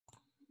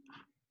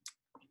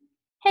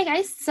Hey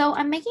guys, so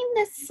I'm making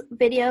this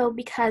video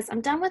because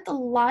I'm done with a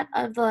lot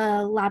of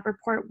the lab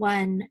report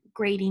 1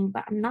 grading,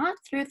 but I'm not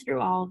through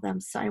all of them.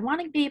 So I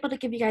want to be able to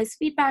give you guys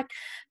feedback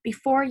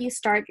before you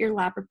start your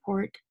lab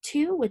report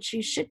 2, which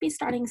you should be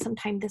starting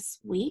sometime this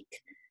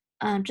week.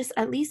 Just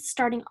at least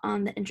starting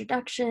on the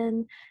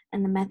introduction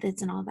and the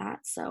methods and all that.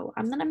 So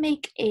I'm going to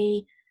make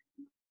a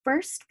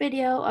first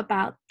video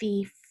about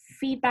the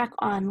feedback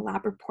on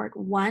lab report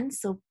 1.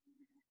 So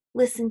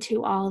listen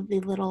to all of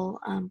the little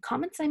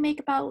comments I make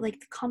about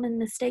like the common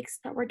mistakes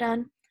that were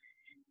done.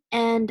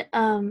 And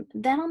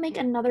then I'll make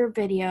another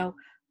video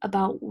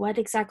about what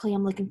exactly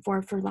I'm looking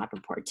for lab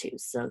report 2.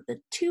 So the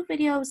two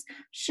videos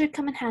should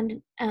come in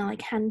hand,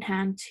 hand in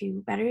hand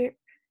to better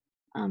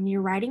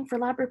your writing for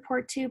lab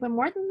report 2. But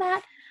more than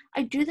that,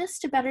 I do this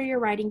to better your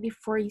writing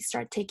before you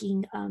start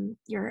taking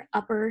your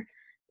upper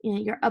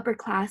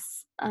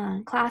class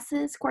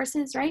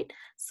courses, right?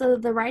 So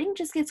the writing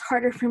just gets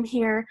harder from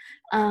here.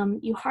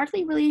 You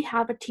hardly really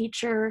have a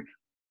teacher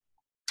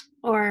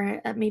or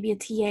maybe a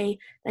TA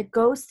that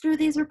goes through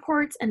these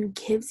reports and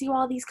gives you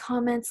all these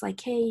comments like,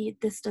 hey,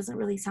 this doesn't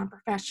really sound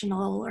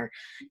professional, or,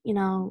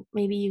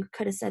 maybe you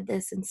could have said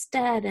this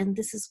instead, and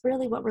this is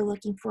really what we're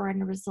looking for in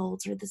the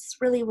results, or this is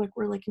really what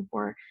we're looking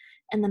for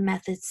in the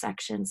methods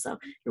section. So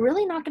you're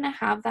really not going to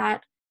have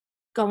that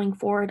going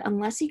forward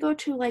unless you go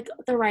to like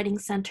the writing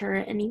center,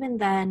 and even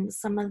then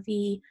some of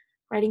the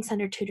writing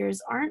center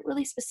tutors aren't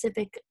really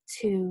specific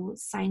to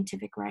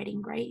scientific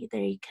writing, right?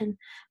 They can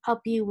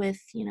help you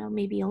with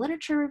maybe a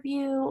literature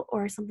review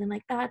or something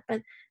like that, but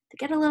they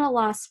get a little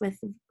lost with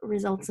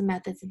results and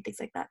methods and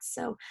things like that.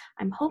 So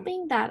I'm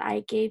hoping that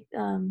I gave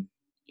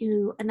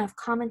you enough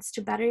comments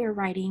to better your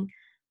writing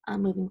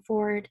moving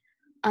forward.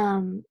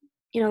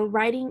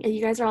 Writing,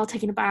 you guys are all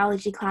taking a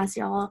biology class,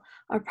 y'all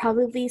are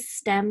probably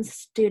STEM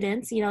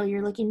students.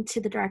 You're looking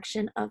to the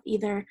direction of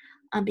either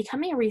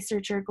becoming a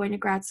researcher, going to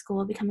grad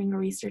school, becoming a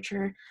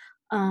researcher,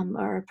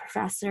 or a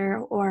professor,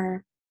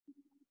 or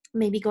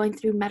maybe going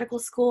through medical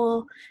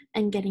school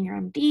and getting your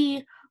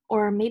MD,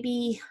 or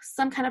maybe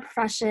some kind of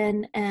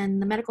profession in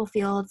the medical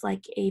fields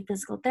like a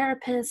physical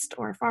therapist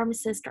or a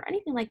pharmacist or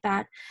anything like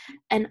that.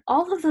 And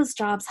all of those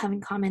jobs have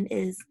in common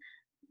is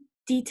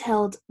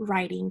detailed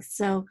writing.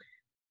 So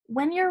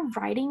when you're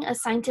writing a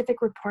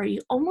scientific report, you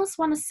almost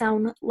want to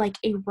sound like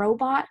a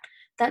robot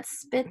that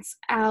spits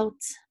out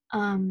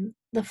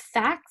the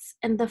facts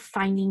and the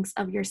findings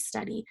of your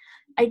study.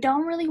 I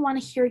don't really want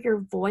to hear your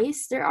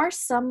voice. There are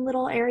some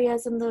little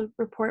areas in the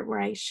report where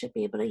I should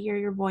be able to hear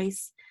your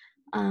voice.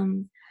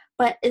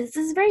 But this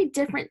is very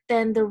different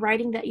than the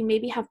writing that you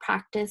maybe have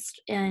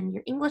practiced in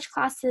your English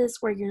classes,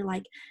 where you're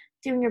like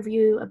doing a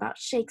review about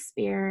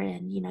Shakespeare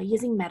and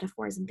using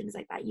metaphors and things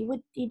like that.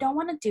 You don't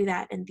want to do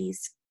that in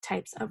these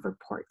types of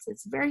reports.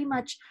 It's very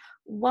much,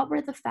 what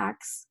were the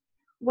facts,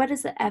 what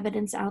is the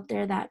evidence out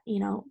there that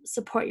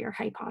support your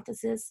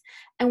hypothesis,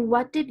 and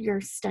what did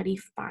your study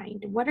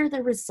find, what are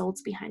the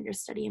results behind your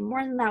study, and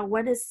more than that,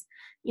 what is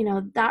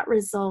that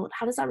result,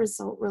 how does that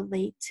result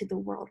relate to the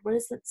world, what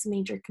is its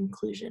major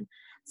conclusion.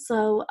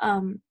 So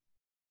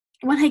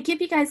when I give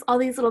you guys all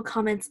these little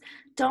comments,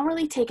 don't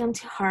really take them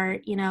to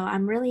heart.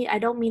 I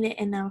don't mean it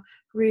in a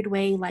rude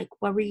way, like,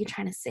 what were you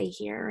trying to say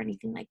here, or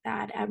anything like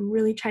that. I'm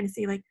really trying to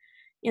say, like,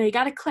 you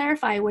got to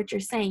clarify what you're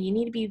saying. You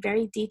need to be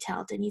very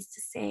detailed. It needs to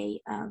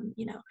say,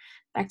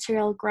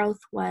 bacterial growth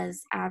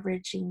was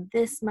averaging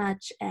this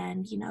much,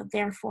 and,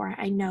 therefore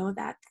I know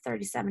that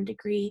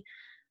 37-degree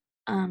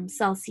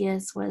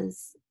Celsius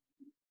was,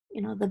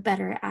 the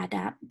better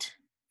adapt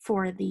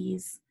for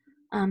these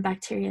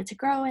bacteria to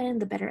grow in,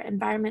 the better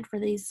environment for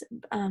these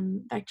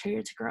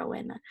bacteria to grow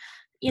in.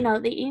 You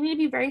need to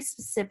be very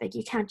specific.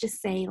 You can't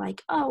just say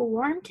like, oh,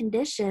 warm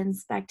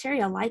conditions,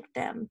 bacteria like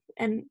them.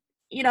 And,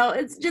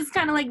 it's just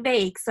kind of like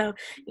vague. So,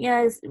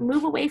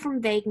 move away from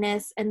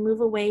vagueness and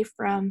move away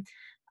from,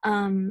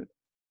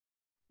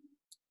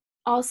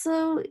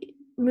 also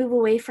move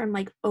away from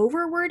like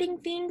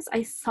overwording things.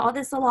 I saw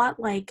this a lot,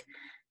 like,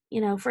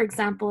 for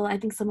example, I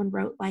think someone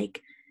wrote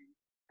like,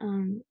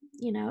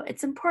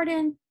 it's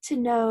important to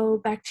know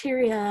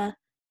bacteria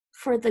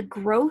for the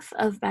growth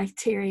of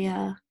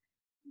bacteria,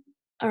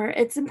 or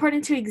it's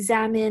important to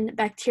examine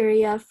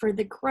bacteria for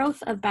the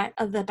growth of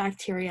the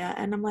bacteria.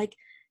 And I'm like,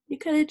 you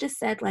could have just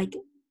said like,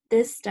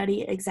 this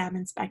study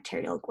examines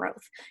bacterial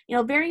growth.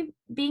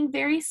 Being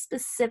very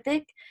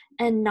specific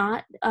and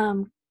not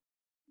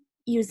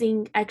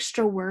using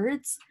extra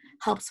words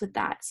helps with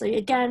that. So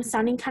again,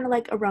 sounding kind of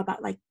like a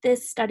robot, like,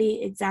 this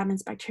study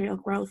examines bacterial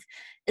growth,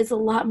 is a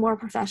lot more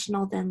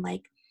professional than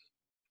like,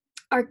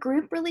 our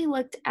group really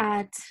looked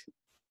at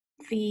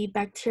the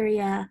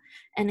bacteria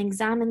and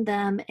examined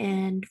them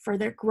and for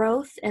their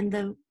growth and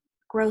the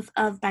growth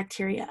of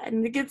bacteria.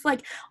 And it gets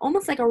like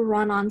almost like a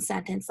run-on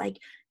sentence, like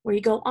where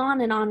you go on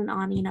and on and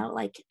on,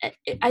 like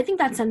I think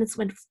that sentence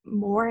went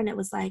more, and it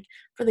was like,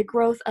 for the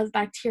growth of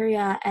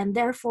bacteria, and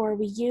therefore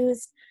we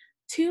used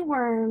two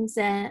worms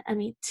and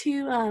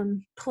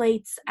two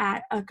plates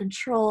at a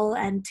control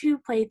and two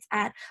plates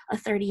at a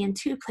 30 and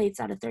two plates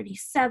at a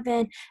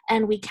 37,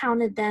 and we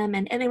counted them,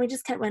 and then we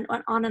just kept went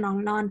on and on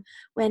and on,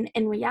 when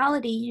in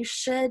reality you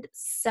should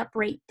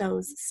separate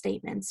those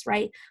statements,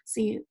 right?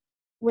 So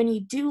when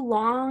you do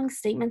long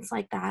statements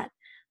like that,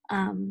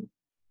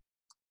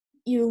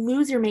 you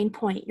lose your main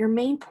point. Your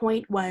main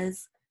point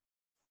was,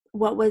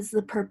 what was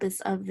the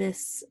purpose of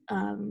this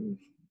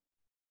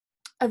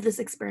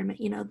experiment?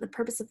 The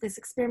purpose of this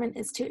experiment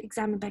is to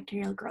examine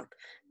bacterial growth,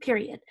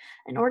 period.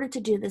 In order to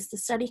do this, the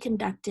study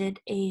conducted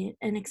an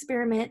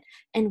experiment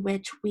in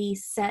which we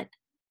set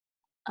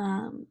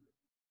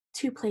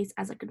 2 plates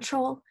as a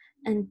control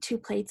and 2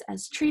 plates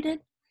as treated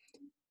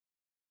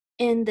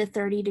in the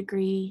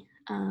 30-degree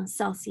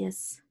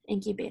Celsius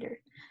incubator.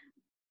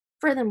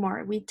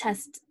 Furthermore, we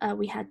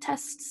had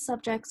test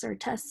subjects or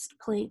test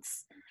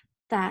plates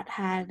that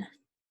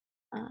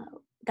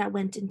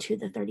went into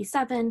the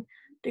 37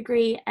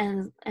 degree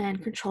and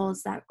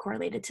controls that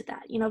correlated to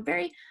that.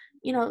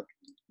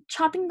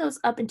 Chopping those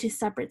up into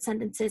separate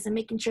sentences and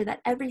making sure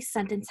that every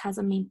sentence has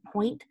a main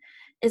point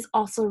is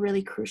also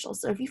really crucial.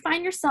 So if you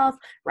find yourself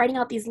writing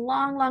out these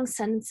long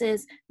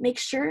sentences, make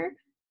sure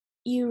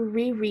you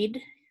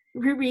reread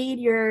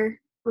your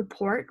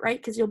report, right?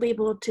 Because you'll be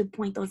able to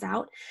point those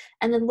out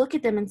and then look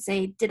at them and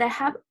say, did I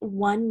have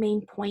one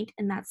main point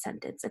in that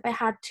sentence? If I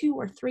had 2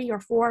 or 3 or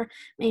 4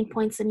 main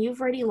points, then you've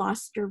already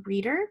lost your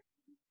reader.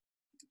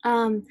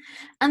 And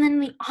then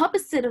the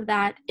opposite of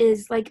that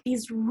is like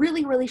these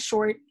really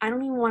short, I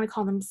don't even want to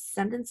call them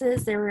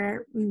sentences,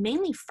 they're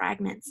mainly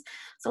fragments.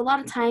 So a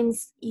lot of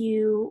times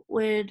you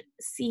would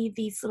see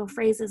these little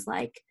phrases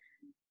like,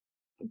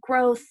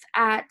 growth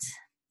at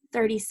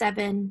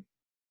 37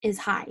 is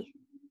high.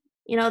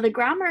 The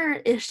grammar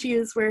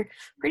issues were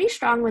pretty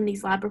strong when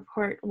these lab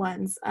report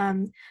ones.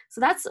 So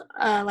that's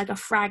like a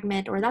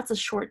fragment, or that's a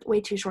short, way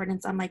too short.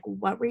 And so I'm like,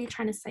 what were you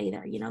trying to say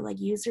there?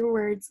 Like use your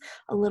words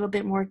a little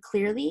bit more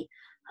clearly.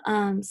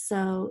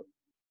 So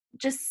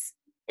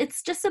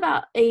it's just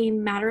about a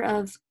matter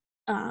of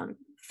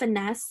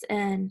finesse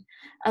and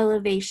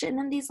elevation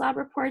in these lab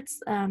reports.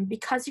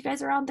 Because you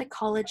guys are on the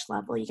college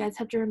level, you guys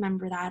have to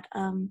remember that.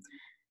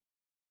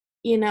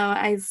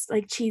 As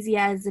like cheesy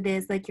as it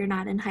is, like you're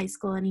not in high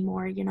school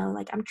anymore,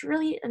 like I'm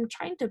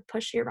trying to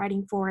push your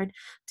writing forward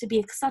to be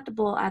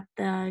acceptable at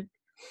the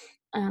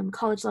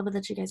college level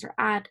that you guys are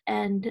at,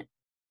 and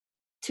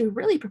to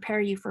really prepare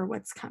you for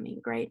what's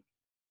coming, right?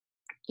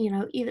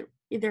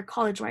 Either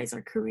college-wise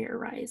or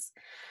career-wise.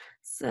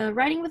 So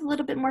writing with a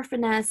little bit more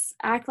finesse,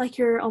 act like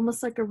you're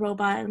almost like a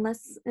robot,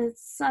 unless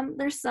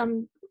there's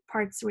some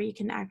parts where you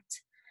can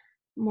act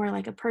more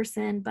like a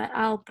person, but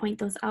I'll point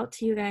those out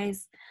to you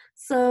guys.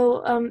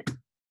 So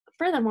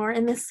furthermore,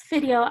 in this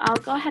video, I'll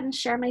go ahead and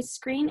share my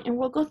screen and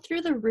we'll go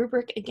through the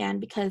rubric again,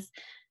 because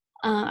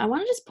I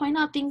want to just point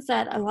out things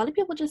that a lot of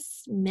people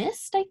just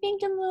missed, I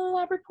think, in the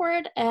lab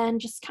report, and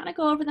just kind of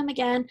go over them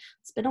again.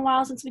 It's been a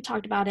while since we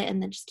talked about it,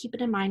 and then just keep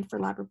it in mind for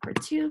lab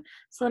report 2.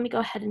 So let me go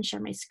ahead and share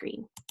my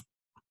screen.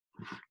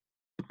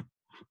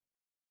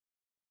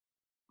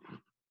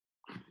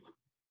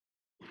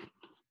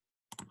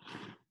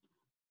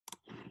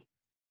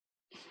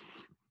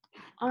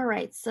 All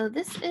right, so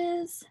this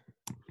was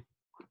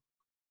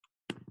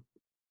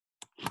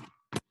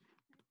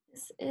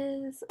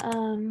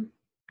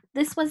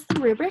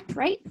the rubric,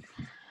 right?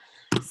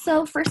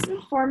 So first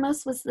and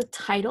foremost was the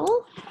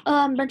title.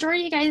 Majority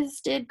of you guys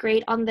did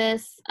great on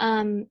this.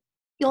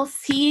 You'll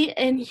see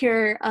in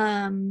your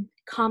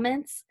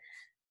comments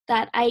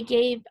that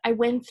I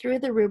went through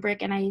the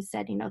rubric and I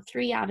said,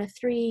 3 out of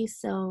 3.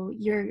 So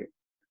your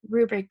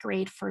rubric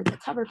grade for the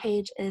cover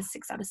page is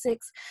 6 out of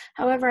 6.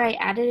 However, I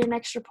added an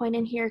extra point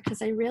in here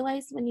because I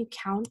realized when you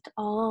count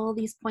all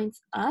these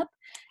points up,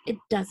 it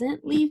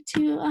doesn't lead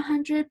to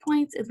 100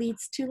 points. It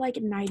leads to like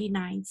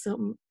 99.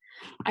 So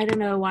I don't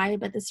know why,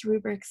 but this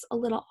rubric's a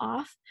little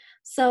off.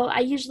 So I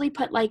usually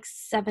put like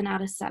 7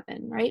 out of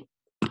 7, right?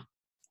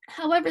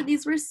 However,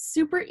 these were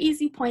super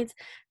easy points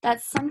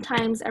that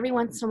sometimes, every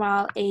once in a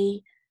while,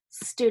 a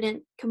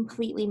student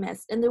completely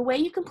missed. And the way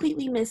you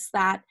completely miss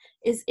that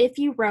is if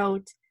you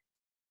wrote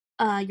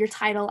your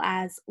title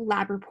as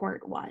Lab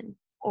Report 1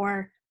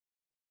 or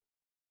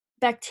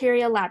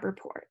Bacteria Lab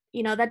Report.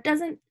 That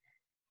doesn't,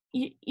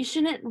 you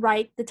shouldn't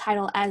write the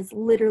title as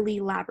literally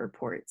lab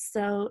reports.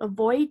 So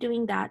avoid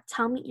doing that.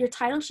 Your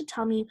title should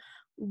tell me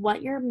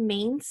what your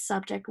main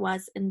subject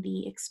was in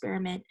the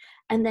experiment,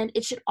 and then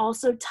it should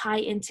also tie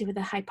into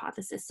the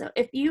hypothesis. So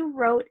if you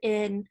wrote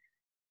in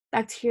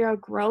bacterial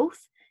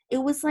growth, it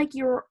was like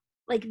you're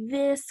like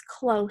this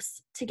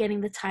close to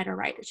getting the title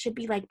right. It should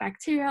be like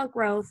bacterial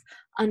growth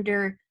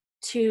under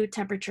 2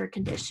 temperature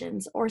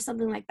conditions or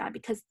something like that,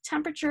 because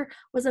temperature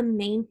was a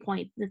main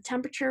point. The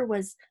temperature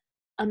was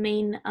a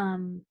main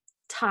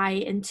tie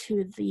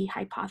into the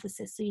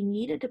hypothesis. So you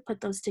needed to put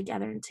those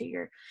together into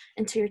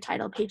your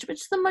title page,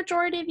 which the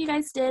majority of you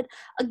guys did.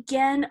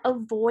 Again,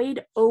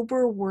 avoid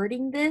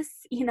overwording this.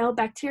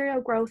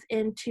 Bacterial growth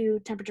into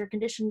temperature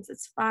conditions,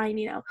 it's fine.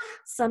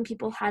 Some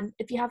people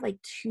if you have like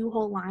 2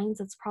 whole lines,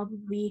 that's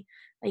probably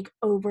like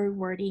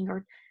overwording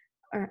or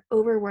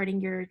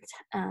overwording your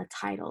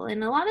title.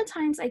 And a lot of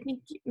times I think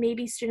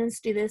maybe students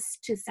do this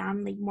to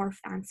sound like more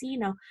fancy,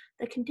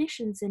 the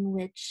conditions in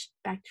which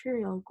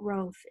bacterial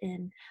growth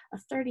in a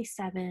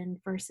 37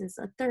 versus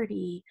a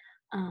 30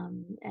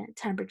 and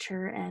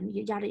temperature and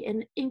yada,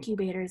 and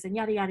incubators and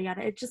yada yada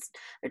yada.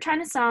 They're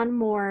trying to sound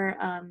more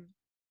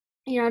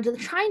they're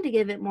trying to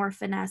give it more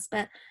finesse,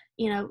 but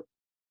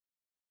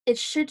it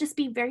should just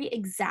be very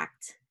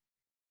exact.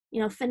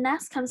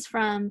 Finesse comes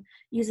from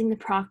using the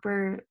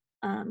proper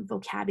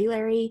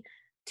vocabulary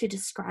to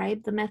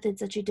describe the methods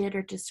that you did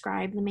or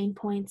describe the main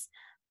points,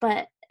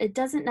 but it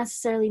doesn't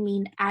necessarily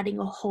mean adding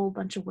a whole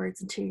bunch of words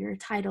into your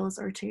titles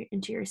or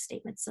into your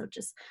statements. So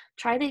just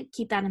try to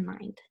keep that in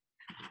mind.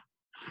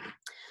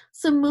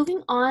 So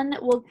moving on,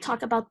 we'll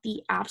talk about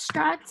the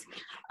abstract.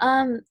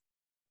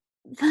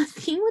 The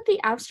thing with the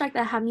abstract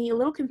that had me a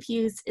little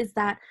confused is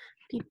that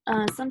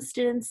some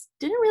students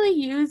didn't really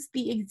use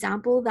the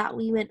example that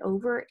we went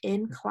over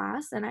in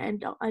class, and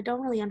I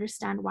don't really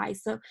understand why.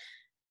 So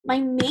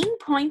my main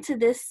point to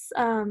this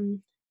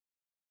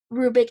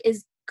rubric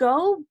is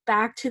go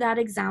back to that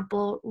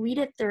example, read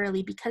it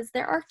thoroughly, because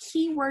there are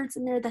keywords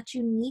in there that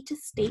you need to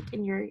state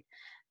in your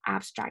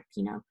abstract.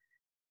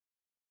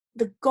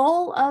 The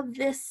goal of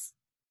this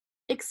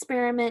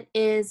experiment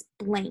is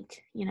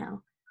blank,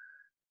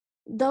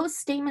 those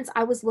statements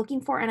I was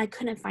looking for and I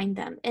couldn't find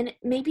them. And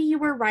maybe you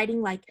were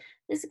writing like,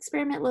 this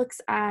experiment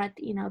looks at,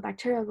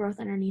 bacterial growth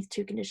underneath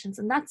 2 conditions,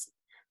 and that's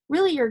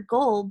really your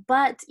goal,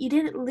 but you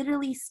didn't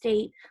literally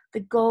state the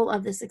goal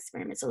of this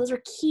experiment. So those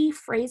are key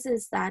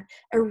phrases that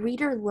a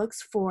reader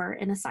looks for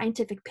in a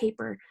scientific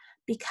paper,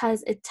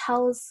 because it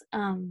tells,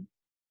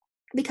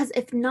 because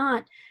if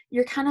not,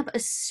 you're kind of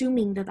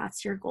assuming that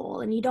that's your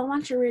goal, and you don't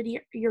want your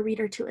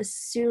reader to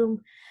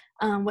assume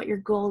what your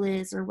goal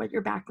is or what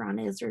your background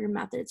is or your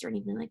methods or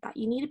anything like that.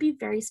 You need to be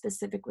very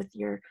specific with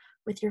your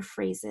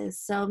phrases.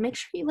 So make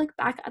sure you look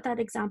back at that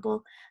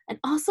example, and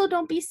also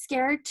don't be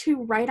scared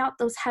to write out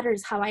those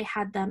headers how I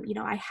had them.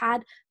 I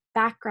had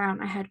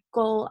background, I had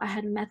goal, I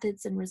had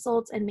methods and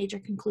results and major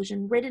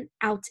conclusion written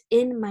out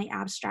in my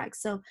abstract.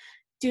 So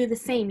do the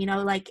same,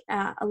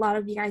 a lot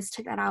of you guys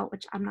took that out,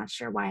 which I'm not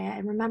sure why. I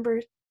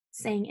remember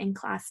saying in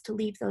class to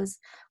leave those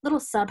little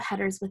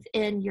subheaders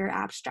within your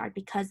abstract,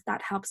 because that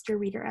helps your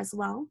reader as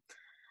well.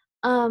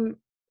 And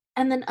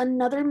then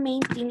another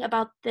main thing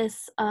about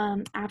this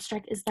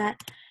abstract is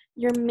that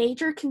your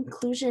major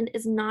conclusion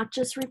is not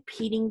just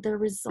repeating the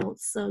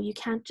results. So you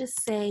can't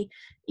just say,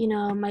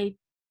 my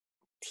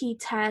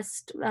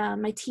t-test,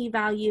 my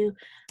t-value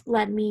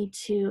led me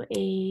to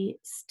a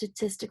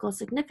statistical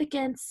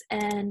significance,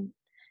 and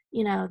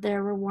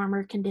there were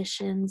warmer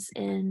conditions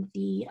in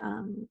the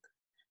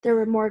there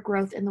were more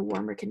growth in the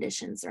warmer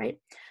conditions, right?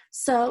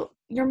 So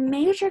your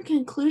major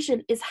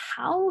conclusion is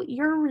how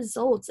your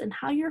results and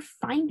how your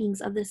findings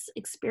of this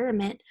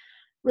experiment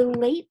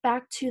relate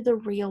back to the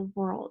real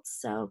world.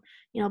 So,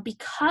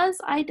 because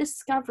I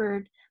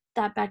discovered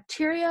that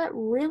bacteria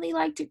really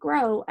like to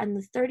grow and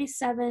the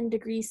 37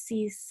 degrees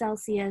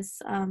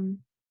Celsius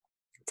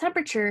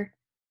temperature,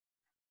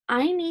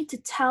 I need to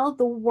tell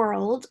the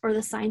world or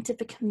the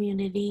scientific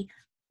community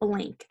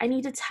blank. I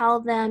need to tell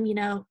them,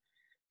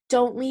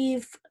 don't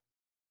leave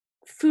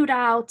food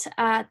out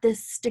at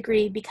this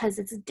degree because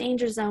it's a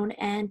danger zone,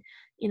 and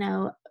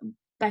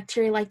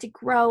bacteria like to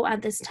grow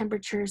at this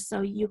temperature,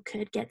 so you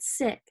could get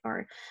sick.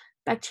 Or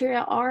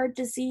bacteria are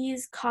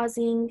disease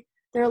causing.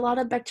 There are a lot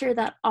of bacteria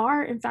that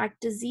are in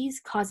fact disease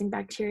causing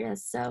bacteria,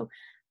 so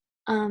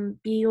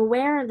be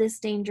aware of this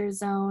danger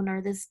zone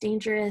or this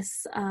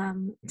dangerous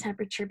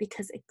temperature,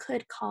 because it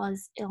could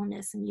cause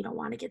illness and you don't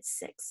want to get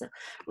sick. So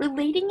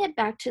relating it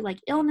back to like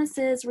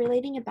illnesses,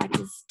 relating it back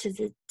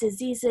to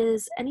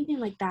diseases, anything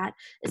like that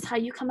is how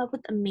you come up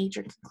with a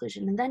major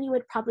conclusion. And then you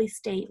would probably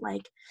state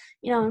like,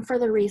 and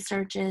further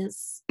research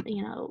is,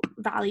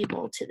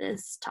 valuable to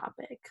this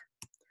topic,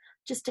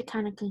 just to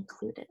kind of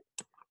conclude it.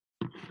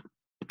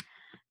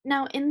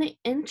 Now in the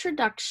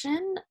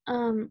introduction,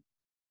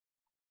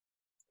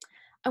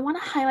 I want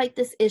to highlight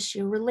this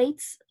issue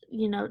relates,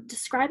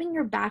 describing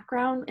your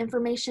background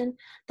information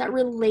that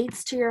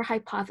relates to your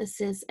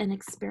hypothesis and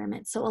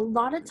experiment. So a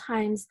lot of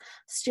times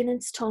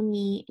students told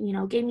me,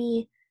 gave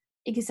me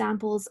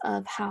examples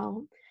of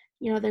how,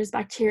 there's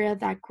bacteria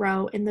that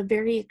grow in the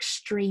very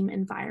extreme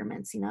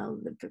environments.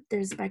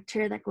 There's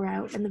bacteria that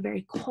grow in the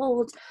very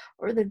cold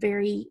or the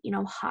very,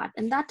 hot.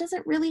 And that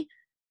doesn't really,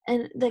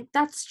 and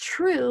that's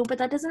true, but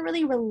that doesn't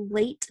really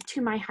relate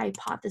to my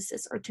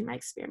hypothesis or to my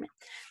experiment.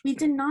 We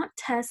did not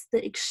test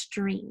the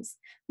extremes.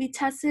 We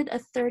tested a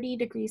 30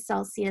 degrees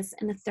Celsius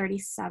and a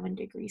 37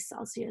 degrees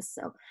Celsius.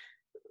 So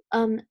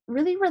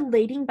really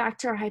relating back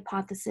to our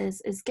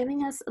hypothesis is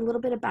giving us a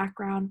little bit of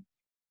background.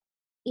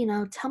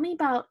 Tell me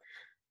about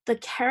the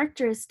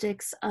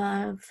characteristics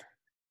of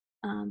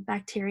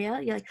bacteria.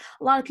 Like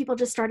a lot of people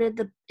just started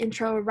the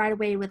intro right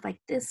away with like,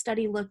 this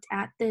study looked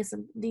at this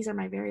and these are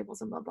my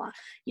variables and blah blah.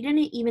 You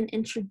didn't even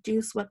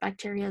introduce what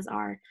bacteria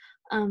are.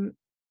 Um,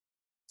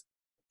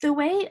 the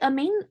way a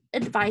main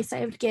advice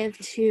I would give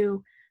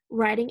to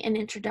writing an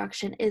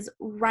introduction is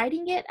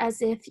writing it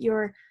as if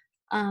you're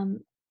um,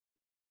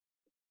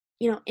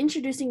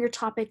 introducing your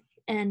topic,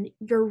 and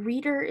your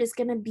reader is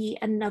going to be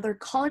another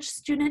college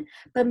student,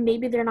 but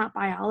maybe they're not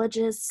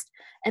biologists,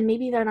 and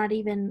maybe they're not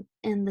even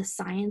in the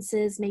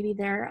sciences. Maybe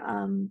they're,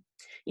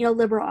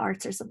 liberal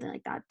arts or something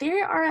like that.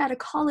 They are at a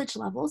college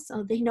level,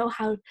 so they know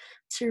how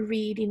to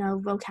read,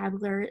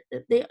 vocabulary.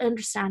 They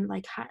understand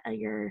like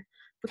your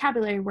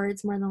vocabulary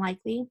words more than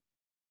likely.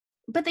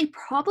 But they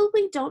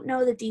probably don't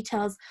know the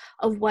details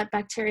of what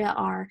bacteria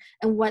are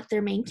and what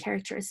their main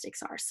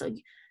characteristics are. So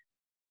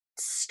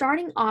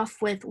starting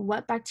off with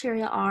what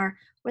bacteria are,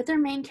 what their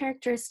main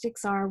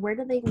characteristics are, where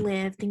do they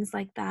live, things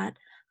like that.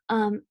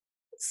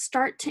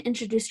 Start to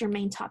introduce your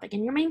main topic.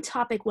 And your main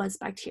topic was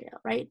bacteria,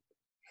 right?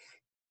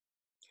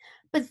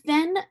 But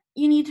then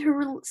you need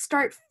to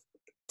start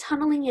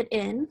tunneling it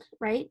in,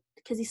 right?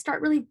 Because you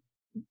start really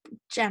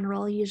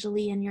general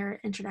usually in your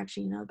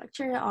introduction.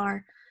 Bacteria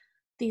are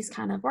these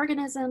kind of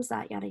organisms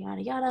that yada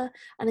yada yada,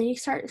 and then you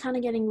start kind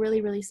of getting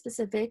really really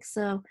specific.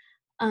 So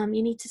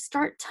you need to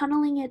start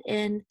tunneling it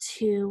in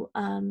to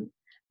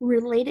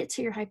relate it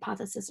to your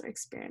hypothesis or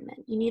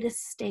experiment. You need to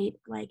state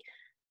like,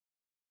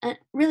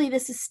 really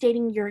this is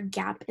stating your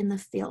gap in the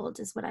field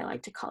is what I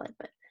like to call it.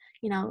 But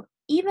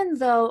even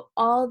though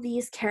all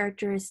these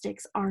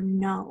characteristics are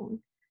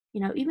known,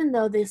 even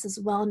though this is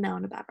well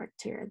known about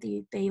bacteria,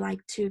 they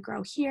like to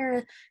grow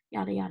here,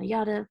 yada yada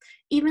yada,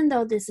 even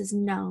though this is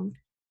known,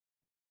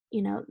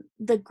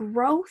 the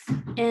growth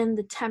in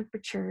the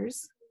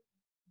temperatures,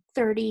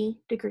 30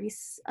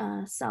 degrees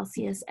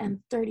Celsius and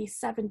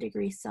 37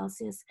 degrees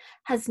Celsius,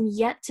 has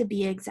yet to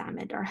be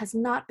examined or has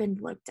not been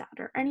looked at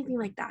or anything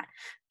like that.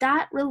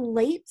 That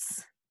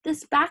relates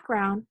this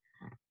background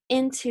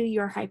into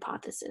your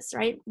hypothesis,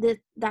 right?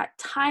 That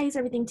ties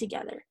everything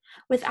together.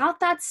 Without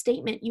that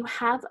statement, you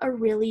have a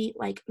really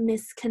like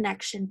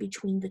misconnection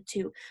between the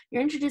two.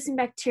 You're introducing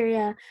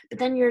bacteria, but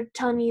then you're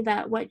telling me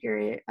that what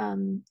your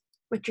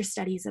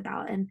study is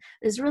about, and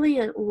there's really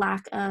a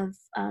lack of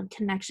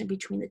connection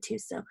between the two.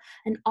 So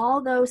an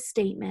although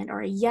statement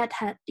or a yet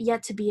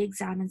to be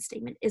examined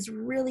statement is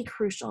really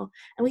crucial,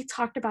 and we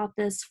talked about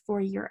this for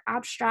your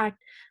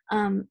abstract.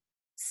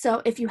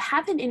 So if you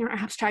have it in your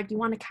abstract, you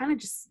want to kind of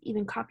just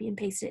even copy and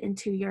paste it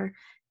into your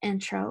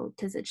intro,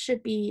 because it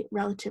should be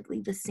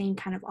relatively the same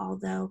kind of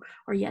although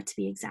or yet to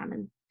be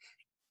examined.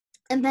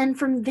 And then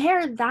from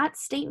there, that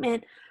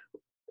statement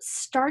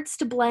starts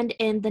to blend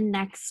in the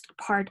next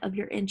part of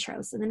your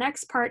intro. So the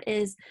next part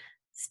is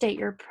state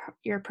your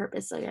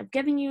purpose. So I've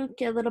given you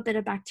a little bit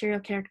of bacterial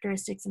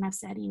characteristics, and I've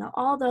said,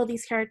 although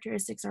these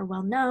characteristics are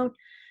well known,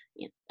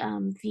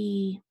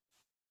 the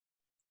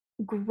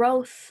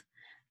growth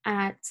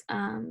at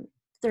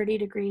 30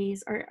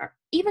 degrees, or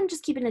even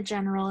just keeping it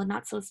general and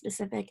not so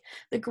specific,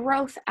 the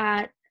growth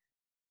at,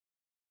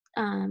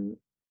 I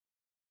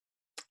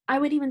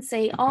would even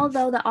say,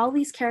 although all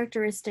these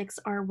characteristics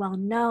are well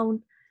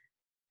known,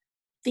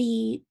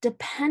 the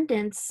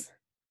dependence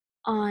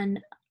on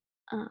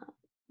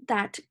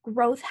that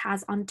growth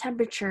has on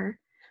temperature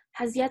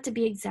has yet to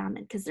be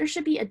examined, because there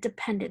should be a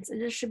dependence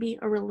and there should be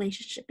a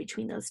relationship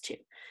between those two.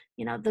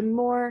 The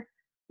more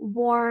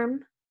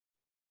warm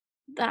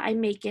that I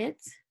make it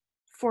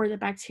for the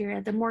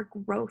bacteria, the more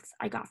growth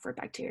I got for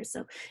bacteria.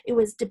 So it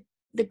was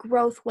the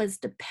growth was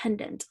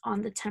dependent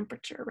on the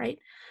temperature, right?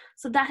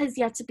 So that has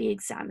yet to be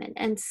examined,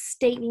 and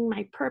stating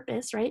my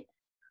purpose, right?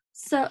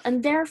 So,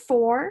 and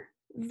therefore,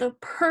 the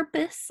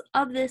purpose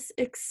of this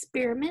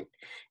experiment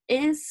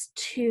is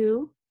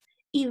to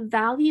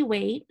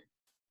evaluate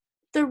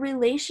the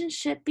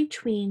relationship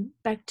between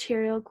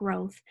bacterial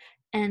growth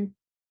and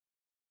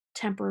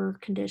temper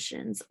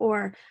conditions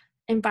or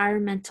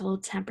environmental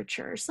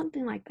temperature,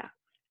 something like that.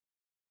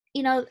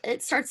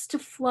 It starts to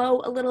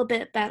flow a little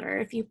bit better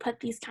if you put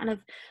these kind of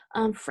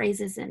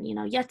phrases in,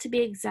 yet to be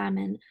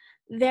examined.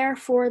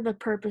 Therefore, the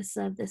purpose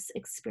of this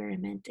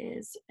experiment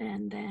is,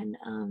 and then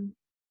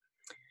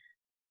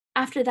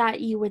after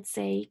that, you would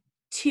say,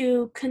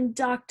 to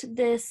conduct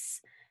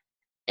this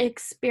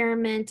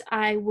experiment,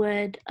 I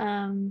would,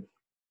 oh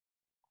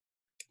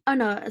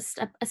no, a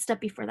step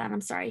before that, I'm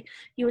sorry.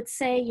 You would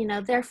say,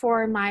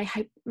 therefore,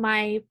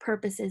 my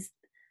purpose is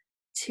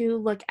to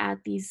look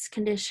at these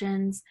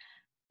conditions,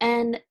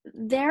 and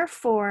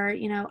therefore,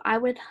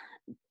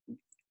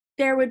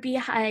 there would be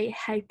a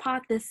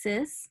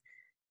hypothesis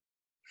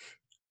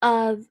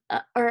of,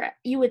 or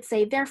you would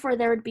say, therefore,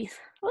 there would be,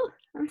 oh,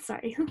 I'm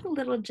sorry, a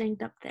little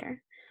janked up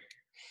there.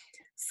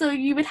 So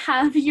you would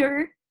have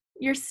your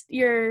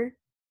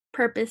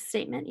purpose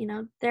statement,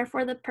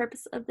 therefore the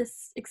purpose of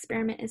this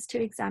experiment is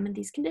to examine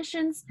these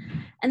conditions,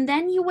 and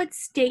then you would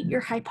state your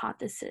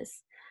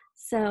hypothesis.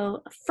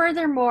 So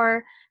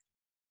furthermore,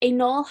 a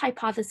null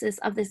hypothesis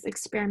of this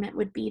experiment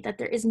would be that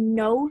there is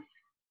no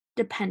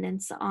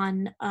dependence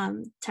on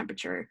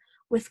temperature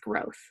with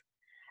growth.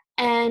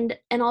 And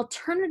an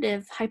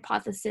alternative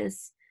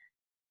hypothesis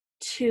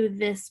to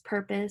this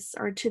purpose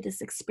or to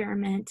this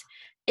experiment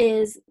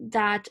is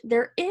that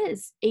there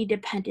is a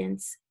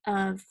dependence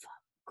of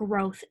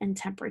growth and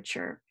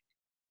temperature,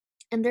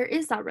 and there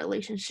is that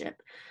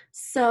relationship.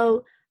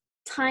 So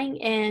tying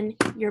in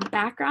your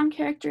background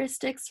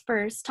characteristics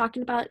first,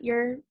 talking about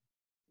your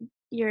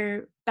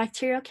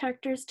bacterial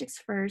characteristics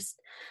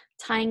first,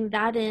 tying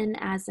that in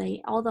as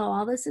a, although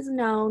all this is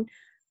known,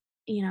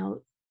 you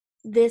know,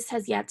 this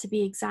has yet to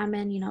be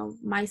examined,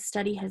 my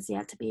study has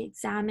yet to be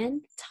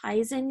examined,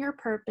 ties in your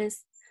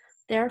purpose.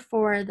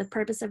 Therefore, the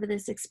purpose of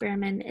this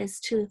experiment is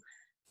to,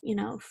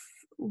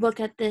 look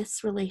at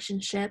this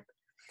relationship.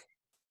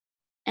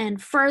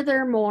 And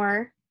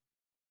furthermore,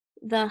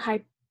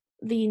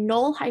 the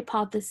null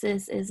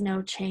hypothesis is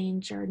no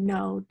change or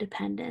no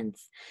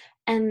dependence.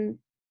 And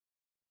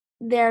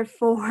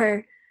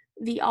therefore,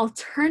 the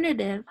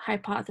alternative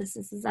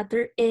hypothesis is that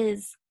there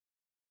is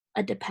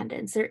a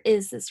dependence, there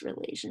is this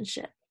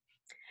relationship.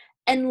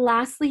 And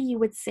lastly, you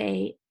would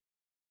say,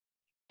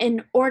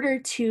 in order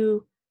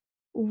to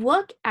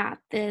look at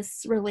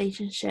this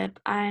relationship,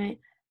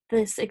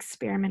 this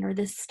experiment or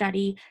this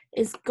study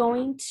is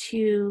going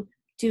to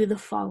do the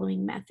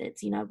following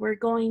methods. We're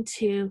going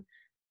to,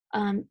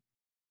 and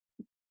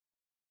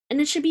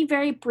it should be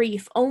very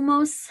brief,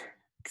 almost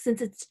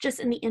since it's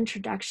just in the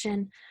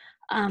introduction,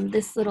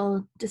 this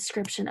little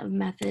description of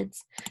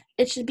methods.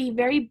 It should be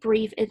very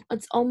brief.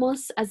 It's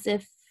almost as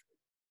if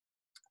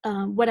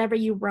whatever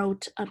you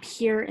wrote up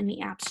here in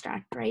the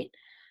abstract, right?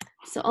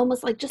 So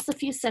almost like just a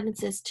few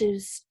sentences to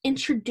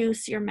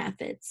introduce your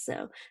methods.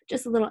 So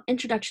just a little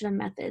introduction of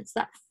methods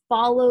that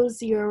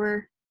follows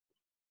your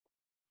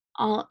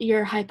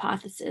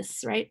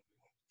hypothesis, right?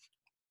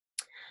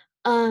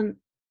 The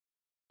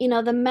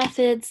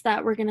methods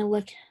that we're going to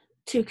look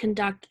to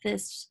conduct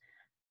this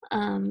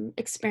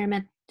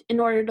experiment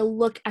in order to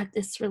look at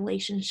this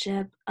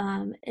relationship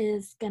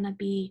is going to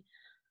be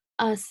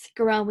us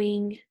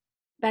growing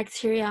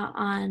bacteria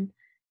on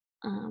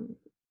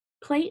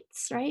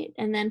plates, right?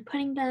 And then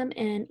putting them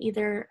in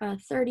either a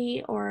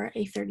 30 or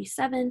a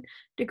 37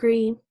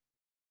 degree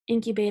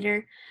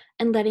incubator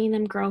and letting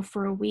them grow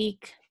for a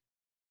week,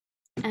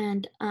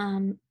 and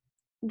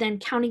then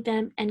counting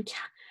them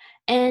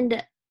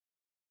and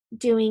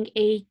doing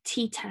a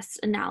t-test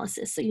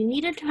analysis. So you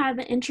needed to have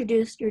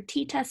introduced your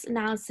t-test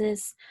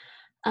analysis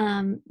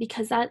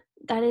because that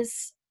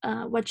is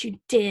what you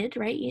did,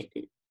 right?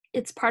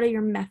 It's part of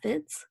your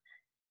methods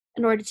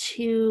in order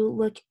to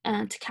look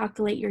to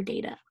calculate your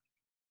data.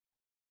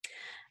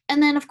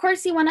 And then, of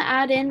course, you want to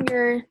add in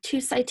your 2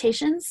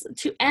 citations.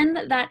 To end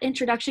that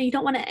introduction, you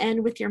don't want to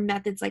end with your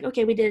methods like,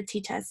 okay, we did a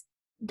t-test,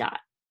 dot.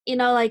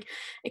 Like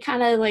it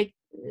kind of like,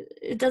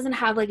 it doesn't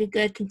have like a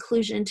good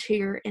conclusion to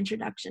your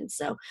introduction.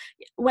 So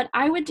what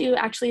I would do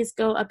actually is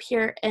go up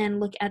here and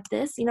look at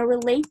this,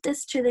 relate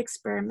this to the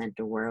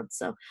experimental world.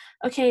 So,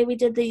 okay, we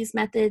did these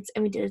methods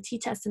and we did a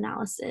t-test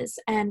analysis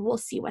and we'll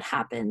see what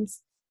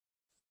happens.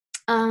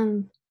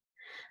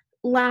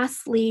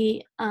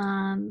 Lastly,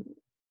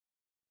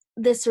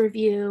 this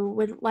review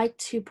would like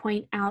to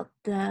point out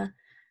the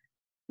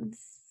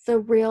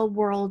real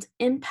world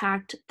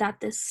impact that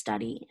this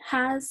study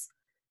has.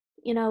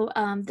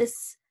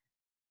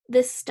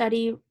 This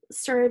study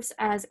serves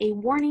as a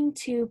warning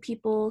to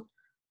people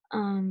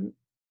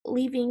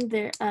leaving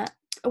their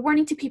a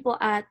warning to people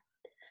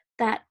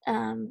that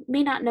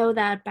may not know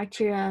that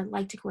bacteria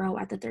like to grow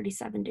at the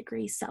 37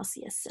 degrees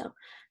Celsius. So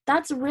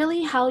that's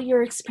really how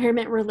your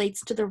experiment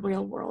relates to the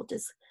real world.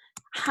 Is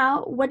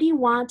what do you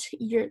want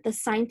the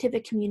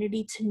scientific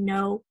community to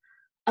know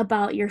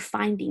about your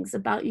findings,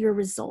 about your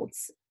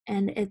results?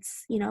 And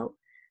it's,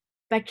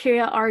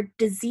 bacteria are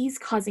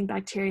disease-causing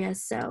bacteria,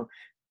 so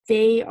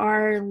they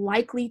are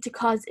likely to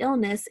cause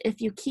illness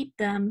if you keep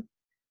them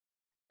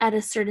at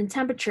a certain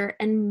temperature.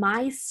 And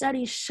my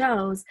study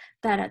shows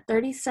that at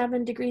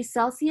 37 degrees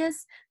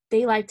Celsius,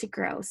 they like to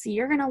grow. So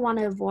you're going to want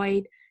to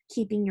avoid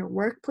keeping your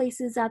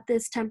workplaces at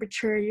this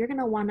temperature. You're going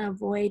to want to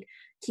avoid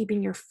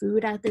keeping your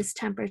food at this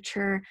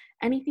temperature,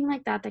 anything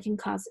like that can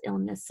cause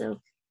illness.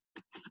 So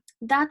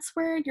that's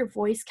where your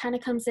voice kind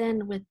of comes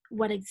in with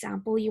what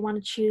example you want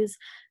to choose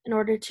in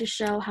order to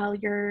show how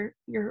your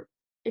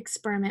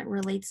experiment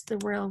relates to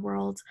the real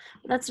world.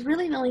 That's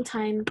really the only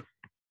time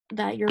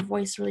that your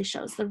voice really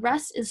shows. The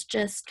rest is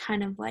just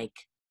kind of like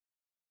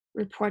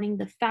reporting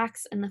the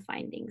facts and the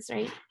findings,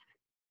 right?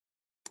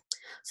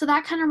 So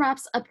that kind of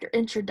wraps up your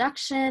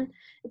introduction.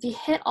 If you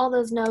hit all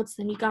those notes,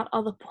 then you got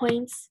all the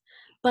points.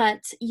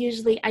 But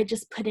usually I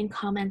just put in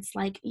comments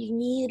like, you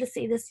need to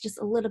say this just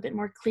a little bit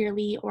more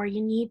clearly, or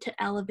you need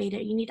to elevate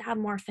it. You need to have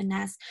more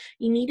finesse.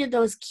 You needed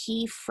those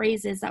key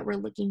phrases that we're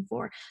looking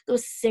for.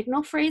 Those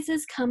signal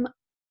phrases come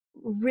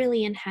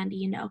really in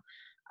handy,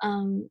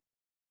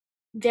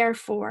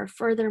 Therefore,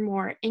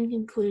 furthermore, in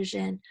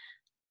conclusion,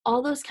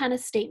 all those kind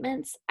of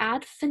statements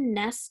add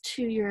finesse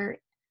to your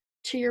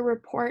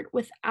report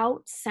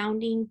without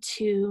sounding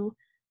too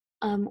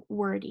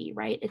wordy,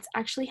 right? It's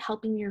actually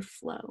helping your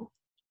flow.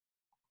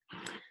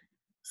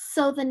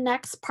 So the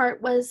next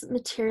part was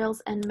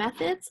materials and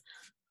methods.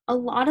 A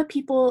lot of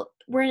people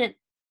weren't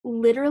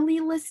literally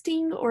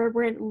listing or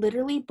weren't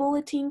literally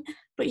bulleting,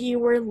 but you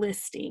were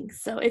listing.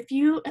 So if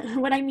you,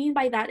 what I mean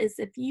by that is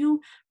if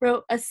you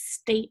wrote a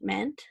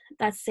statement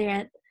that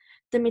said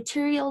the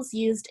materials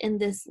used in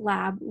this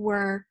lab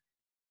were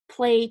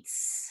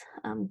plates,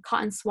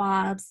 cotton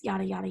swabs,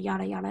 yada, yada,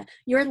 yada, yada,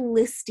 you're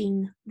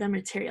listing the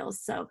materials.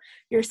 So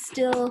you're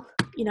still,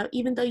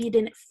 even though you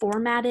didn't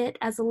format it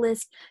as a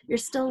list, you're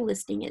still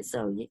listing it.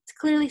 So it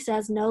clearly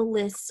says no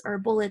lists or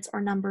bullets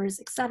or numbers,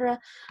 etc.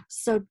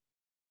 So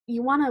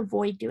you want to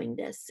avoid doing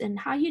this. And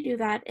how you do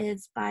that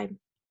is by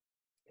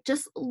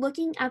just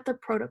looking at the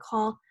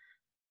protocol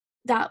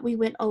that we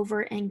went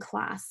over in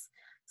class.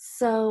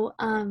 So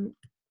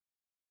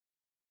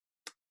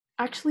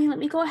actually, let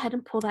me go ahead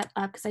and pull that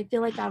up because I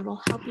feel like that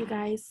will help you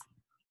guys.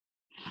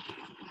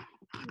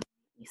 Let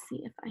me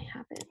see if I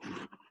have it.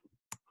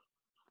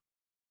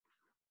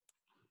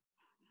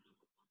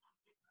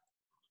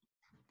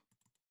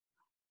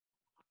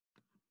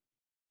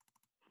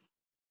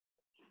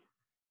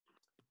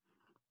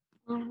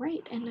 All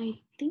right, and I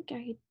think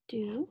I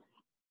do.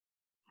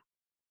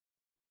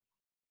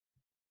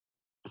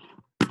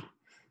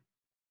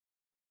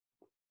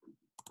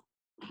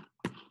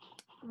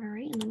 All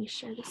right, and let me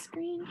share the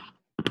screen.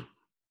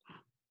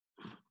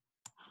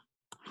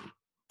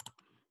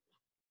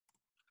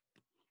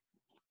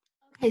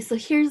 Okay, so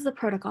here's the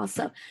protocol.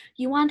 So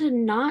you want to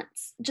not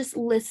just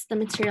list the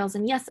materials,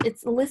 and yes,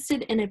 it's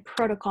listed in a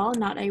protocol,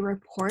 not a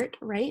report,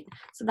 right?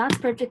 So that's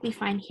perfectly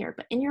fine here,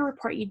 but in your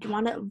report, you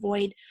want to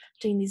avoid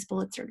doing these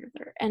bullets or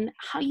whatever. And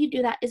how you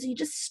do that is you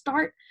just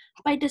start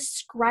by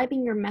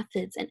describing your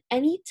methods, and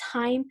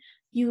anytime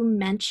you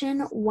mention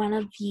one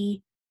of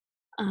the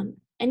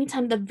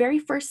anytime the very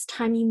first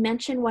time you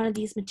mention one of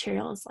these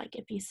materials, like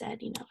if you said,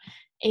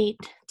 8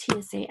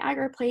 TSA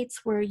agar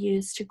plates were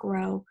used to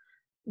grow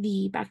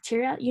the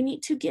bacteria, you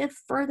need to give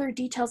further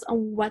details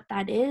on what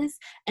that is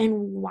and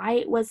why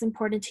it was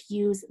important to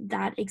use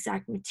that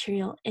exact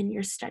material in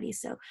your study.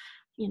 So,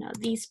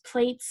 these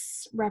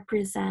plates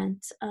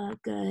represent a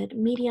good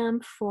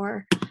medium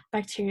for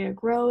bacteria to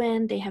grow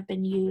in. They have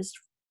been used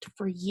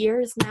for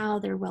years now.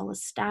 They're well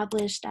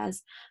established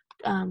as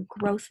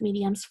growth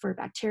mediums for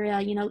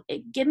bacteria.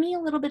 Give me a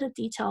little bit of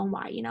detail on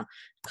why.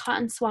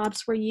 Cotton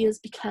swabs were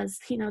used because,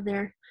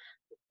 they're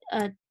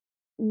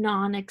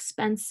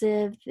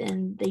non-expensive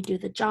and they do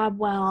the job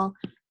well.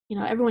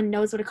 Everyone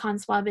knows what a cotton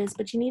swab is,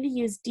 but you need to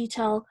use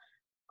detail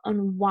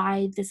on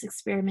why this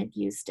experiment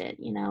used it,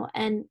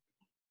 and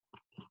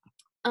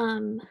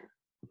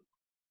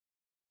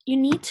you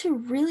need to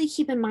really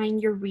keep in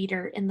mind your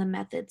reader in the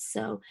method.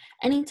 So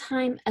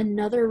anytime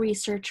another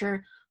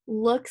researcher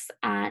looks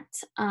at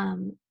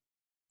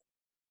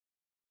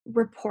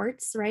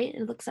reports, right?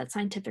 It looks at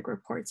scientific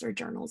reports or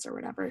journals or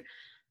whatever.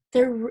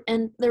 They're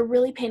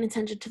really paying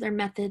attention to their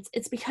methods.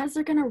 It's because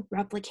they're going to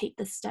replicate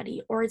the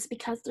study, or it's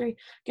because they're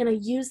going to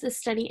use the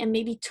study and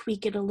maybe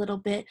tweak it a little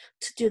bit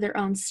to do their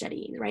own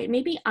study, right?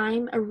 Maybe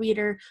I'm a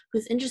reader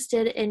who's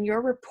interested in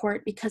your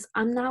report because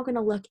I'm now going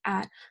to look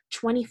at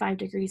 25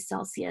 degrees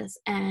Celsius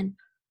and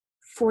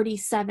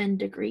 47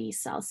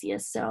 degrees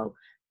Celsius. So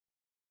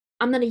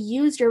I'm going to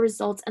use your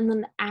results and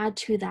then add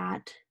to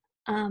that.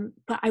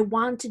 But I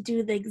want to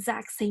do the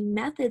exact same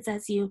methods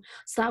as you,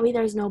 so that way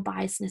there's no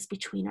biasness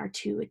between our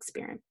two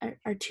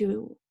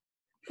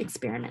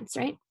experiments,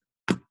 right?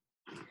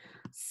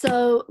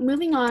 So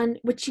moving on,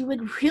 what you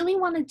would really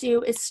want to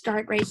do is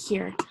start right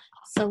here.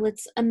 So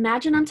let's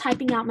imagine I'm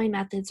typing out my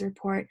methods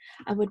report.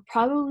 I would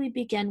probably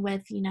begin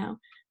with,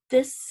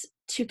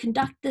 to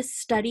conduct this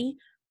study,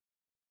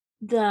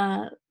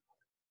 the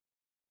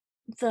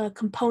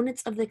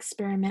components of the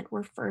experiment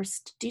were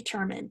first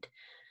determined.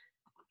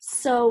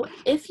 So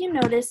if you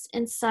notice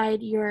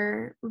inside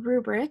your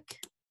rubric,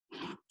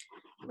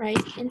 right,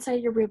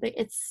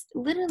 it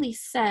literally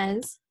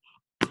says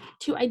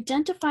to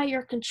identify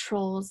your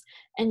controls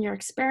and your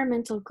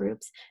experimental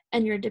groups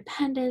and your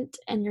dependent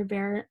and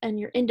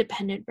your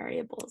independent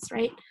variables,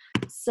 right?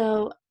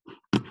 So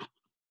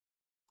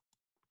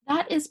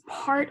that is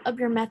part of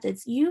your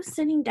methods. You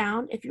sitting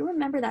down, if you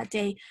remember that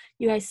day,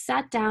 you guys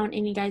sat down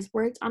and you guys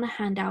worked on a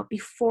handout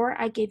before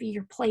I gave you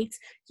your plates.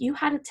 You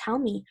had to tell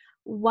me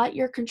what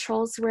your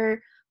controls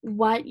were,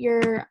 what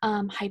your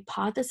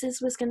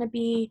hypothesis was going to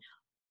be.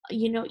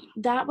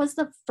 That was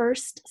the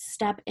first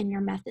step in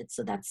your method.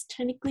 So that's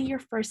technically your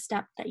first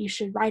step that you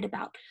should write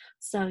about.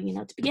 So,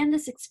 to begin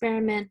this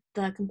experiment,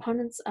 the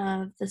components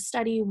of the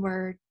study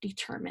were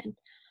determined.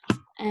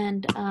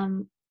 And,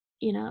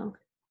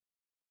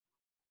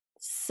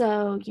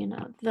 so,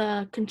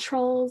 the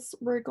controls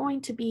were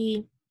going to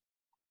be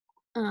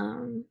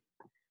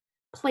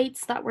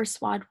plates that were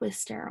swabbed with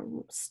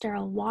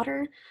sterile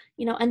water,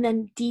 and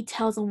then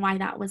details on why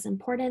that was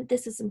important.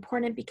 This is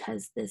important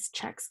because this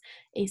checks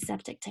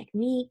aseptic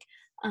technique.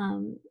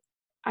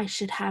 I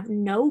should have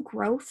no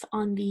growth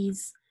on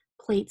these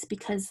plates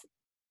because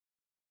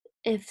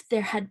if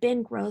there had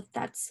been growth,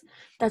 that's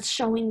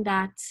showing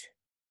that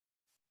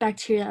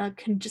bacteria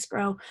can just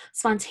grow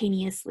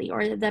spontaneously,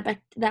 or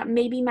that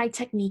maybe my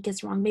technique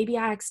is wrong. Maybe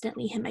I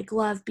accidentally hit my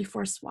glove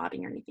before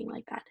swabbing or anything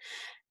like that.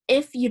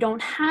 If you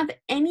don't have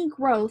any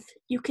growth,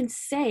 you can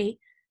say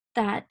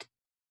that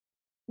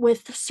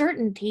with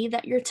certainty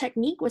that your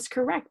technique was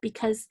correct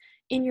because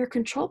in your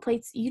control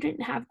plates, you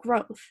didn't have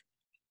growth.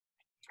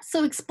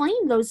 So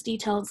explain those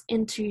details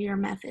into your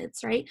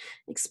methods, right?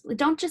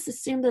 Don't just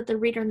assume that the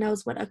reader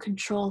knows what a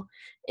control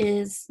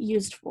is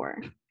used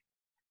for.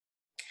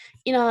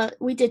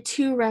 We did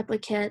 2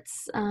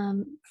 replicates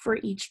for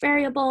each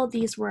variable.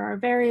 These were our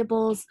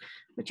variables,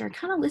 which are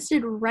kind of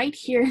listed right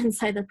here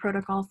inside the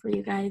protocol for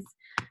you guys.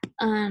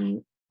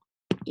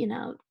 You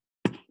know,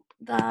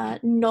 the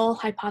null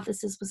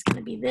hypothesis was going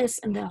to be this,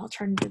 and the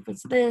alternative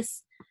was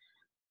this.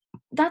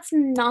 That's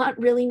not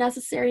really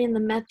necessary in the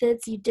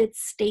methods. You did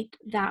state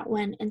that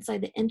one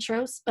inside the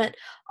intros, but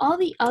all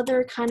the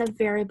other kind of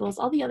variables,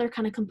 all the other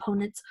kind of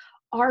components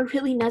are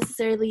really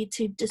necessarily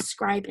to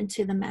describe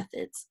into the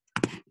methods.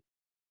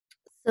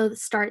 So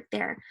start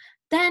there.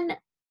 Then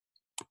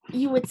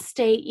you would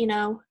state,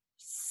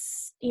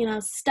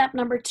 step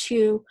number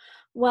 2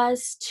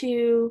 was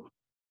to,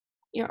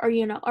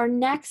 or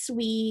next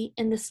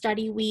in the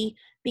study, we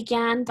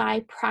began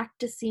by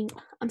practicing,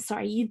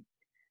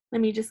 let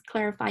me just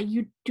clarify,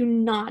 you do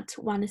not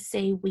want to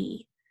say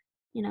we.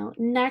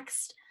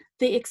 Next,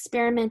 the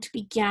experiment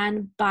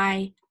began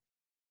by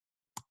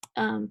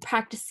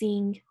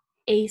practicing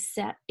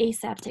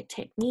aseptic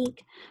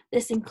technique.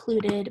 This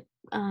included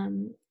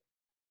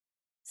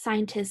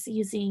scientists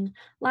using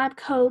lab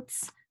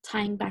coats,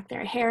 tying back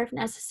their hair if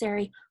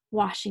necessary,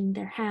 washing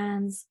their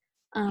hands,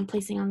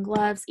 placing on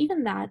gloves.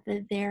 Even that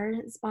there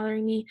is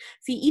bothering me.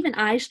 See, even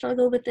I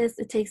struggle with this.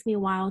 It takes me a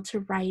while to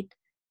write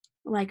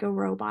like a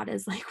robot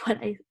is like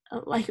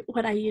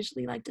what I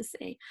usually like to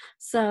say.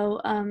 So,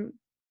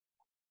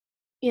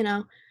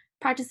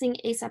 practicing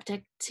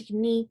aseptic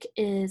technique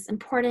is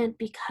important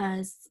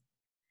because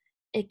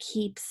it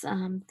keeps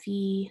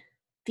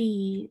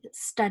the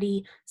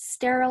study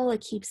sterile.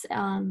 It keeps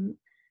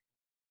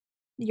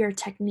your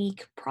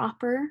technique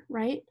proper,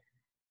 right?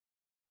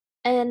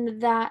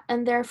 And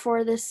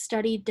therefore this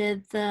study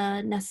did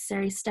the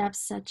necessary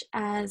steps such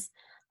as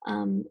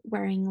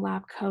wearing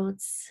lab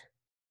coats,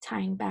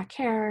 tying back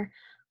hair,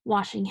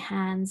 washing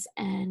hands,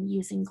 and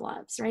using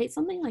gloves, right?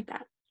 Something like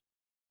that.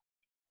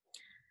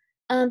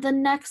 The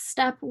next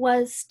step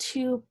was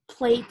to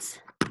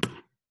plate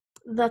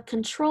the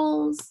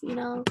controls,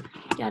 yada,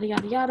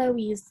 yada, yada.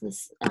 We used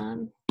this,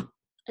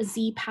 a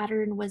Z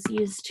pattern was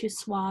used to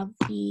swab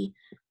the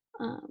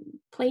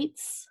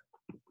plates.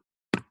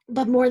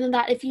 But more than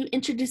that, if you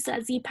introduce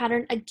that Z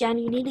pattern, again,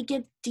 you need to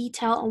give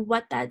detail on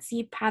what that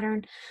Z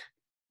pattern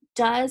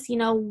does.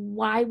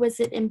 Why was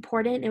it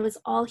important? It was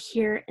all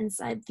here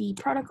inside the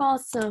protocol.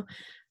 So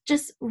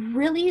just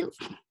really,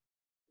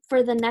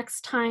 for the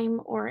next time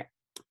or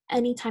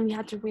anytime you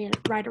have to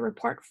write a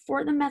report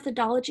for the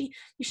methodology,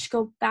 you should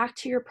go back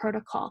to your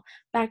protocol,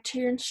 back to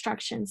your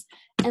instructions,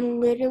 and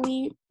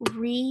literally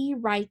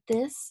rewrite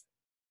this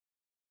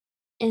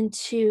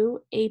into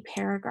a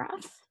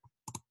paragraph.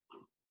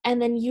 And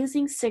then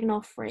using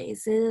signal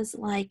phrases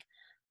like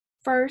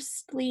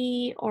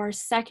firstly or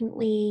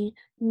secondly,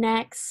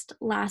 next,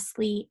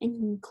 lastly, in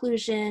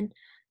conclusion,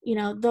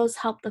 those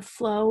help the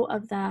flow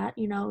of that,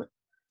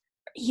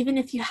 even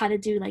if you had to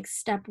do like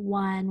step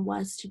 1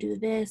 was to do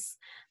this,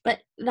 but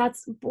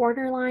that's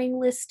borderline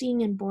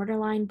listing and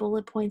borderline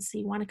bullet points, so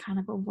you want to kind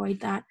of avoid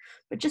that.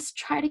 But just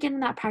try to get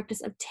in that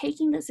practice of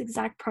taking this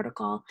exact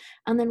protocol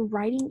and then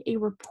writing a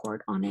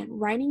report on it,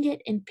 writing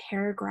it in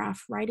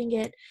paragraph, writing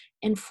it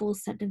in full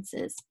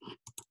sentences,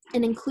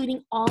 and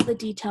including all the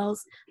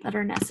details that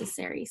are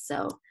necessary.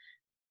 So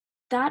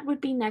that would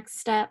be next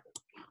step.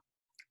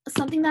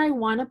 Something that I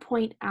want to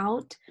point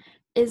out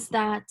is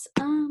that,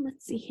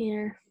 let's see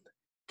here.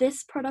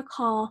 This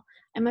protocol,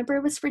 I remember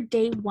it was for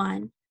day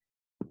 1.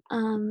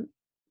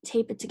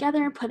 Tape it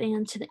together, put it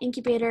into the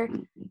incubator,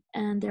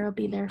 and they'll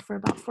be there for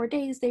about 4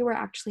 days. They were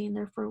actually in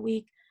there for a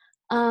week.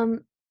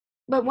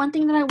 But one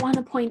thing that I want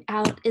to point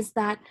out is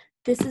that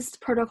this is the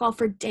protocol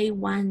for day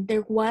 1.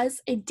 There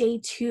was a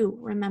day 2.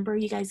 Remember,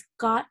 you guys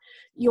got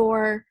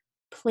your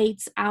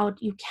plates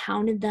out, you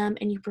counted them,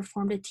 and you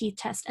performed a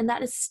t-test, and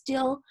that is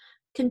still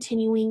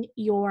continuing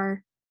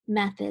your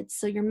methods.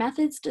 So your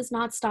methods does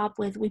not stop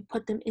with we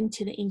put them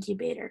into the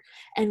incubator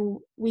and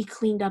we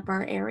cleaned up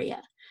our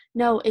area.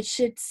 No, it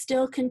should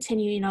still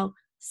continue.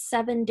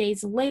 7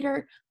 days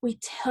later, we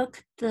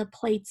took the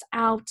plates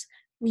out,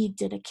 we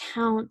did a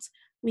count,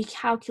 we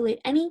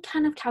calculate any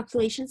kind of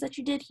calculations that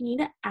you did. You need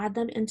to add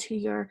them into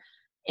your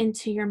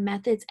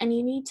methods, and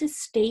you need to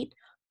state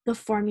the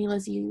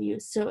formulas you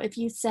use. So if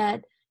you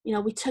said,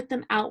 we took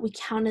them out, we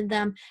counted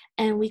them,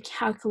 and we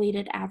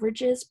calculated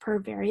averages per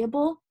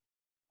variable,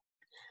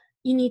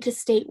 you need to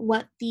state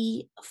what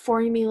the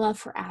formula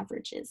for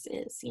averages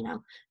is.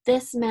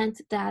 This meant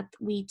that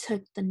we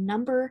took the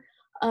number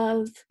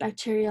of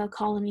bacterial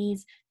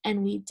colonies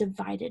and we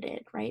divided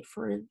it, right?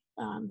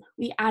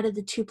 We added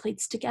the 2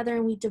 plates together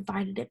and we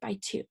divided it by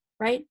 2,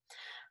 right?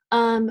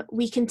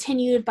 We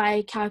continued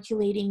by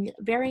calculating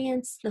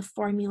variance. The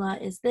formula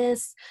is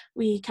this.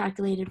 We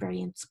calculated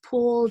variance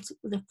pooled.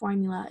 The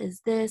formula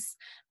is this.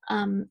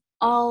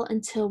 All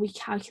until we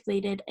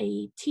calculated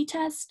a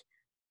t-test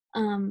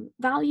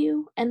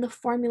value, and the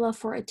formula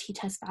for a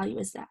t-test value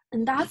is that.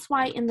 And that's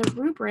why in the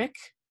rubric,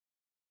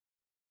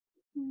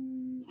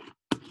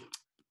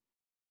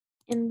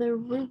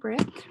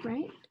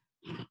 right?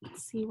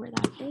 Let's see where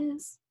that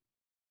is.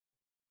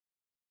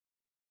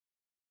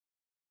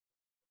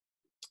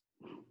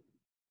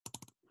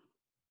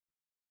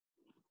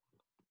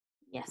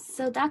 Yes,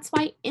 so that's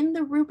why in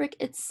the rubric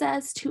it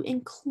says to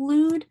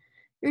include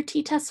your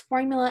t-test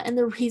formula and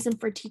the reason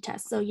for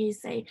t-test. So you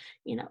say,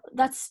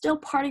 that's still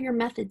part of your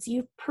methods.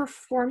 You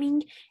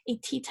performing a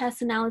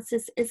t-test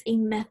analysis is a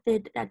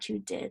method that you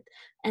did.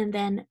 And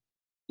then,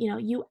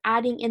 you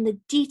adding in the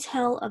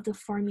detail of the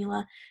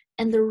formula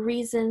and the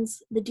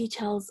reasons, the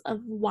details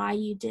of why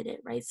you did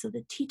it, right? So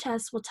the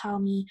t-test will tell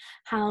me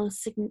how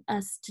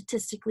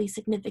statistically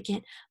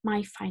significant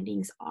my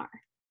findings are.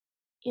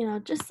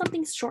 Just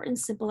something short and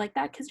simple like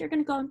that, because you're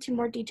going to go into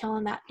more detail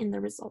on that in the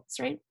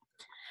results, right?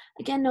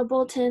 Again, no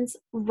bulletins,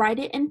 write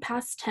it in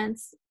past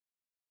tense.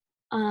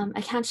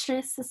 I can't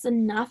stress this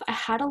enough. I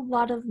had a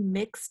lot of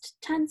mixed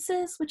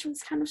tenses, which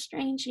was kind of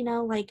strange,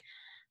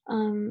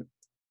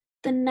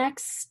 the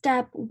next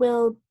step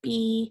will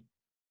be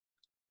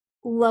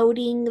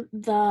loading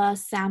the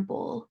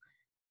sample.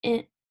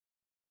 It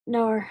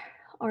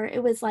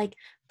was like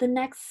the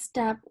next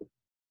step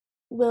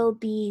will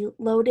be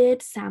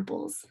loaded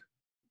samples.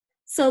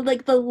 So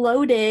like the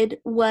loaded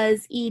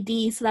was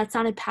ed, so that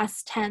sounded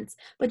past tense,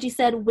 but you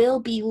said will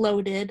be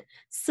loaded,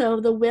 so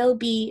the will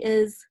be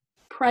is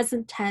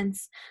present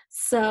tense.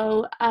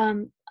 So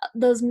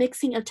those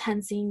mixing of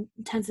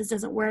tenses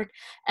doesn't work,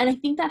 and I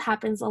think that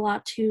happens a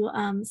lot to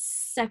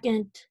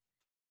second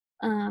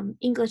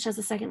English as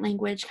a second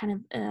language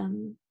kind of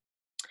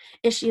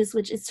issues,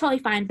 which is totally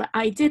fine, but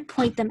I did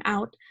point them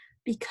out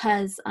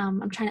because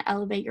I'm trying to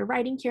elevate your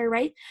writing here,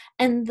 right?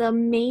 And the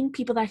main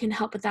people that can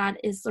help with that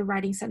is the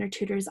Writing Center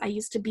tutors. I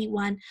used to be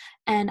one,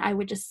 and I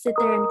would just sit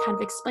there and kind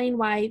of explain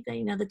why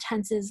the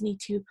tenses need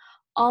to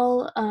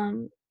all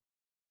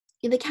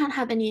they can't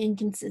have any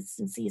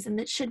inconsistencies, and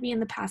it should be in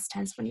the past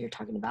tense when you're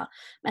talking about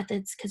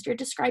methods, because you're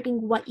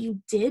describing what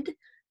you did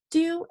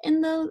do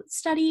in the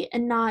study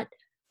and not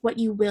what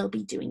you will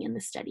be doing in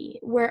the study.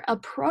 Where a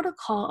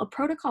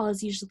protocol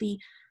is usually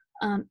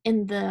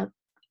in the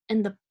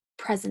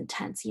present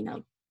tense.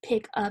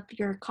 Pick up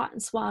your cotton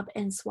swab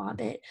and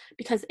swab it,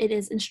 because it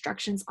is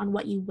instructions on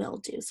what you will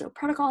do. So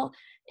protocol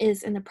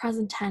is in the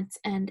present tense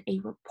and a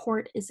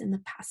report is in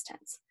the past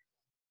tense.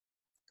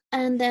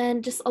 And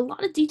then just a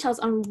lot of details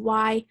on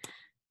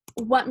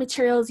what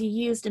materials you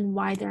used and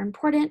why they're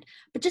important,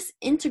 but just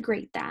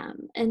integrate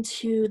them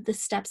into the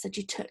steps that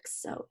you took.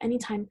 So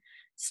anytime,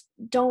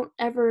 don't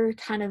ever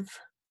kind of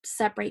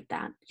separate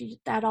that.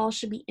 That all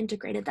should be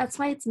integrated. That's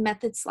why it's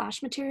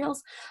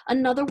method/materials.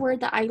 Another word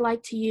that I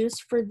like to use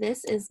for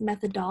this is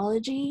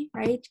methodology,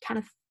 right? Kind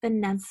of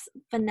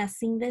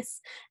finessing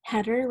this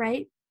header,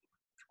 right?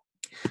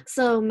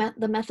 So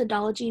the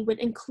methodology would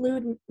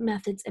include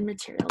methods and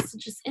materials. So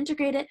just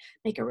integrate it,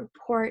 make a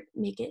report,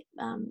 make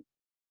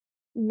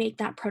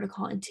that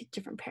protocol into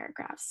different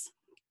paragraphs,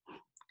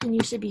 and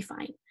you should be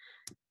fine.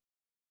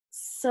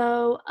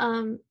 So,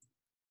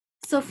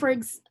 for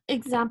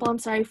example, I'm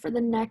sorry, for the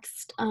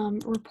next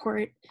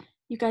report,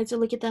 you guys are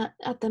looking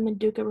at the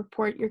Manduka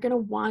report. You're going to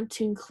want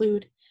to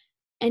include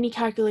any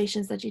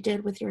calculations that you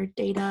did with your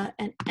data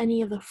and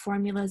any of the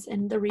formulas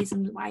and the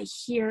reasons why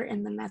here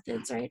in the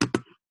methods, right?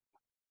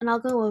 And I'll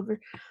go over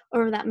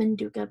that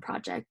Manduka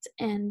project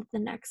in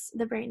the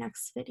very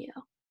next video.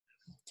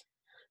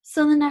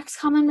 So the next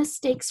common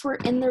mistakes were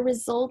in the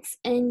results,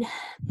 and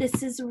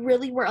this is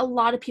really where a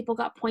lot of people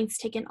got points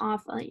taken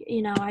off.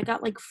 I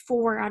got like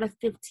 4 out of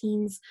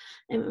 15s,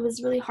 and it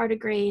was really hard to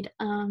grade.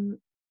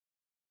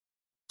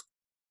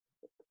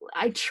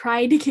 I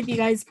try to give you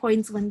guys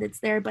points when it's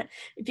there, but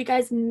if you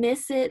guys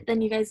miss it, then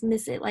you guys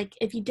miss it. Like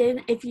if you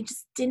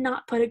just did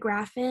not put a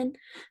graph in,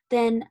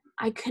 then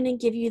I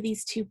couldn't give you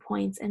these 2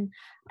 points. And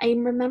I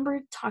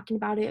remember talking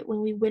about it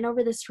when we went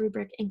over this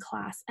rubric in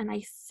class, and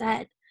I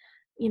said,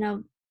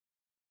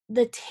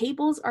 the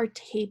tables are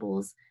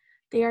tables.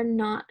 They are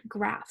not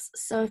graphs.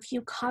 So if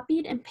you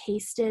copied and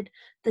pasted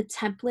the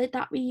template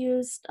that we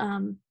used,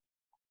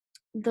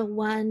 the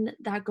one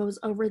that goes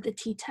over the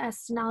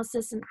t-test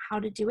analysis and how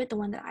to do it, the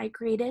one that I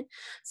created.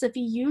 So if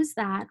you use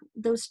that,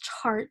 those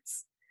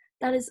charts,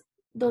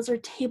 those are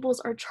tables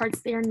or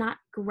charts. They are not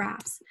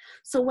graphs.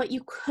 So what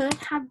you could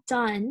have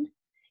done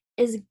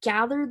is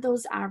gathered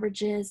those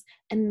averages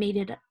and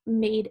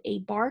made a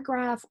bar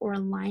graph or a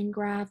line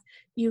graph.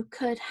 You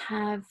could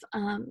have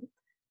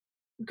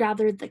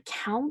gathered the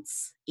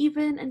counts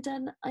even and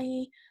done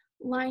a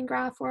line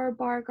graph or a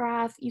bar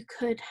graph. You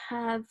could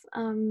have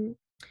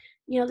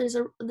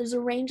there's a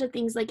range of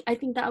things. Like I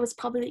think that was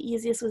probably the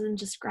easiest, was in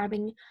just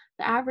grabbing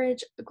the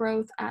average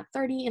growth at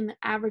 30 and the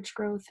average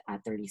growth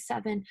at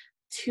 37,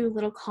 2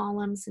 little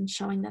columns, and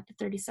showing that the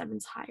 37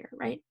 is higher,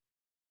 right?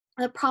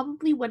 That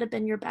probably would have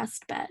been your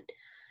best bet.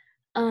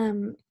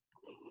 Um,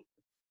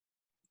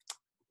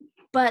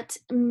 but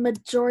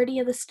majority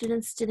of the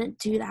students didn't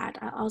do that.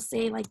 I'll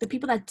say like the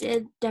people that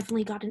did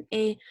definitely got an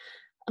A.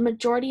 A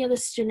majority of the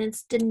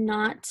students did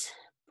not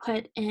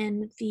put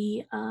in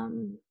the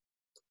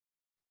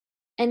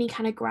any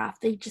kind of graph.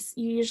 They just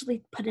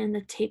usually put in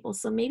the table.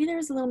 So maybe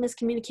there's a little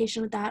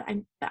miscommunication with that.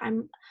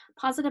 I'm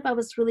positive I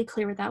was really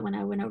clear with that when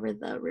I went over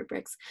the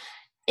rubrics.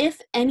 If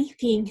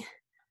anything,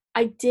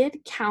 I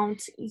did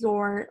count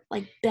your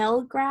like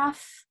bell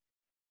graph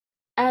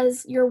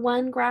as your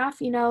one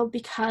graph, you know,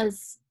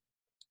 because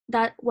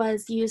that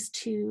was used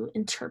to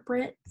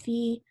interpret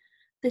the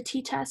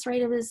t-test,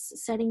 right? It was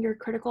setting your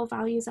critical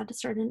values at a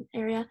certain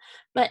area.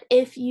 But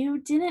if you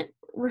didn't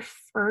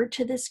refer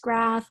to this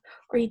graph,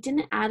 or you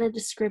didn't add a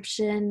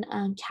description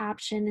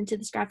caption into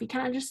this graph, you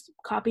kind of just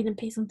copied and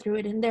pasted and threw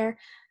it in there,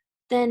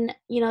 then,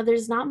 you know,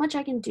 there's not much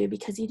I can do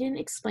because you didn't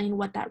explain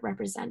what that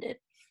represented.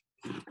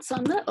 So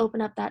I'm going to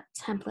open up that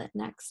template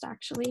next,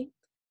 actually.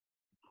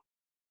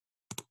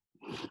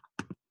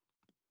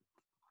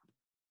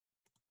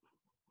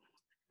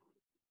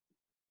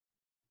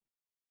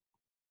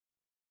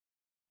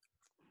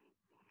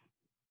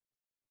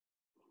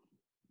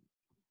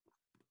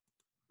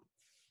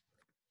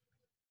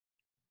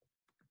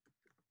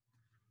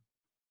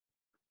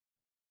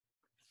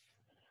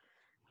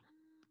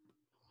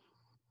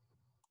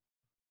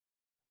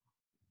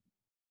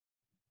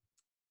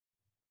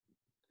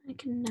 I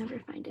can never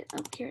find it.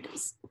 Oh, here it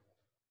is.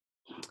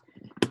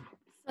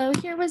 So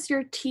here was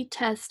your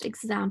t-test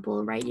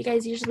example, right? You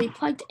guys usually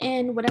plugged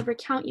in whatever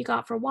count you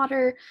got for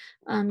water,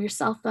 your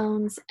cell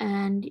phones,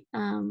 and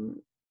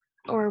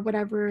or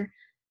whatever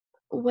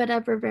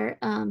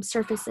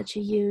surface that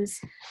you use,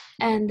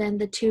 and then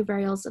the two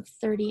variables of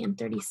 30 and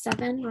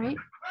 37, right?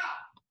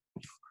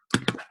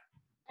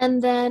 And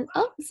then,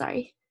 oh,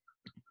 sorry.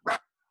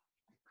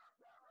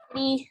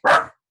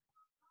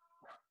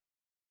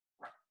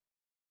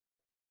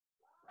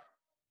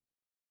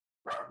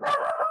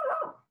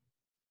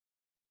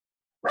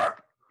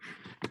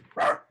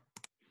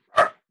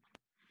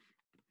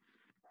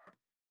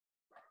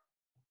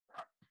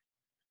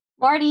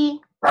 Marty.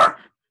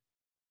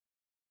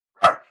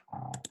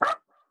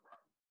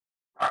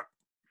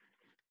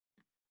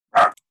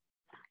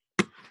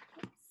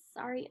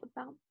 Sorry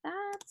about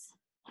that.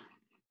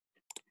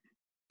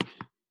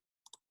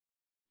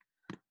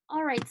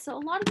 All right, so a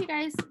lot of you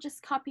guys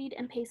just copied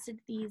and pasted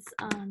these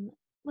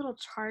little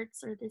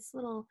charts, or this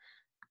little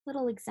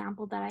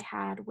example that I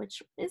had,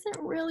 which isn't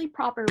really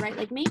proper, right?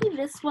 Like maybe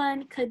this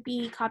one could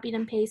be copied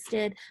and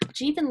pasted, but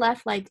you even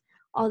left like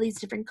all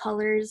these different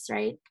colors,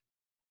 right?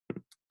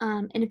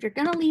 And if you're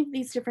gonna leave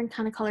these different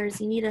kind of colors,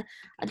 you need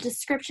a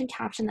description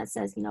caption that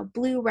says, you know,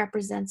 blue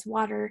represents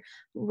water,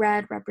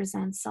 red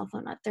represents cell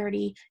phone at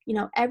 30. You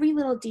know, every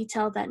little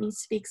detail that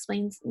needs to be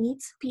explained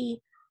needs to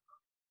be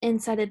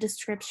inside a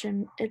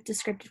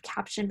descriptive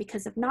caption,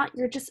 because if not,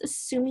 you're just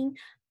assuming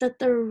that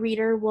the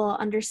reader will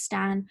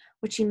understand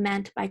what you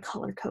meant by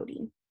color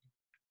coding.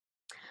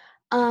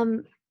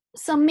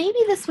 So maybe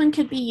this one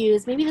could be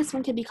used, maybe this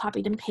one could be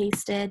copied and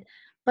pasted,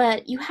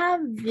 but you have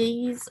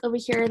these over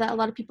here that a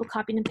lot of people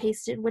copied and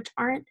pasted, which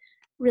aren't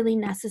really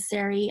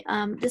necessary.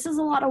 This is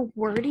a lot of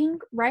wording,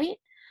 right?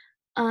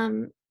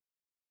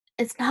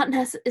 It's not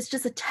necessary, it's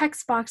just a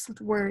text box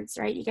with words,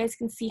 right? You guys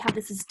can see how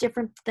this is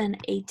different than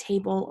a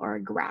table or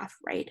a graph,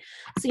 right?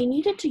 So you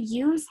needed to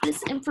use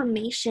this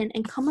information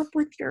and come up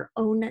with your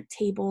own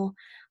table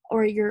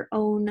or your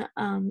own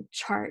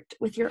chart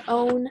with your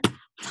own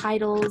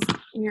titles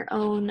and your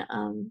own,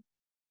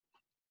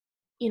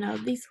 you know,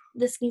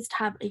 this needs to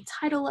have a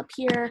title up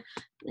here,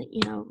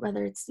 you know,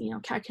 whether it's, you know,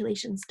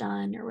 calculations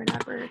done or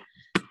whatever,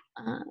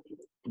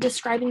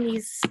 describing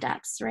these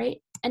steps,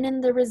 right? And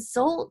in the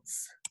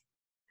results,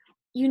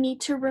 you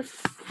need to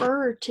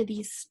refer to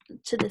this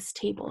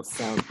table.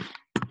 So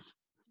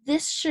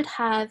this should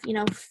have, you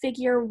know,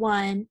 figure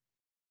 1,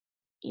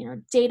 you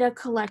know, data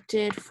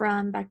collected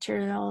from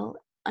bacterial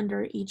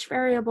under each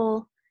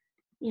variable,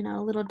 you know,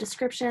 a little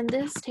description.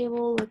 This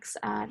table looks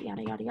at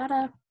yada, yada,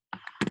 yada.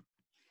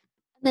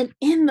 And then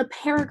in the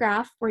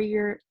paragraph where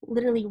you're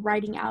literally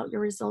writing out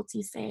your results,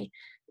 you say,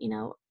 you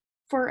know,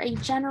 for a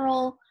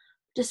general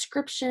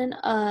description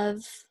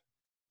of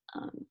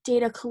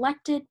data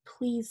collected,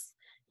 please,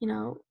 you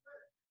know,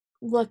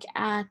 look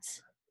at,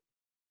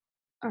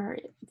 or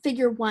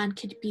figure 1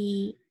 could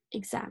be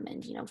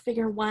examined, you know,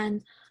 figure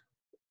 1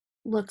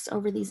 looks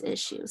over these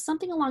issues,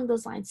 something along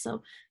those lines.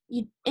 So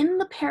you, in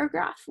the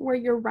paragraph where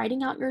you're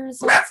writing out your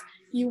results,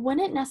 you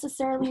wouldn't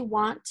necessarily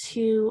want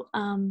to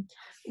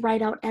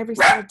write out every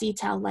single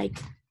detail, like,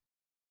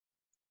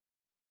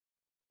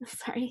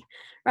 sorry,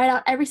 write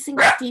out every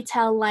single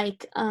detail,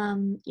 like,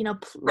 you know,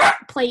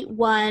 plate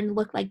 1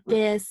 looked like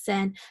this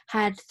and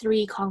had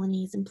 3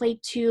 colonies, and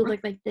plate 2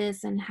 looked like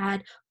this and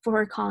had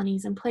 4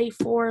 colonies, and plate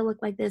 4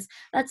 looked like this.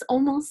 That's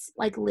almost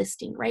like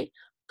listing, right?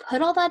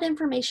 Put all that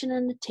information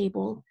in the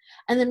table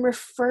and then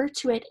refer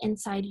to it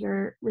inside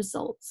your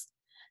results.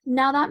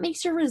 Now that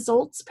makes your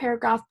results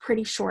paragraph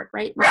pretty short,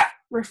 right?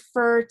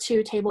 refer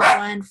to table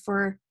 1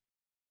 for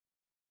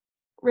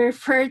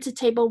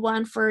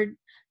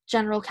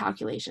general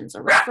calculations,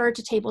 or refer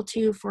to table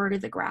 2 for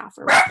the graph,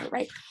 or whatever,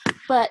 right?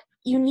 But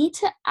you need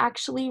to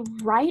actually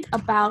write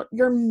about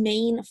your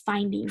main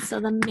findings. So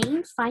the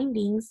main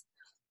findings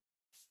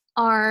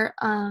are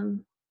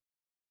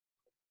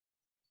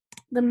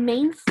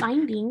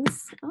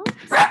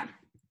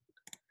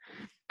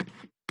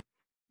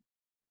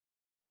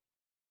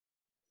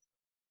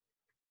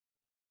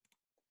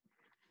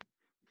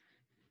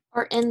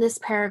are in this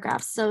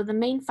paragraph. So the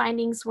main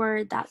findings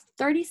were that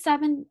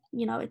 37,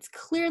 it's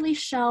clearly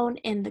shown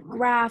in the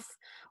graph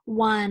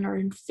 1 or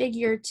in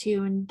figure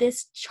 2 in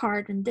this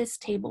chart in this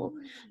table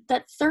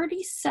that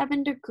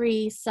 37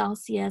 degrees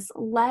Celsius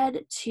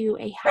led to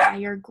a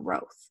higher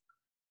growth.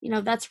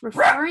 That's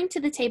referring to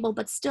the table,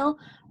 but still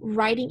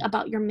writing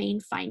about your main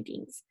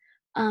findings.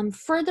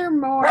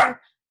 Furthermore,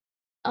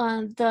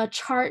 the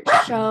chart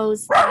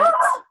shows that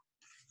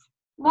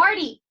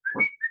Morty,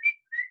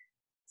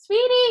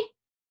 sweetie.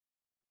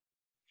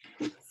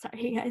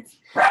 Sorry, guys.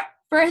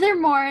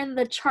 Furthermore,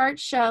 the chart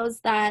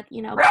shows that,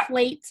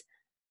 plate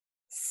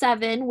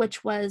 7,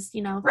 which was,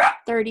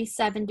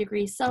 37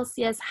 degrees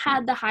Celsius,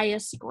 had the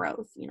highest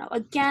growth.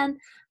 Again,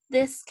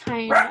 this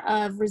kind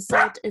of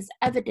result is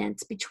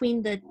evident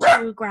between the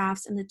two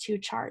graphs and the two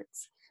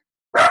charts.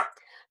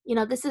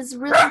 This is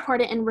really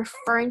important in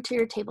referring to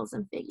your tables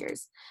and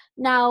figures.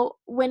 Now,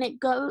 when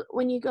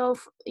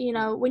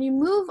you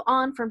move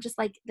on from just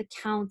like the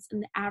counts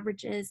and the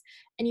averages,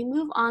 and you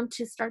move on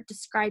to start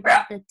describing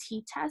the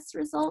t-test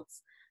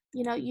results,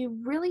 you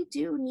really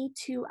do need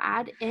to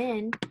add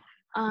in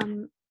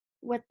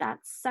what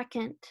that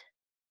second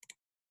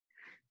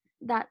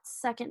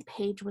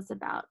page was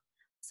about.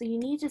 So you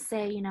need to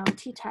say,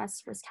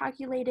 t-test was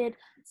calculated,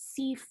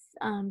 see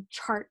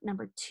chart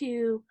number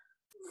 2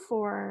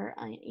 for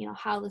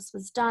how this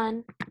was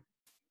done.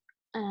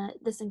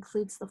 This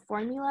includes the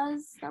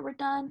formulas that were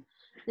done.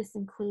 This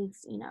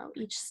includes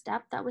each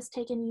step that was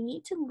taken. You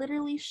need to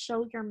literally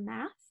show your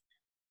math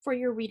for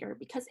your reader,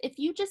 because if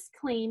you just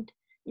claimed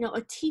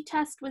a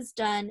t-test was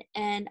done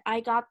and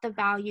I got the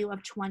value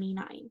of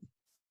 29,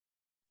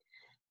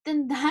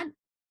 then that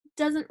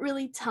doesn't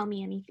really tell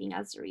me anything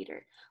as a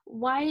reader.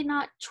 Why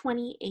not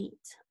 28?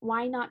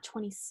 Why not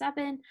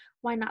 27?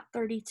 Why not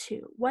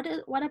 32? What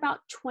about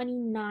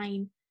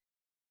 29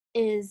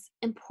 is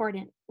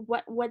important?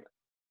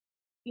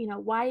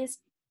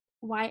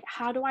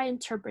 How do I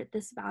interpret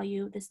this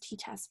value, this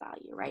t-test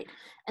value, right?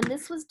 And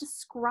this was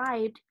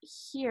described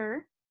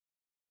here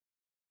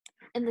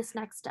in this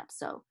next step.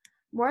 So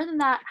more than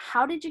that,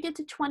 how did you get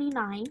to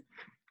 29?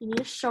 You need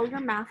to show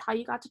your math how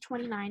you got to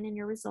 29 in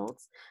your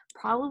results,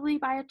 probably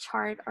by a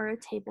chart or a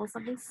table,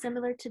 something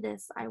similar to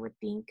this, I would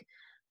think.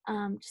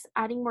 Just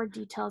adding more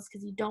details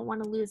because you don't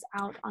want to lose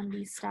out on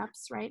these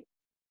steps, right?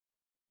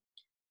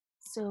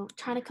 So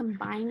trying to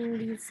combining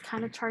these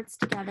kind of charts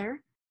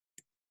together,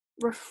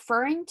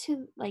 referring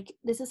to like,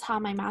 this is how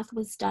my math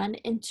was done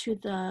into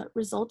the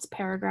results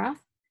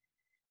paragraph,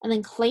 and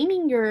then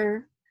claiming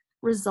your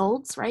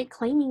results, right?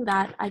 Claiming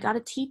that I got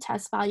a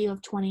t-test value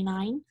of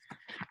 29,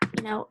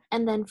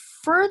 and then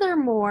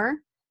furthermore,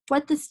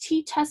 what this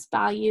t-test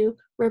value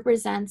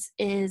represents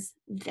is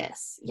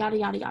this, yada,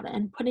 yada, yada,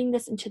 and putting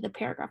this into the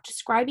paragraph,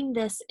 describing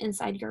this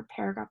inside your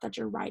paragraph that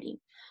you're writing.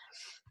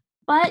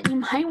 But you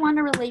might want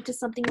to relate to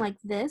something like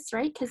this,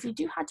 right? Because you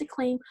do have to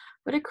claim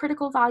what a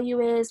critical value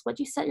is, what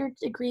you set your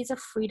degrees of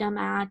freedom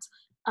at,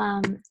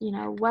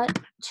 what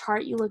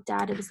chart you looked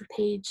at. It was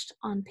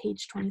on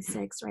page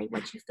 26, right?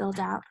 What you filled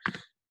out.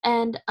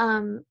 And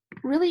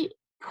really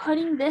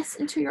putting this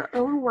into your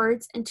own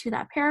words into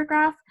that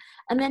paragraph,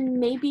 and then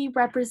maybe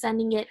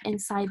representing it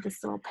inside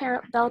this little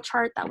bell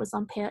chart that was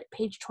on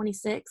page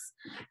 26,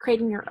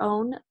 creating your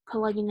own,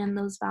 plugging in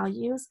those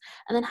values,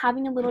 and then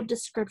having a little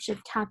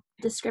descriptive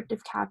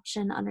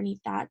caption underneath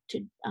that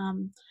to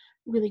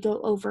really go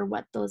over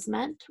what those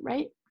meant,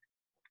 right?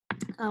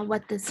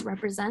 What this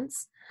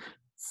represents.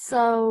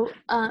 So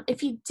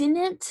if you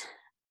didn't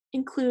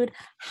include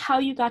how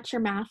you got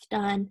your math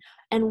done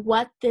and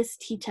what this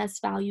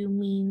t-test value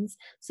means,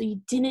 so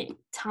you didn't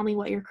tell me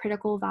what your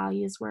critical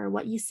values were,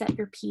 what you set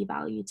your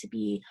p-value to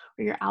be,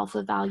 or your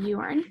alpha value,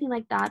 or anything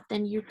like that,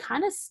 then you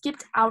kind of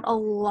skipped out a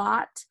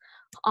lot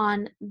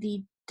on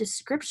the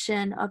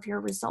description of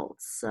your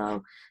results.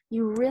 So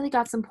you really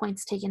got some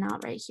points taken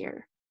out right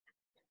here.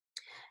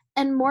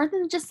 And more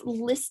than just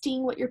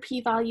listing what your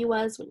p-value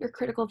was, what your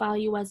critical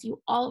value was,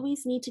 you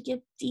always need to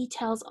give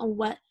details on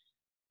what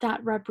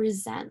that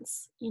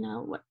represents.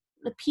 What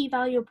the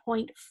p-value of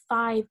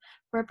 0.5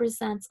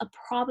 represents a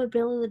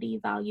probability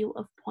value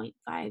of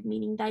 0.5,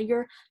 meaning that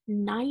you're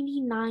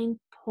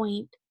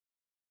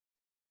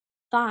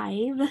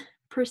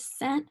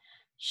 99.5%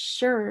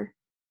 sure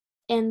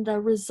in the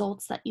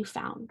results that you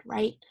found,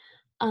 right?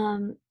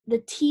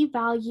 The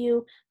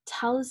t-value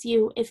tells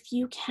you if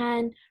you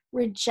can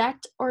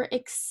reject or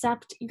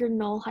accept your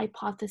null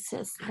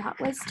hypothesis. That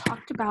was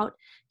talked about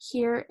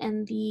here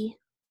in the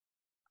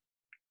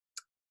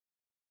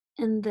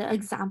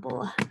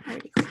example. I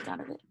already clicked out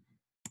of it.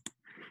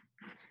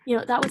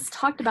 that was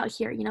talked about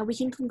here. We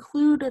can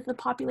conclude that the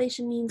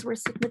population means were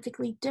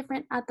significantly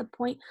different at the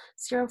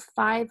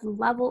 0.05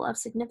 level of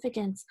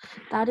significance.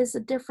 That is the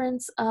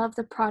difference of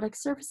the product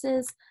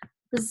surfaces,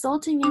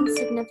 resulting in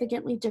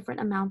significantly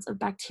different amounts of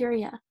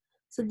bacteria.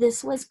 So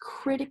this was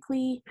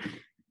critically,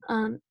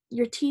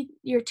 your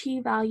t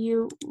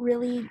value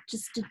really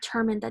just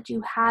determined that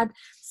you had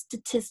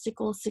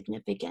statistical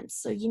significance.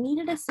 So you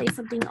needed to say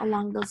something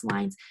along those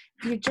lines.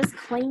 If you just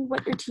claimed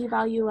what your t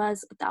value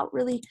was without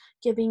really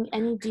giving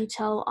any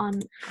detail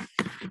on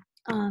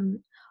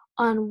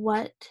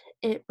what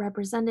it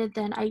represented,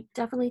 then I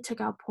definitely took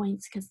out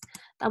points, because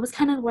that was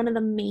kind of one of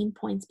the main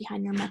points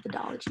behind your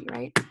methodology,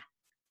 right?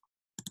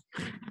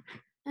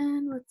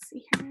 And let's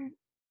see here.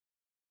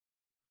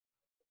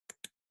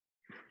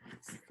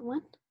 This is the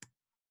one.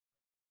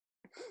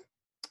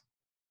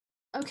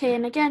 Okay,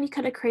 and again, you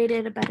could have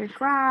created a better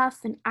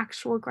graph, an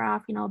actual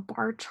graph, a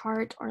bar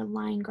chart or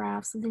line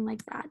graph, something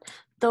like that.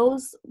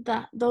 Those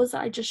that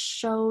I just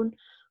showed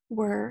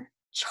were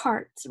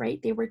charts,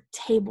 right? They were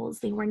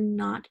tables, they were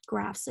not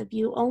graphs. So if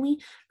you only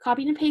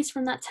copied and paste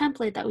from that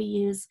template that we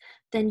use,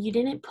 then you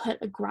didn't put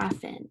a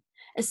graph in,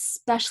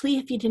 especially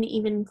if you didn't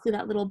even include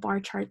that little bar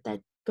chart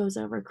that goes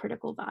over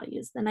critical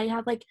values. Then I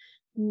have like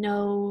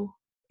no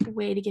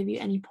way to give you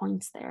any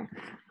points there.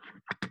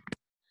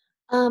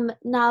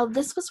 Now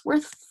this was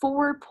worth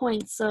 4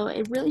 points, so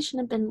it really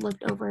shouldn't have been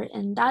looked over,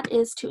 and that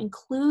is to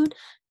include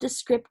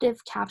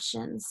descriptive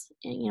captions,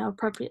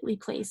 appropriately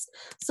placed.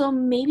 So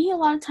maybe a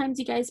lot of times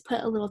you guys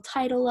put a little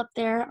title up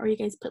there, or you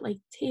guys put like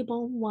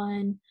table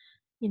 1,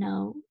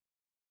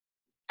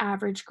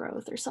 average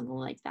growth or something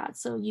like that.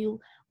 So you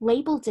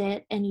labeled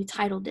it and you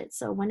titled it.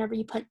 So whenever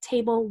you put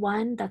table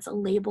 1, that's a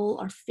label,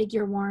 or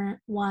figure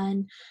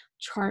 1,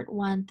 chart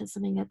 1, that's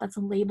something that's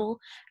a label,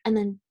 and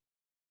then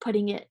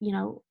putting it,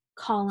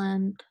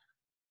 column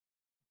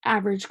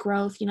average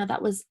growth,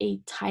 that was a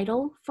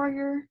title for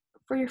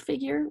your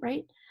figure,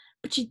 right?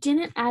 But you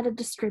didn't add a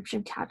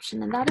description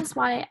caption, and that is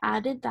why I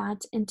added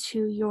that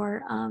into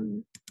your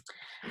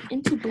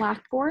into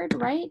Blackboard,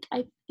 right?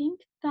 I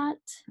think that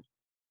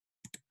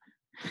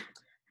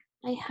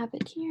I have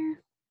it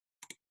here.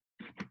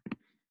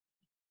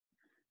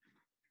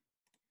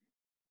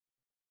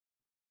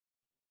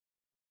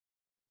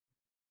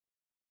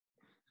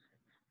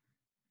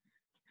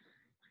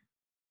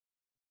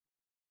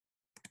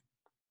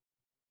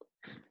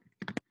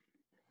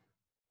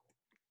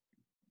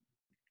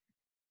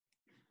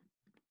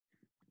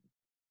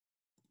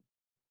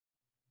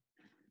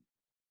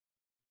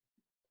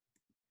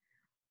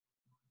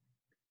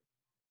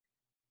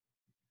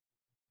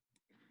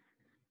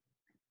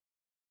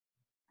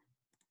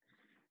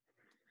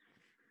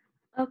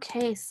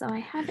 Okay, so I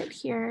have it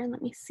here.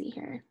 Let me see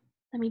here.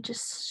 Let me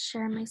just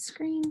share my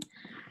screen.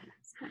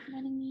 It's not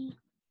letting me.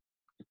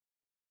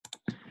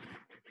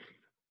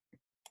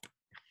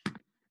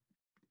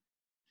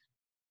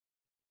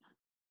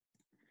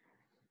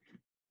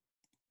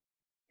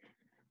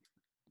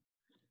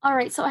 All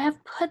right, so I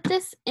have put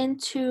this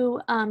into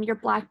your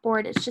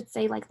Blackboard. It should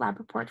say like lab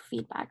report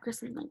feedback or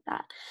something like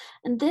that.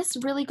 And this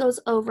really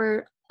goes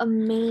over a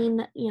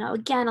main,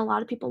 again, a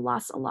lot of people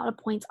lost a lot of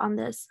points on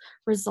this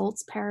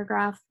results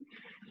paragraph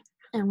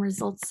and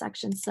results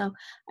section. So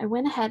I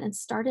went ahead and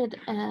started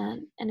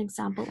an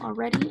example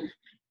already.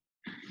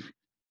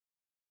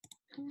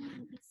 Let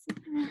me see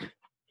here.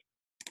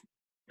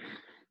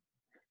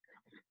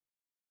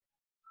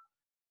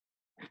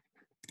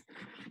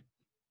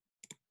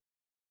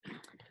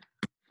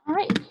 All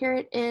right, here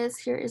it is.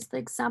 Here is the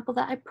example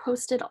that I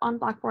posted on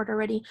Blackboard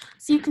already.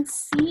 So you can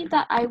see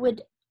that I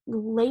would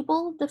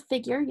label the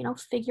figure,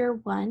 figure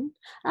 1.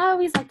 I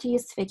always like to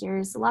use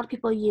figures. A lot of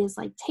people use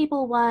like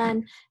table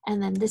 1,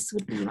 and then this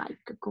would be like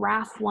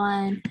graph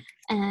 1.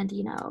 And,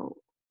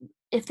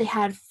 if they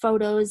had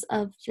photos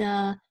of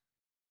the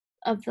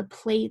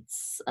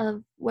plates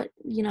of what,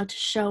 to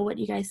show what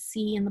you guys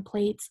see in the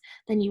plates,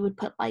 then you would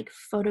put like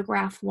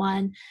photograph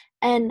 1.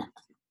 And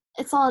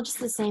it's all just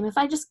the same. If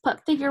I just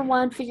put figure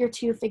 1, figure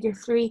 2, figure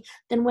 3,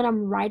 then when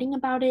I'm writing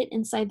about it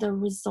inside the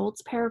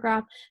results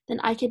paragraph,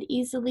 then I could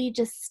easily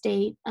just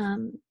state,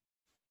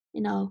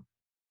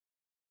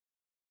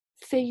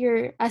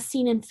 figure as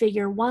seen in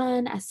figure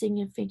 1, as seen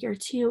in figure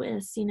 2, and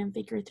as seen in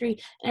figure 3,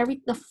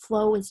 and the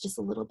flow is just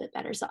a little bit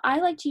better. So I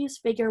like to use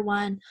figure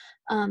 1.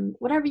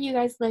 Whatever you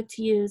guys like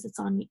to use, it's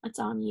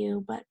on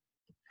you, but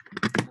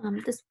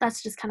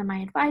that's just kind of my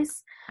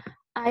advice.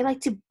 I like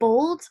to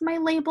bold my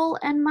label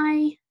and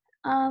my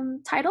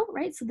title,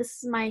 right? So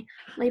this is my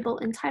label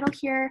and title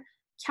here.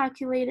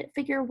 Calculated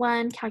figure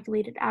 1,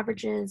 calculated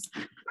averages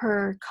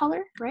per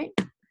color, right?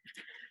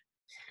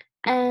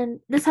 And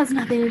this has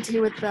nothing to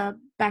do with the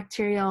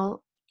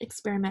bacterial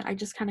experiment. I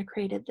just kind of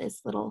created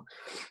this little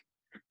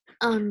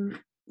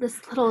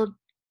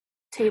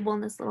table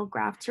and this little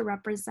graph to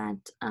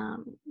represent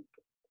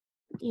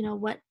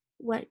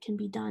what can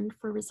be done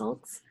for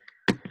results.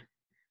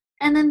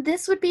 And then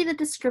this would be the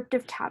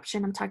descriptive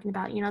caption I'm talking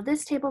about.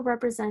 This table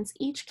represents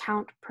each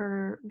count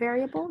per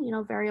variable,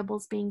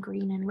 variables being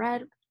green and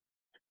red.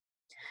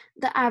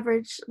 The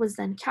average was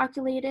then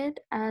calculated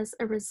as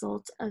a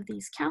result of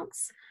these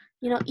counts.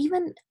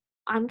 Even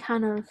I'm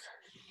kind of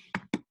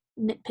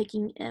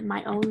nitpicking in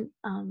my own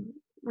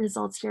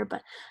results here,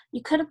 but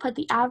you could have put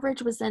the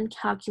average was then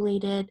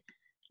calculated,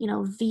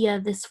 via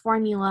this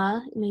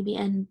formula, maybe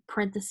in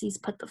parentheses,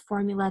 put the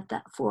formula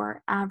that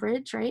for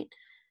average, right?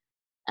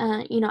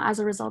 As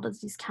a result of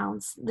these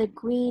counts, the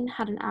green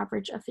had an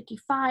average of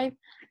 55.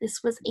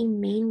 This was a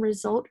main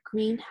result.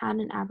 Green had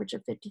an average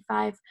of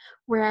 55,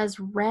 whereas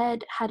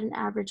red had an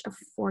average of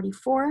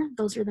 44.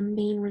 Those are the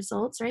main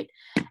results, right?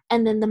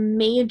 And then the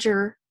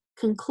major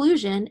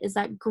conclusion is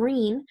that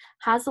green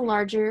has a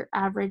larger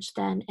average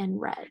than in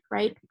red,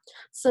 right?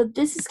 So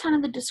this is kind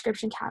of the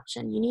description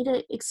caption. You need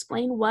to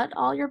explain what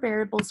all your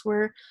variables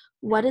were,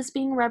 what is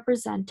being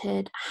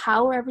represented,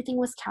 how everything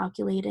was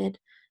calculated,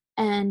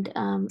 and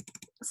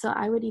so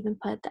I would even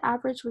put the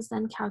average was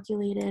then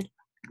calculated,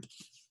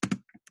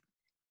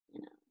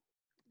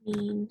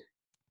 mean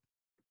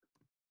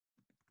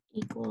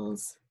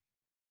equals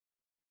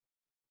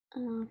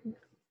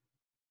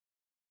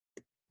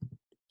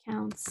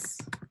counts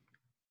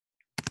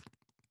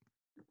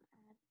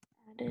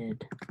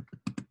added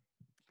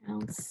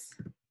counts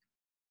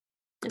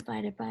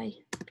divided by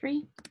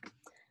 3,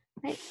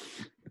 right?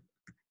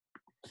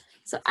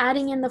 So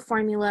adding in the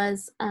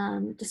formulas,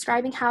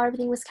 describing how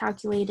everything was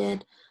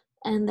calculated,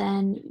 and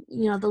then,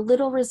 the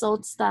little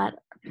results that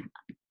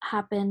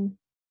happen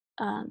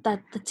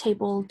that the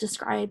table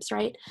describes,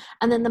 right?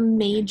 And then the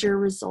major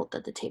result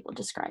that the table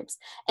describes.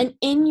 And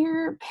in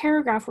your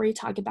paragraph where you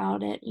talk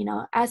about it,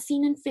 as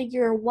seen in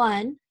figure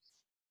 1,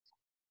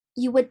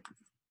 you would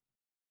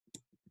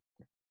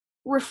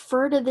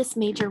refer to this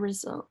major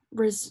result,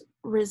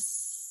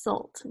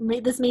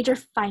 this major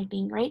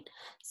finding, right?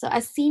 So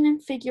as seen in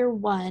figure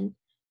 1,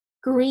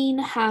 green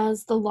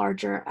has the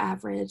larger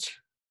average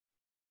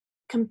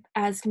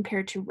as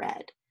compared to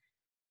red.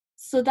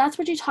 So that's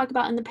what you talk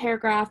about in the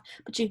paragraph,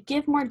 but you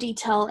give more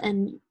detail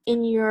in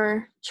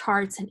your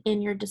charts and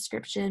in your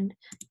descriptive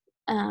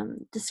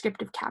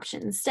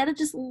caption. Instead of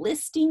just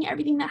listing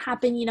everything that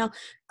happened,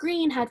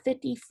 green had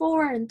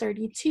 54 and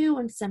 32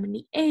 and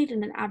 78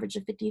 and an average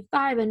of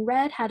 55, and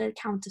red had a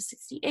count of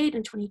 68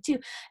 and 22.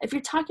 If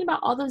you're talking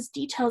about all those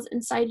details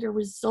inside your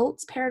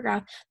results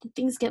paragraph, then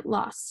things get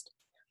lost.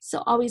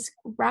 So always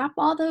wrap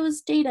all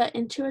those data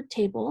into a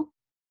table,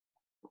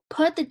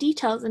 put the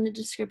details in the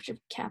descriptive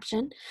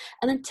caption,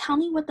 and then tell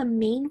me what the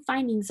main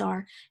findings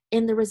are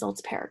in the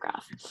results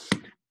paragraph.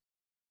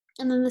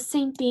 And then the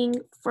same thing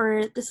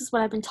for, this is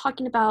what I've been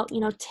talking about,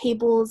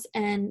 tables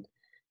and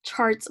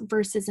charts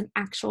versus an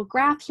actual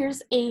graph.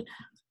 Here's an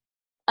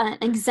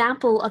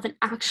example of an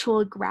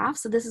actual graph.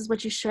 So this is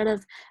what you should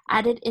have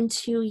added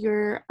into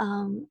your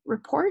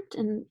report,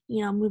 and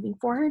moving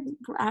forward,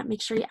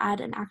 make sure you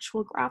add an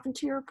actual graph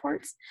into your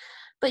reports.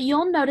 But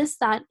you'll notice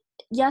that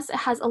yes, it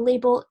has a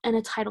label and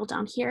a title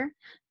down here,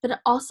 but it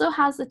also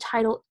has the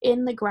title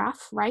in the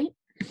graph, right?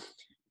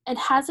 It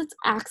has its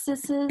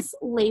axes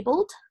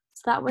labeled.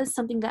 So that was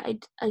something that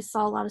I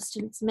saw a lot of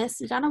students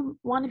miss. You gotta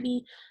want to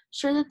be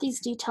sure that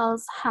these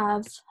details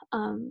have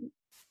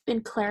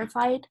been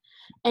clarified.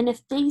 And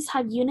if these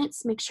have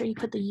units, make sure you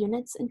put the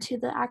units into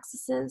the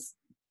axes.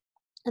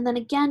 And then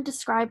again,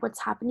 describe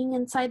what's happening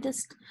inside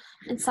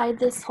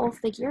this whole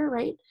figure,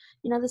 right?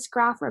 This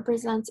graph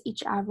represents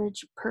each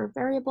average per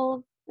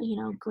variable,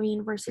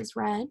 green versus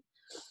red.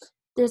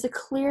 There's a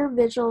clear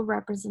visual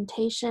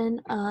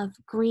representation of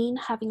green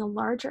having a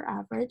larger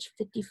average,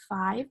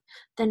 55,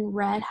 than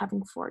red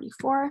having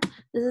 44.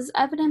 This is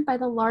evident by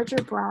the larger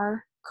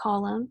bar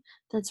column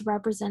that's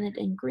represented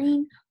in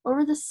green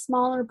over the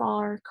smaller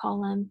bar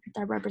column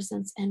that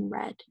represents in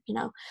red,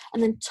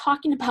 And then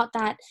talking about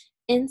that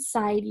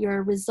inside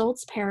your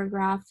results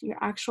paragraph, your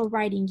actual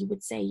writing, you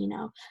would say,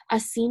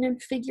 as seen in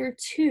figure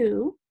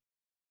 2,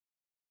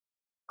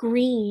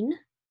 green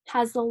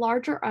has the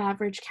larger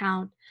average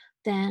count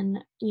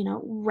than,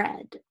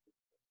 red.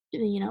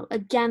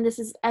 Again, this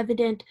is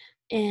evident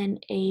in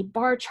a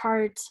bar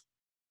chart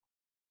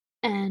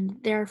and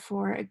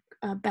therefore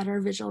a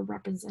better visual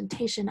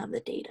representation of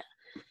the data.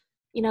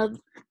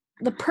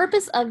 The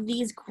purpose of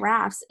these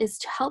graphs is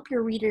to help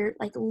your reader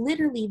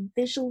literally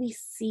visually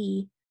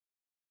see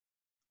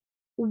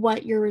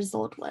what your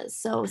result was.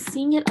 So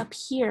seeing it up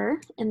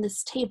here in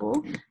this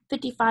table,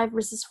 55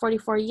 versus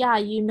 44, yeah,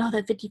 you know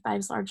that 55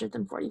 is larger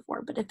than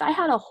 44. But if I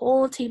had a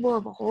whole table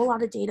of a whole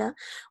lot of data,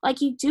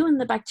 like you do in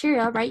the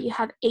bacteria, right? You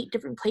have 8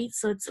 different plates,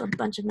 so it's a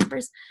bunch of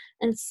numbers,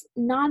 and it's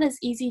not as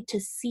easy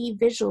to see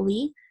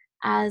visually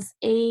as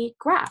a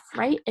graph,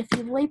 right? If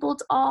you've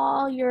labeled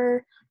all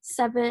your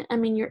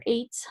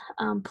 8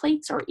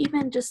 plates, or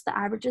even just the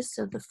averages,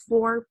 so the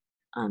 4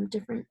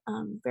 different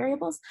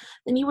variables,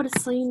 then you would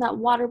have seen that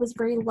water was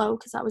very low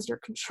because that was your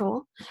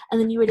control. And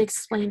then you would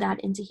explain that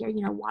into here,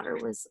 water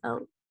was a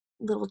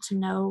little to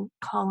no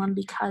column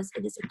because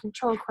it is a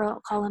control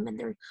column and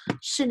there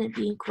shouldn't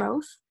be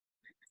growth.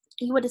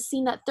 You would have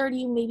seen that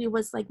 30 maybe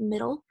was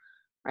middle,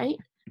 right?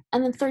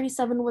 And then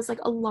 37 was like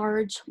a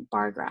large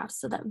bar graph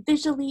so that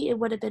visually it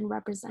would have been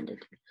represented.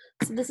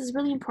 So this is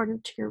really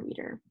important to your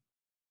reader.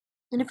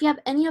 And if you have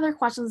any other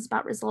questions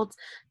about results,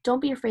 don't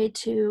be afraid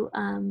to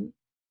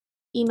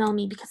email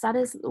me, because that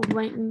is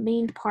the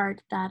main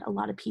part that a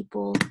lot of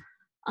people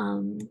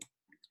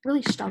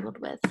really struggled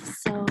with.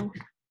 So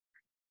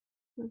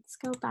let's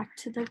go back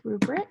to the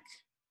rubric.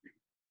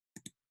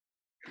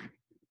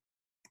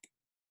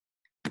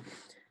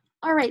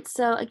 All right,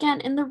 so again,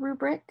 in the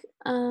rubric,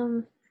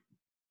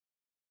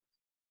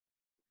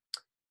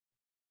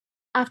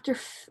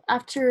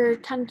 after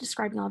kind of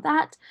describing all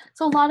that,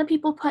 so a lot of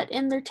people put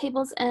in their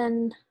tables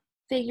and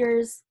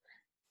figures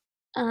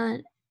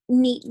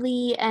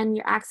neatly, and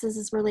your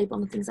axes were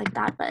labeled and things like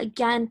that. But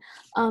again,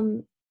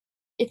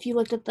 if you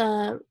looked at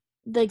the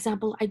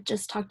example I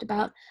just talked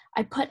about,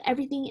 I put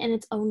everything in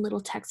its own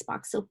little text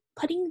box. So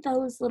putting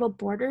those little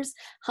borders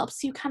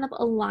helps you kind of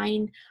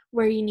align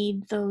where you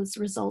need those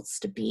results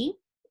to be,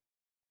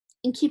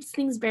 and keeps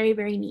things very,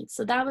 very neat.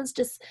 So that was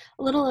just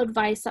a little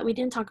advice that we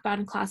didn't talk about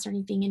in class or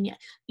anything, and yet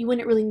you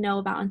wouldn't really know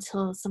about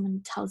until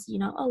someone tells you,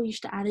 oh, you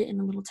should add it in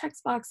a little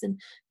text box, and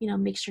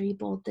make sure you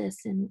bold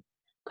this and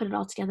put it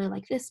all together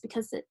like this,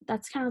 because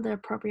that's kind of the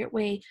appropriate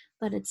way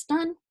that it's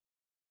done.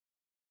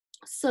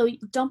 So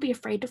don't be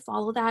afraid to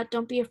follow that.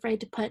 Don't be afraid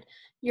to put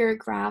your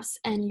graphs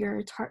and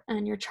your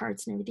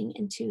charts and everything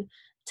into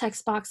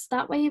text box.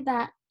 That way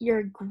that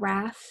your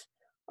graph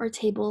or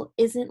table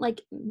isn't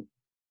like,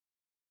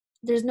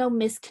 there's no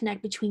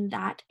misconnect between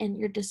that and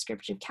your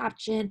descriptive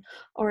caption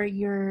or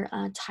your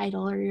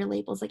title or your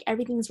labels. Like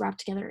everything's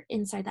wrapped together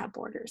inside that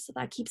border. So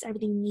that keeps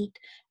everything neat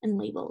and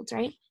labeled,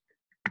 right?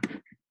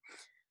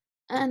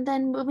 And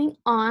then moving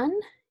on,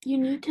 you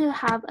need to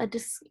have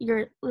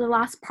the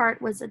last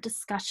part was a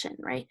discussion,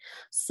 right?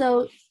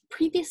 So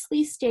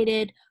previously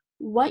stated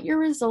what your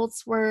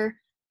results were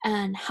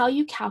and how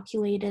you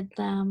calculated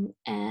them,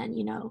 and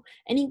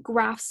any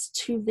graphs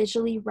to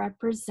visually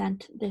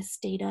represent this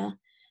data,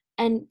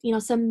 and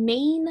some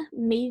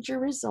major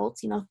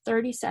results,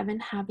 37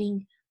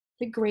 having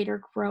the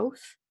greater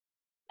growth.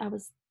 That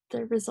was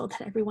the result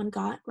that everyone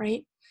got,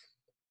 right?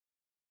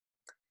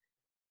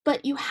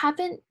 But you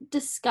haven't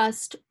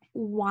discussed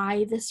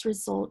why this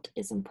result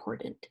is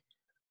important,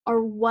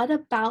 or what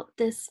about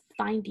this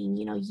finding,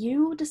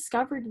 you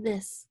discovered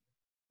this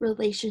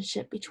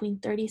relationship between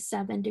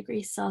 37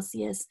 degrees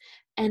Celsius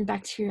and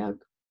bacteria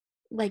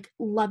like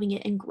loving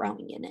it and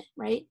growing in it,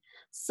 right?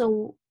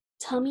 So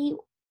tell me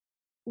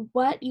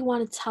what you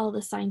want to tell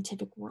the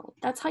scientific world.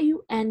 That's how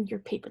you end your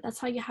paper. That's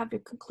how you have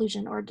your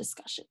conclusion or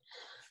discussion.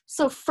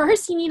 So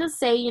first you need to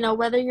say,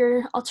 whether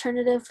your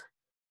alternative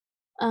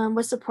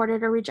was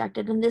supported or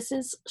rejected. And this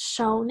is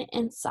shown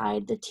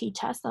inside the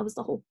t-test. That was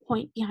the whole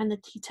point behind the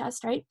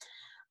t-test, right?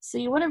 So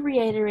you would have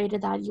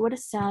reiterated that. You would have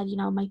said,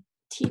 my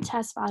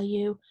t-test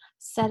value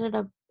set at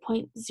a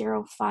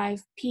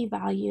 0.05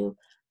 p-value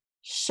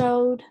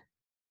showed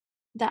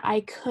that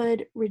I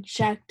could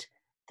reject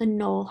the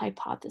null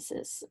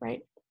hypothesis,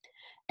 right?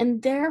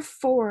 And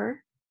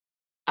therefore,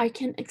 I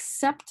can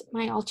accept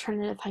my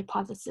alternative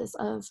hypothesis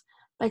of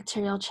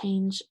bacterial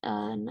change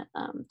in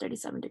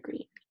 37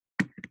 degree,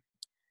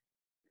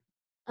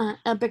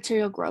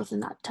 bacterial growth in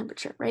that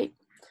temperature, right?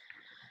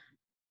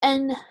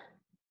 And,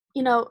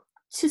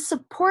 to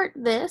support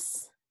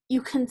this,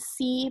 you can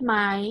see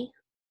my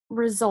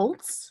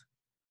results,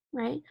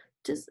 right?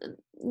 Just,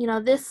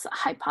 this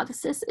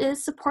hypothesis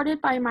is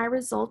supported by my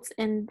results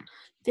in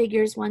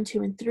figures 1,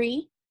 2, and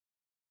 3.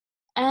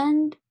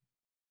 And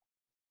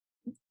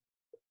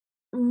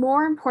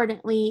more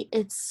importantly,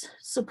 it's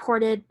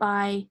supported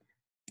by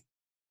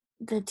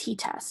the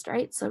t-test,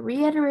 right? So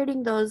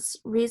reiterating those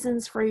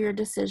reasons for your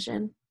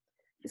decision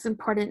is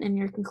important in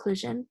your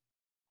conclusion.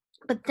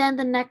 But then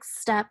the next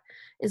step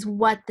is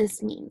what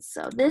this means.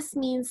 So this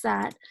means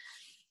that,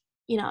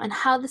 and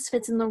how this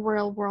fits in the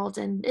real world,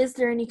 and is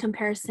there any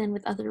comparison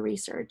with other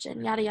research,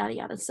 and yada, yada,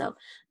 yada. So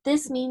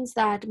this means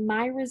that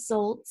my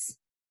results,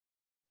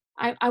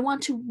 I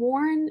want to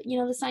warn,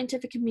 the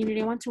scientific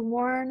community, I want to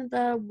warn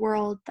the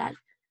world that,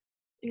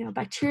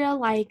 bacteria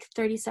like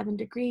 37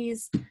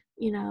 degrees,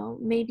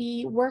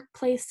 maybe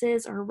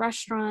workplaces or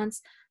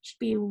restaurants should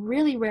be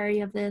really wary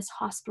of this,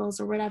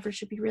 hospitals or whatever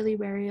should be really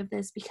wary of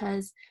this,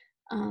 because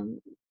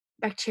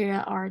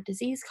bacteria are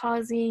disease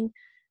causing.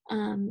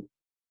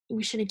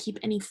 We shouldn't keep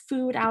any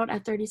food out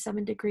at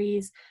 37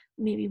 degrees.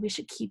 Maybe we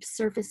should keep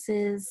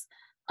surfaces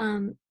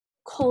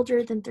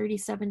colder than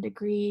 37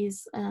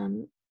 degrees,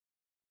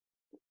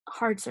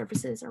 hard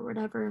surfaces or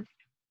whatever.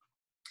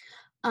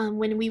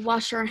 When we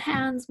wash our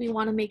hands, we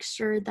want to make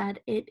sure that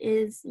it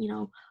is,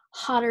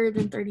 hotter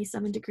than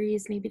 37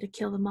 degrees, maybe to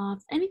kill them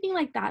off. Anything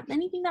like that,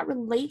 anything that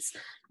relates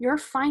your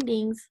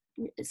findings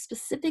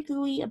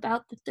specifically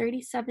about the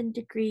 37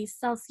 degrees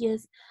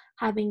Celsius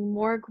having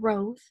more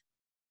growth,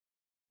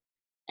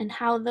 and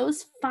how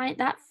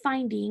that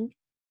finding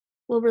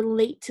will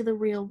relate to the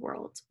real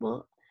world.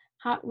 Well,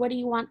 what do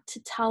you want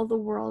to tell the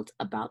world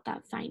about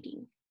that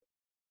finding?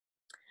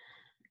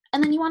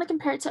 And then you want to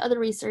compare it to other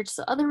research.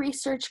 So other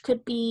research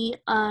could be,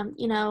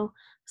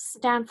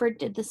 Stanford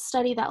did the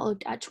study that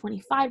looked at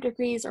 25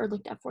 degrees or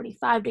looked at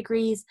 45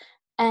 degrees,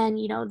 and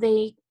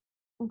they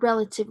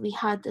relatively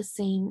had the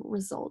same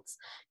results.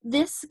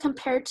 This,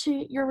 compared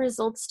to your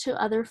results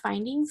to other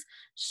findings,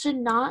 should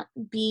not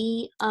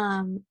be,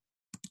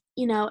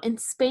 in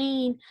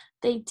Spain,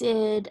 they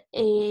did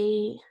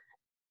a,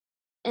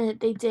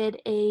 they did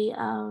a,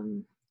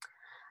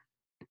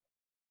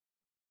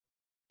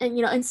 and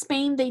in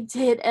Spain they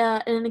did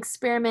an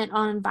experiment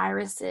on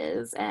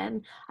viruses,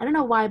 and I don't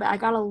know why, but I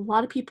got a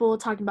lot of people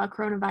talking about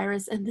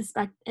coronavirus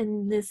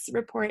in this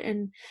report,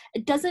 and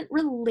it doesn't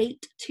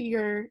relate to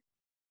your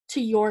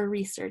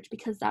research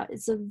because that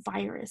is a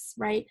virus,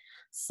 right?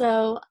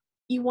 So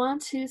you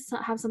want to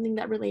have something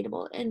that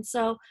relatable, and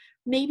so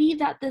maybe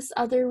that this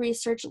other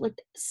research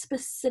looked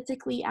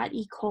specifically at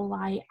E.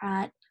 coli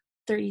at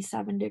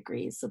 37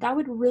 degrees. So that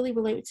would really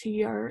relate to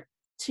your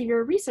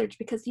research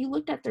because you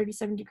looked at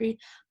 37 degree,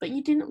 but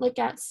you didn't look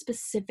at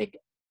specific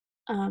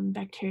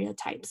bacteria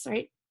types,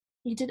 right?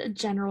 You did a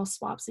general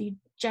swap, so you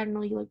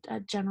generally looked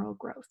at general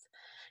growth.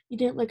 You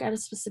didn't look at a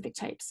specific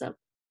type. So,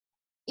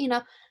 you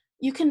know,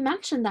 you can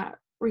mention that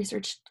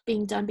research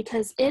being done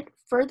because it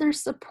further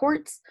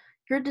supports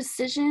your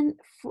decision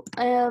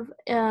of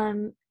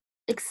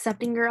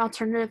accepting your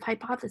alternative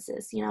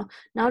hypothesis.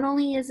 Not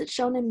only is it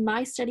shown in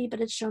my study, but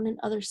it's shown in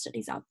other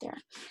studies out there.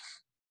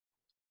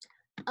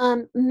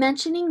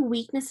 Mentioning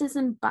weaknesses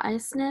and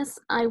biasness,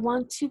 I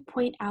want to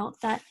point out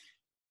that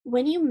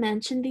when you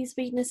mention these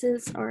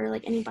weaknesses or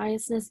like any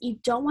biasness, you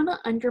don't want to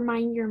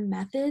undermine your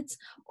methods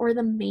or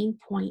the main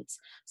points.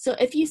 So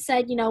if you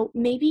said,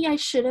 maybe I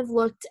should have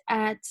looked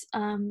at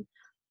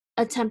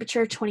a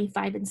temperature of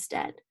 25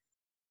 instead,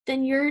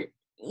 then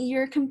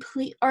you're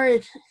complete, or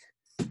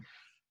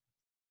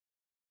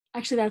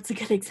actually that's a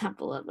good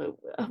example of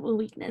a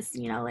weakness,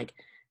 like,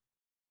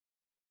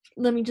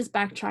 let me just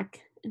backtrack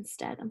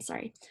instead. I'm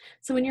sorry.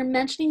 So when you're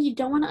mentioning, you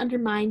don't want to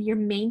undermine your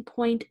main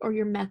point or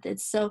your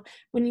methods. So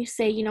when you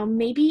say,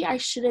 maybe I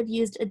should have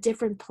used a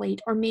different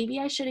plate, or maybe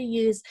I should have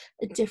used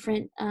a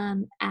different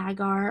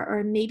agar,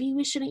 or maybe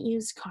we shouldn't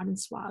use cotton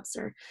swabs,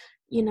 or,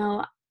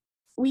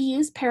 we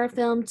use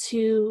parafilm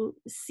to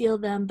seal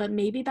them, but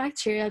maybe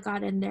bacteria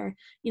got in there.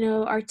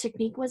 Our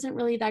technique wasn't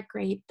really that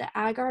great. The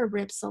agar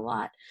rips a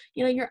lot.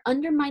 You're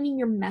undermining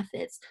your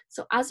methods.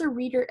 So as a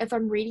reader, if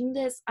I'm reading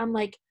this, I'm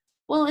like,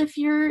 well, if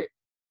you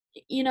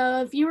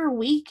were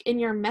weak in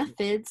your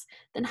methods,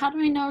 then how do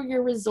I know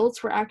your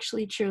results were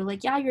actually true?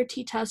 Like, yeah, your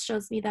t-test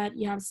shows me that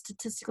you have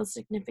statistical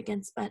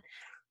significance, but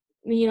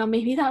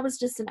maybe that was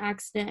just an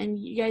accident and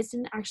you guys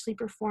didn't actually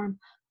perform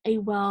a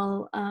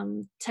well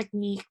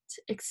techniqued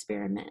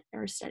experiment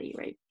or study,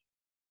 right?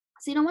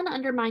 So you don't want to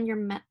undermine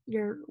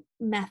your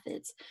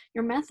methods.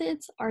 Your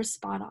methods are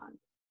spot on,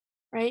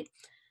 right?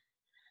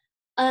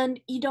 And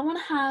you don't want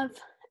to have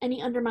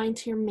any undermine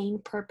to your main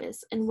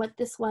purpose. And what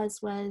this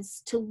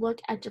was to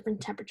look at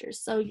different temperatures.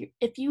 So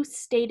if you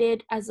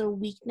stated as a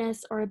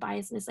weakness or a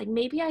biasness, like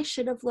maybe I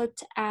should have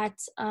looked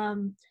at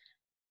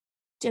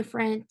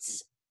different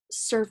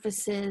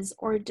surfaces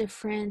or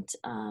different,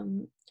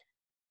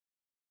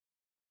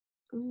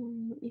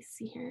 let me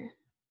see here.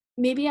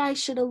 Maybe I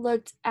should have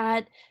looked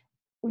at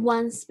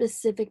one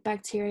specific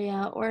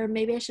bacteria, or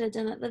maybe I should have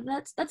done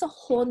that. That's a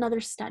whole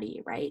nother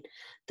study, right?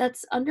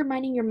 That's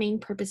undermining your main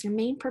purpose. Your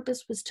main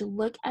purpose was to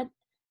look at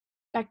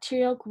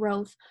bacterial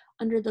growth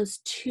under those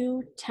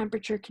two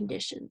temperature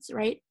conditions,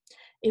 right?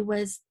 It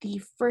was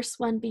the first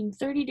one being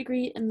 30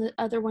 degree and the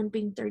other one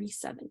being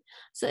 37.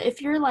 So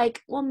if you're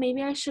like, well,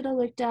 maybe I should have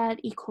looked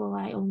at E.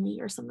 coli only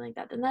or something like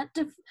that, then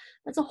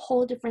that's a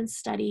whole different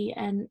study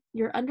and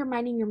you're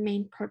undermining your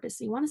main purpose.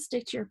 So you want to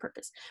stick to your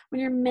purpose.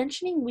 When you're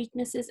mentioning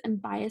weaknesses and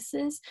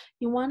biases,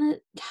 you want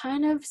to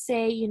kind of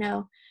say,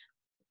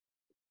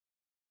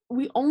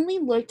 we only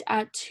looked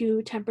at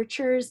two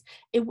temperatures.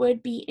 It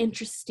would be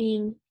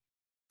interesting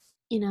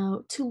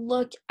to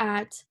look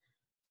at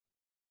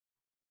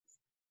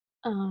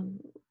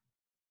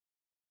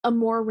a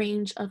more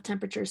range of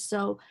temperatures.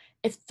 So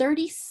if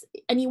 30,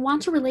 and you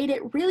want to relate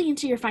it really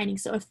into your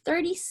findings. So if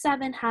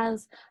 37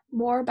 has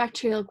more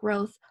bacterial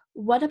growth,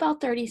 what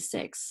about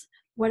 36?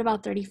 What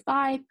about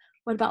 35?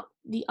 What about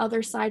the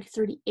other side,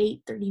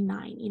 38,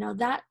 39?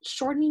 That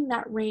shortening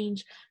that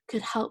range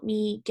could help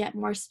me get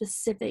more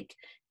specific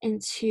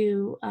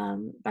into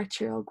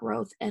bacterial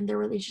growth and their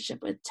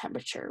relationship with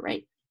temperature,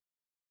 right?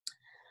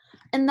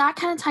 And that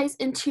kind of ties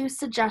into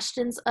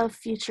suggestions of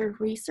future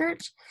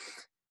research.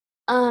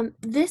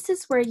 This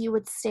is where you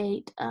would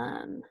state,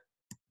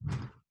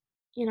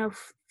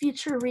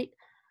 future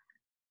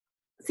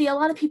see, a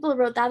lot of people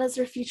wrote that as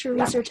their future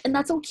research, and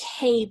that's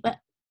okay, but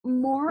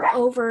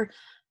moreover,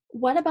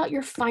 what about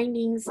your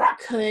findings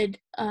could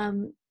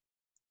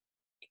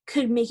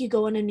make you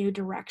go in a new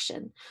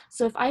direction?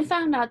 So if I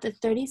found out that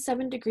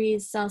 37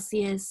 degrees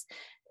Celsius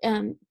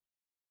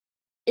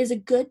is a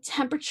good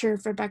temperature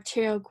for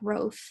bacterial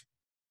growth,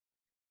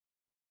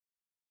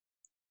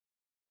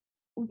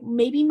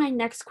 maybe my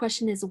next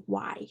question is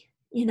why?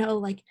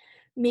 Like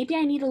maybe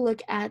I need to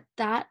look at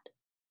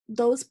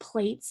those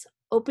plates,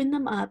 open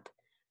them up,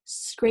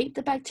 scrape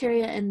the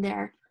bacteria in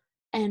there,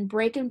 and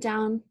break them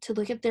down to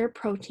look at their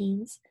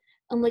proteins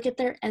and look at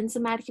their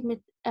enzymatic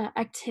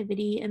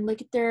activity and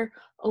look at their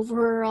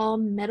overall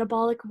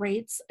metabolic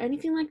rates,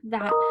 anything like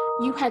that,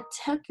 you had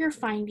took your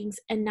findings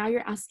and now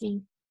you're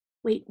asking,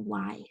 wait,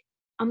 why?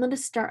 I'm going to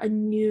start a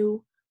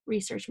new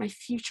research. My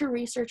future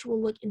research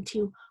will look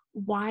into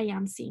why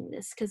I'm seeing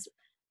this, because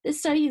this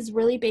study is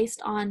really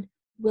based on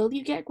will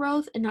you get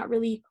growth and not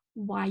really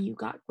why you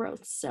got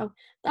growth. So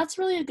that's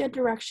really a good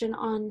direction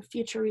on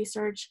future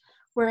research.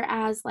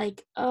 Whereas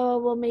like, oh,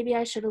 well, maybe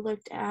I should have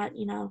looked at,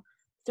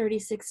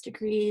 36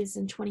 degrees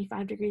and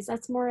 25 degrees.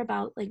 That's more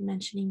about like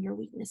mentioning your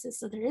weaknesses.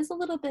 So there is a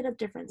little bit of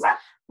difference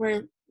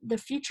where the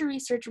future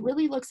research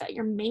really looks at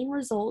your main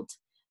result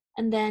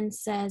and then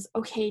says,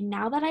 okay,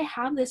 now that I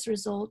have this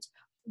result,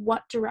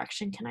 what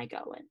direction can I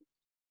go in?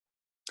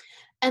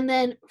 And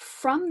then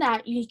from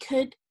that, you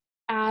could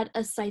add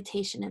a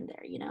citation in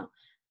there.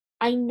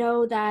 I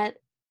know that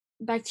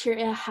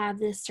bacteria have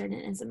this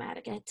certain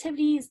enzymatic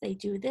activities. They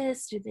do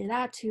this, do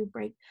that to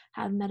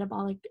have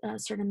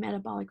certain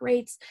metabolic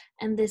rates,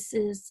 and this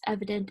is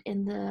evident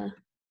in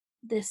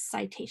this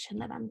citation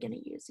that I'm going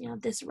to use.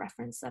 This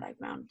reference that I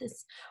found,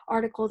 this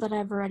article that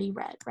I've already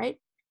read, right?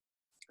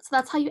 So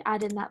that's how you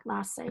add in that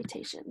last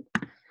citation.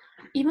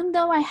 Even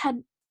though I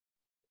had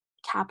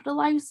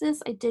capitalized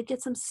this, I did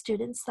get some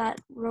students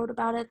that wrote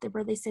about it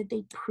where they said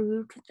they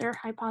proved their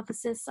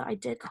hypothesis, so I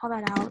did call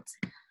that out.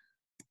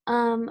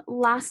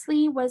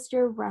 Lastly was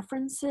your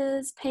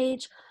references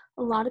page.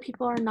 A lot of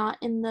people are not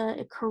in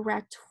the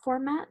correct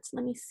format.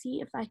 Let me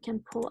see if I can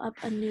pull up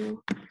a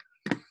new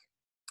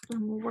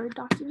Word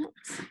document.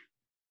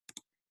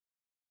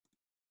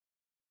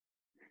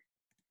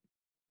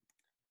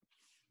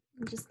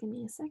 Just give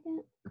me a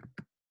second.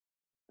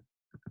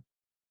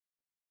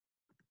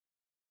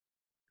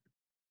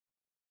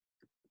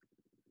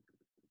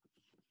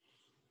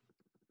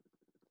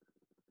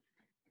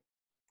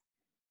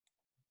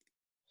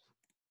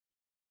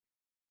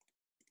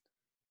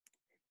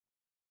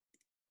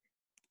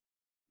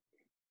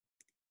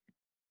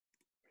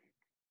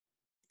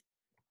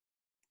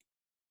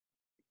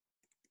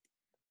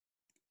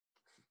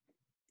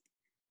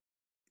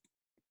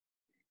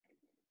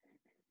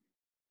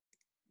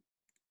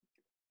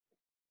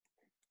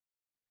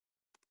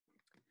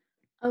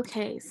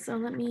 Okay, so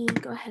let me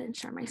go ahead and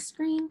share my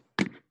screen.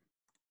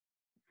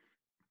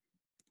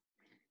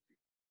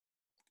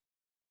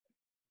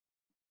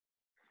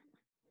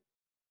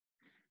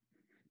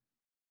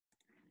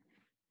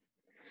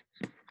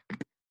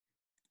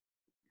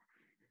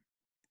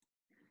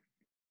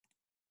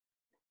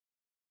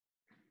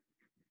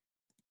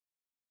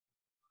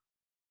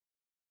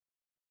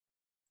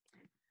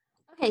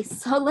 Okay,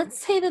 so let's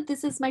say that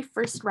this is my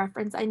first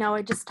reference. I know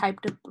I just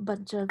typed a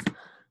bunch of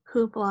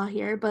hoopla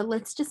here, but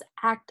let's just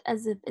act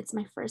as if it's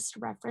my first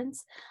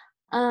reference.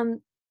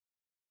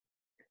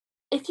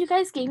 If you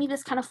guys gave me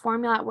this kind of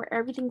formula where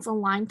everything's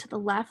aligned to the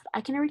left,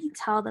 I can already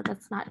tell that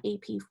that's not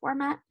AP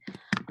format.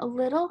 A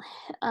little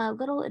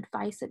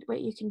advice that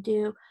what you can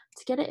do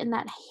to get it in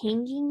that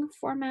hanging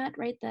format,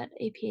 right, that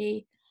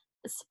APA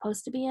is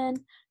supposed to be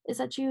in, is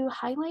that you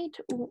highlight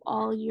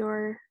all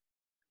your,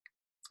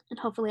 and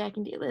hopefully I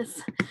can do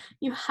this,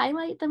 you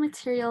highlight the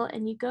material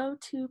and you go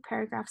to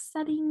paragraph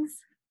settings,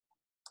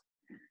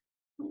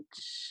 which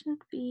should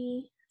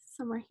be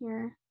somewhere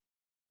here.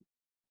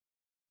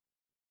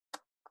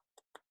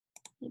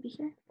 Maybe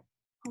here.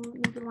 Oh,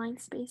 maybe line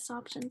space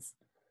options.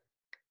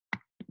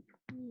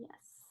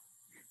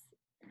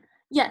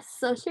 Yes,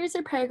 so here's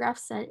your paragraph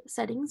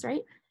settings,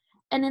 right?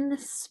 And in the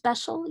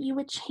special, you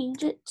would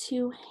change it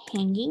to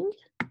hanging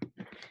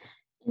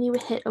and you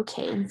would hit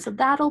OK. And so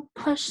that'll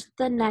push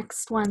the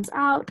next ones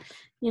out.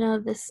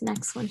 This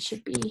next one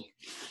should be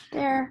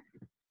there.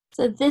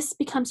 So this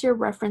becomes your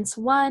reference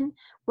 1,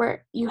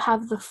 where you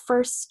have the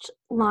first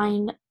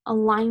line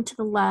aligned to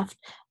the left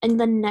and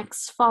the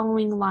next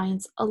following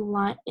lines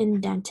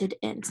indented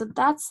in. So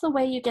that's the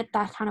way you get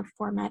that kind of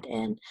format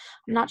in.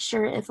 I'm not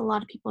sure if a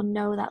lot of people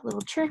know that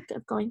little trick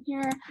of going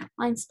here,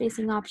 line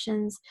spacing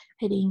options,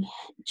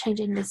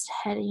 changing this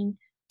heading,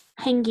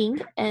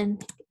 hanging,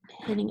 and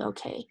hitting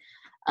OK.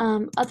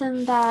 Other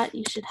than that,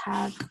 you should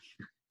have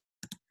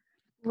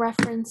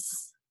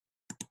reference,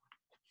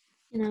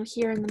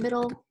 here in the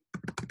middle,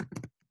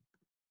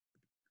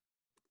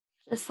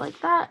 just like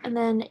that, and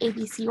then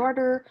ABC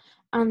order,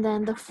 and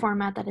then the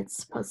format that it's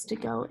supposed to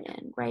go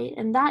in, right?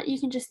 And that you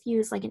can just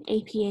use like an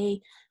APA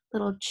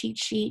little cheat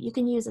sheet. You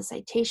can use a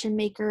citation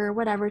maker or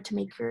whatever to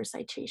make your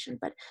citation.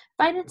 But if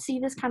I didn't see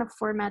this kind of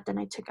format, then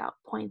I took out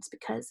points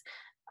because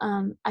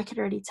I could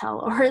already tell.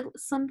 Or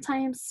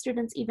sometimes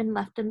students even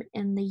left them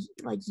in the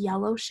like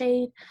yellow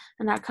shade,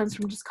 and that comes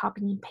from just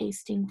copying and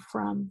pasting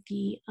from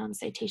the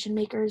citation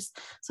makers.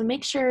 So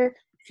make sure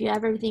if you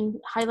have everything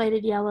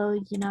highlighted yellow,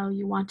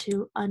 you want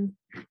to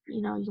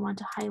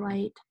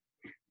highlight.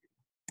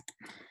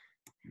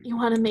 You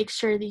want to make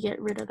sure that you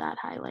get rid of that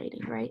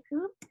highlighting, right?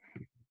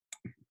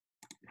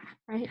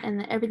 Right, and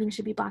then everything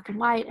should be black and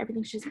white.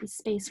 Everything should be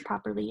spaced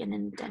properly and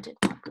indented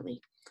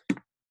properly.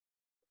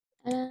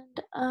 And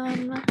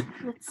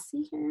let's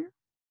see here.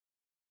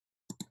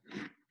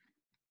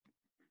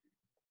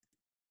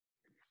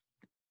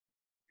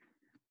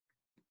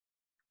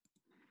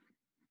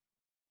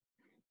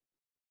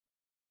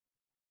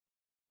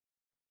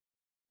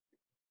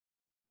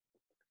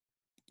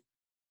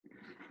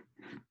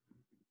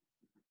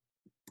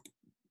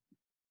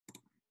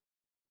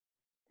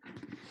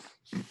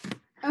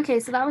 Okay,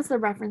 so that was the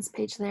reference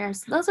page there.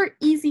 So those are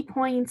easy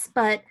points,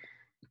 but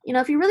you know,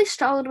 if you really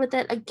struggled with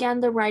it, again,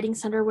 the Writing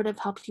Center would have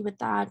helped you with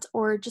that,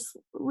 or just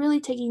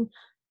really taking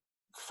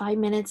 5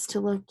 minutes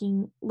to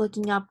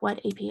looking up what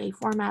APA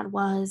format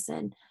was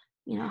and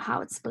you know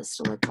how it's supposed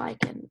to look like,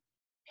 and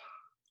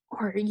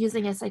or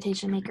using a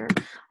citation maker.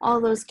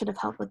 All those could have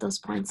helped with those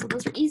points. So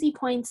those are easy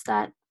points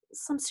that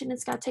some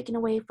students got taken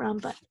away from,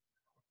 but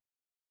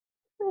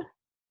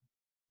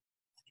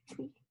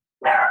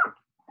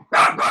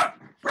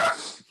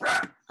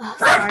oh,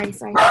 sorry.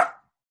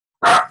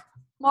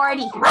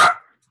 Morty.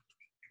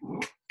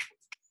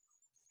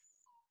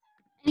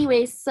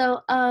 Anyways,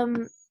 so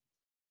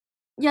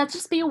yeah,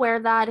 just be aware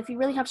that if you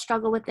really have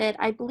struggled with it,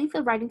 I believe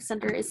the Writing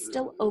Center is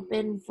still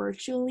open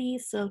virtually,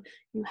 so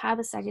you have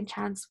a second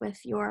chance with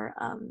your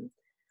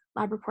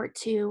lab report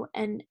too.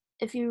 And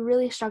if you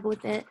really struggle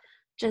with it,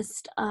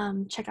 just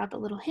check out the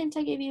little hint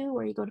I gave you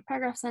where you go to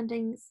paragraph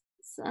settings,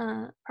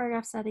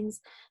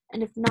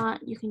 and if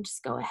not, you can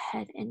just go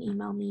ahead and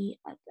email me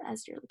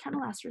as your kind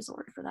of last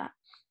resort for that.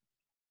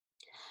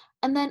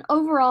 And then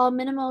overall,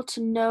 minimal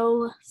to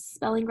no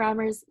spelling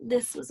grammars.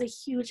 This was a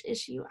huge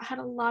issue. I had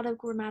a lot of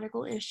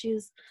grammatical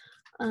issues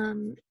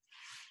in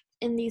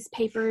these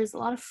papers, a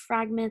lot of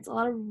fragments, a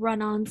lot of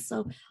run-ons.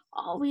 So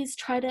always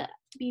try to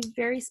be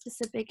very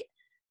specific.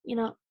 You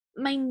know,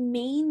 my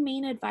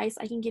main advice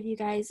I can give you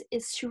guys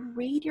is to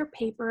read your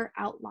paper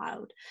out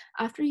loud.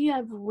 After you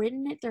have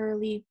written it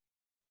thoroughly,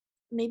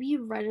 maybe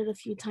you've read it a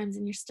few times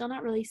and you're still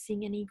not really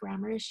seeing any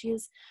grammar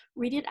issues,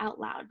 read it out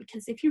loud,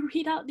 because if you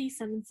read out these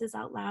sentences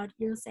out loud,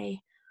 you'll say,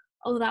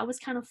 oh, that was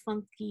kind of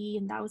funky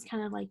and that was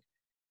kind of like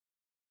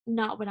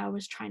not what I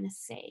was trying to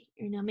say.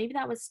 You know, maybe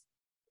that was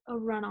a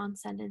run-on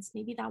sentence,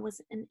 maybe that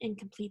was an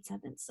incomplete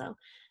sentence. So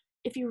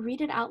if you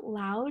read it out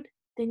loud,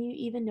 then you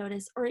even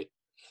notice, or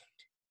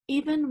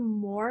even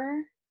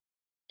more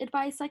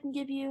advice I can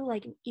give you,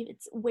 like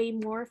it's way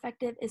more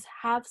effective, is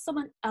have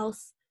someone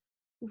else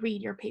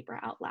read your paper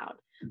out loud.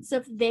 So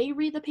if they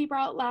read the paper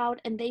out loud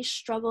and they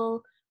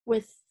struggle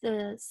with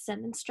the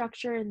sentence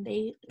structure and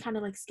they kind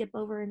of like skip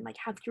over and like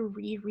have to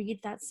reread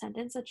that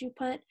sentence that you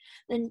put,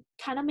 then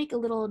kind of make a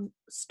little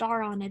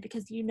star on it,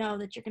 because you know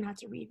that you're gonna have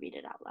to reread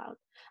it out loud.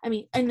 I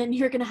mean, and then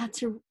you're gonna have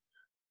to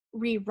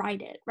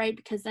rewrite it, right?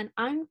 Because then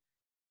I'm,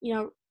 you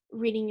know,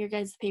 reading your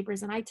guys'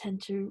 papers and I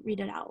tend to read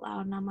it out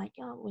loud and I'm like,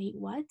 oh wait,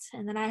 what?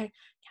 And then I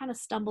kind of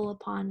stumble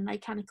upon and I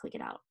kind of click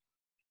it out.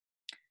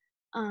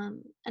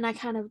 And I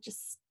kind of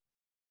just,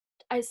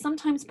 I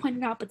sometimes point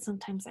it out, but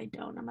sometimes I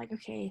don't. I'm like,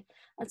 okay,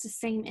 that's the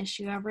same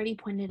issue. I've already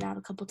pointed it out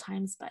a couple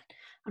times, but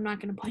I'm not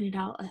going to point it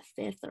out a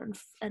fifth or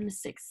and a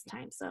sixth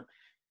time. So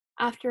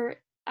after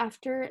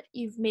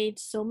you've made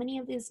so many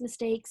of these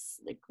mistakes,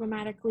 like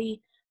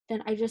grammatically,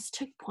 then I just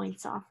took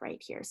points off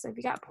right here. So if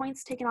you got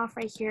points taken off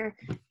right here,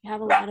 you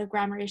have a lot of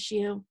grammar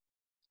issue.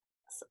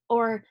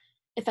 Or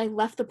if I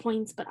left the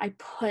points, but I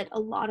put a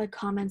lot of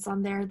comments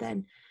on there,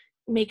 then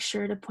make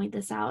sure to point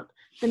this out.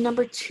 The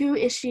number 2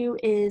 issue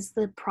is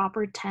the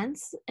proper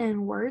tense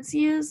and words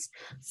used.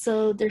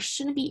 So there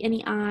shouldn't be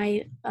any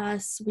I,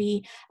 us,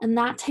 we, and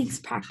that takes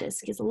practice,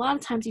 because a lot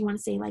of times you want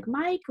to say like,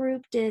 my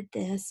group did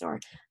this,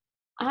 or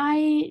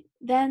I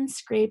then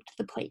scraped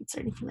the plates, or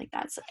anything like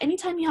that. So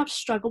anytime you have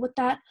struggle with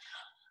that,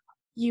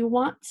 you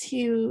want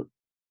to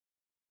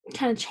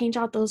kind of change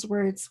out those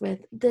words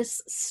with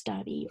this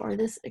study or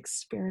this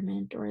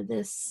experiment or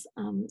this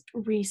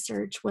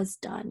research was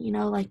done, you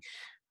know, like,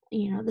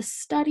 you know, the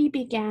study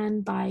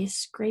began by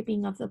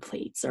scraping of the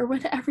plates, or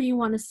whatever you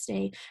want to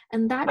say.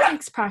 And that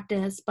takes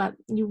practice, but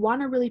you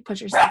want to really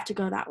push yourself to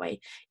go that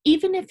way.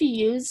 Even if you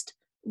used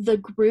the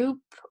group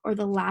or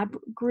the lab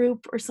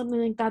group or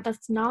something like that,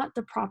 that's not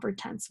the proper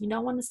tense. You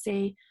don't want to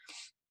say,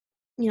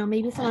 you know,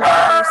 maybe it's not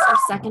first or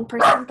second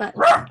person, but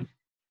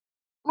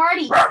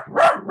Marty.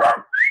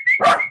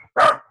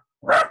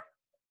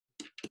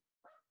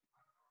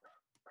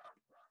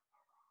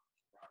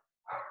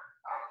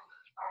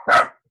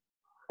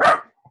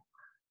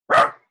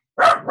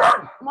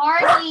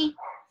 Marty.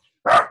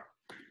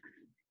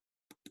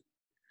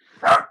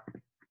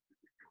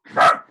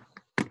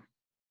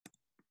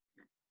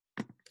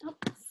 Oh,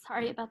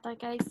 sorry about that,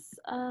 guys.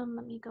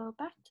 Let me go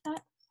back to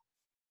that.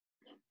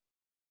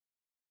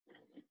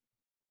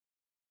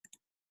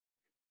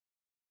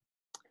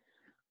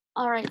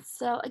 All right,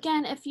 so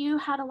again, if you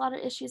had a lot of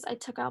issues, I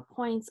took out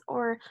points,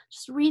 or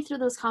just read through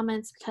those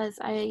comments, because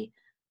I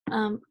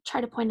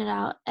try to point it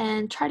out,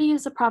 and try to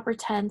use the proper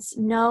tense.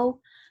 No,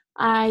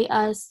 I,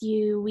 us,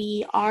 you,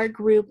 we, our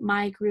group,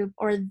 my group,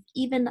 or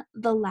even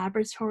the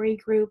laboratory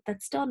group.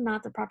 That's still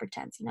not the proper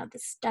tense. You know, the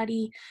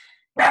study.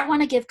 You don't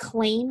want to give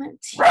claim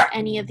to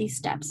any of these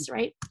steps,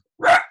 right?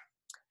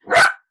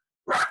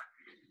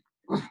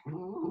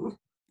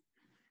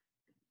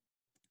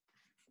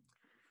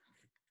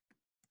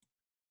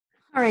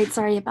 All right,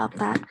 sorry about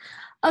that.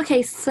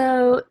 Okay,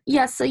 so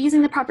yeah, so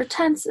using the proper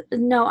tense,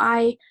 no,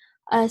 I,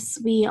 us,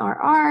 we,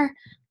 are, our.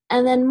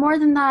 And then more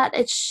than that,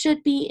 it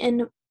should be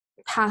in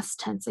past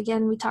tense.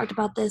 Again, we talked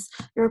about this.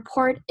 Your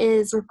report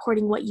is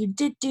reporting what you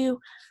did do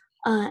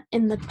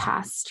in the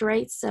past,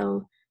 right?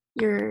 So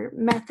your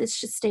methods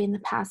should stay in the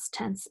past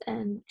tense,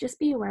 and just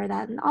be aware of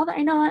that. And all that,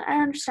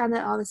 I understand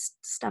that all this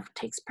stuff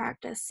takes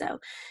practice, so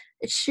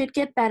it should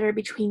get better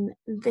between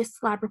this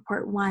lab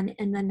report 1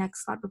 and the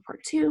next lab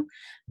report 2.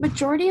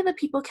 Majority of the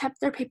people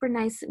kept their paper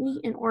nice and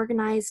neat and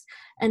organized,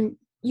 and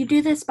you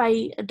do this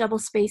by double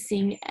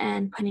spacing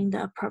and putting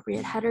the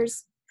appropriate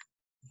headers.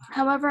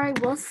 However, I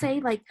will say,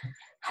 like,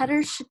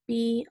 headers should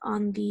be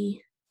on the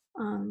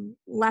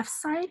left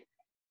side.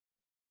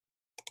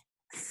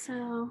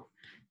 So,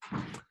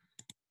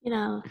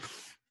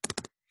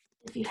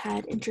 if you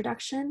had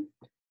introduction,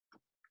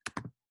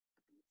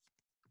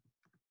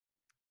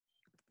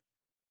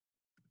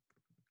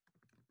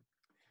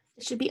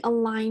 it should be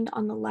aligned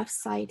on the left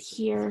side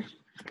here.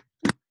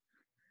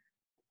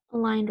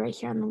 Aligned right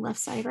here on the left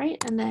side,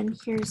 right? And then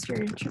here's your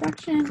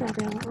introduction, blah,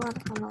 blah, blah, blah,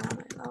 blah,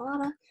 blah, blah,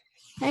 blah,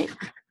 right?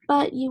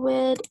 But you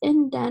would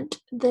indent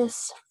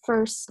this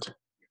first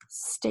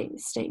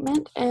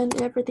statement,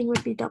 and everything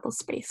would be double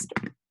spaced.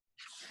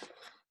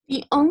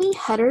 The only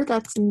header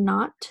that's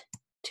not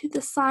to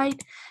the side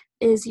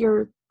is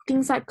your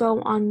things that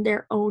go on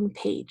their own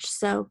page.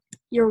 So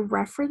your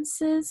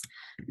references,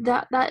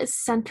 that is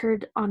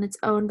centered on its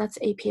own, that's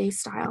APA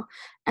style.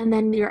 And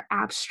then your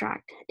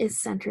abstract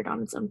is centered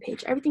on its own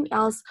page. Everything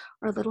else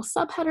are little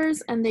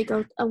subheaders, and they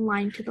go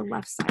aligned to the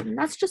left side. And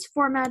that's just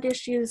format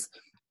issues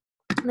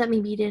that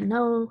maybe you didn't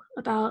know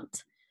about.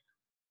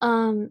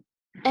 And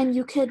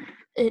you could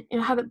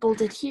have it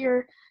bolded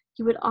here.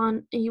 You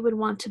would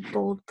want to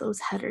bold those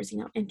headers,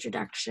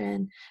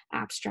 introduction,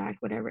 abstract,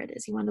 whatever it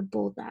is. You want to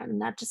bold that,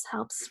 and that just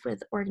helps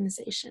with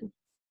organization.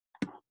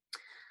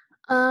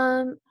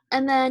 And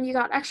then you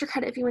got extra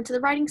credit if you went to the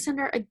Writing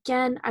Center.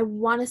 Again, I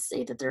want to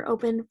say that they're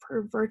open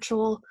for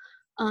virtual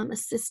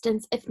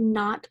assistance. If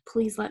not,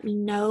 please let me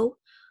know,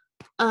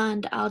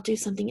 and I'll do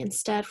something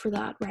instead for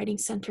that Writing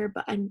Center,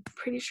 but I'm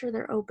pretty sure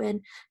they're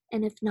open.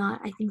 And if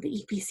not, I think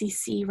the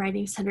EPCC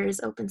Writing Center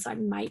is open, so I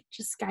might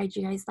just guide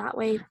you guys that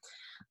way.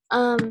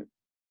 And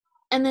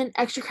then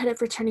extra credit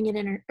for turning it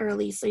in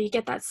early, so you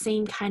get that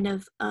same kind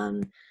of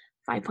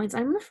 5 points.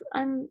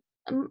 I'm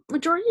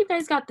majority of you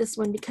guys got this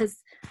one,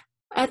 because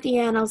at the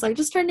end I was like,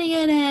 just turning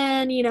it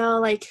in,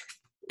 like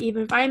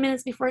even 5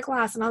 minutes before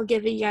class, and I'll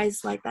give you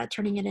guys like that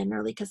turning it in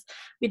early, because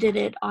we did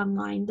it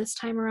online this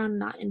time around,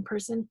 not in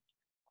person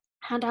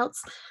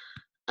handouts.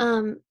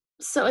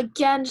 So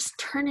again, just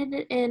turn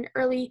it in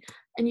early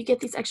and you get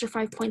these extra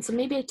 5 points. So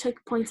maybe I took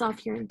points off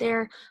here and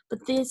there,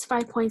 but these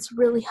 5 points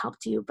really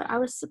helped you. But I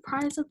was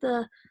surprised at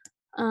the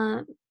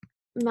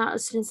amount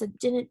of students that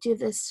didn't do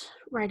this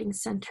Writing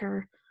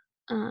Center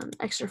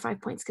extra 5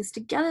 points, because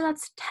together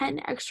that's 10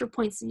 extra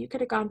points. So you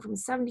could have gone from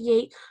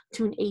 78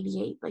 to an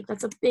 88. Like,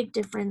 that's a big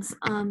difference.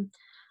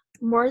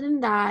 More than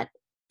that,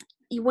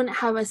 you wouldn't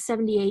have a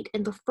 78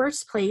 in the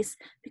first place,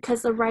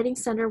 because the Writing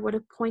Center would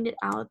have pointed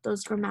out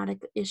those grammatic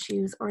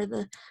issues or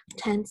the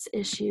tense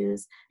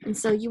issues. And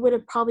so you would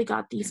have probably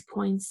got these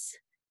points,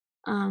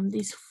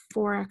 these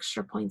 4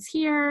 extra points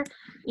here,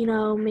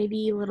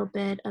 maybe a little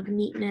bit of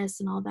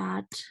neatness and all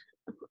that.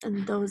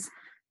 And those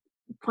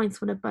points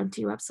would have bumped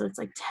you up. So it's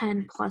like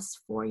 10 plus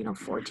 4,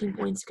 14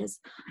 points, because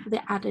they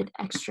added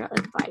extra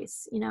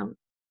advice,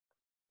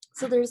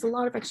 So there's a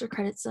lot of extra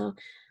credit. So,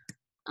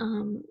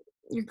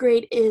 your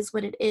grade is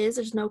what it is.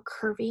 There's no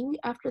curving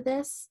after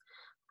this.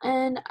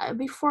 And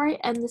before I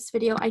end this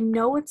video, I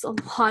know it's a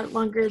lot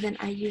longer than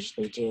I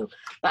usually do,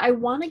 but I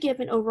want to give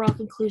an overall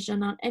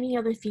conclusion on any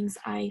other things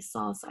I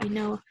saw. So I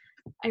know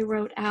I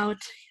wrote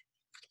out,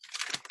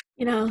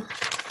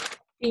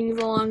 things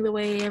along the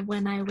way of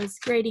when I was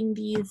grading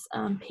these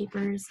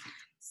papers.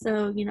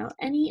 So,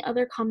 any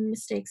other common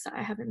mistakes that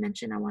I haven't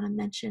mentioned, I want to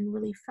mention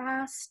really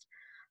fast.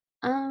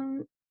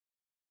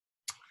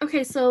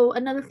 Okay, so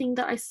another thing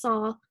that I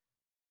saw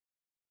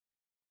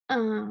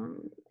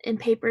in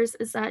papers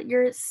is that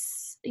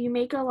you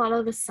make a lot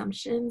of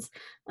assumptions,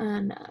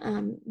 and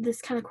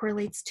this kind of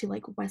correlates to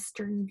like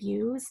Western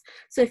views.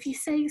 So if you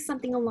say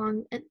something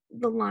along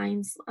the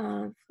lines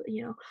of,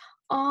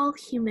 all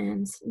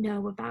humans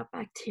know about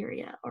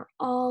bacteria, or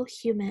all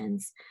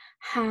humans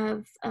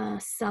have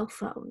cell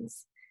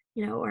phones,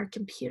 or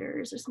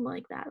computers, or something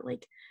like that,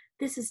 like,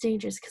 this is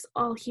dangerous because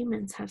all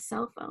humans have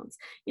cell phones.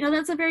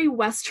 That's a very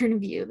Western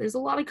view. There's a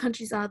lot of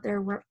countries out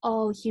there where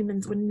all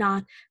humans would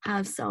not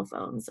have cell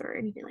phones or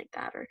anything like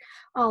that, or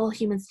all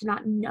humans do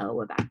not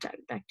know about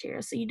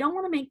bacteria. So you don't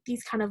want to make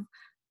these kind of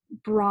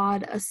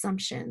broad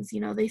assumptions.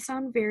 They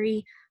sound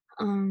very,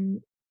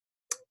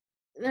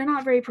 they're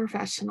not very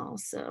professional.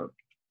 So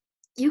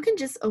you can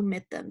just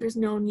omit them. There's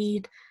no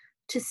need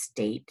to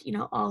state,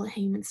 all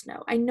humans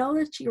know. I know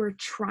that you are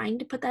trying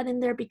to put that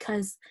in there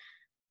because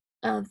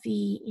of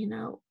the,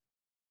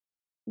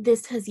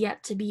 this has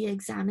yet to be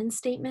examined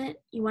statement.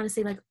 You want to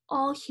say like,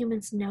 all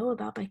humans know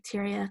about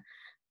bacteria,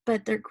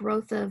 but their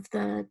growth of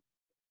the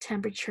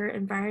temperature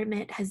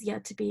environment has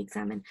yet to be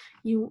examined.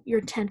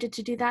 You're tempted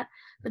to do that,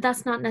 but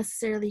that's not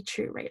necessarily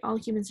true, right? All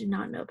humans do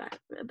not know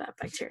about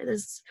bacteria.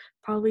 There's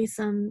probably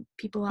some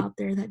people out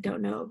there that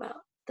don't know about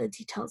the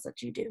details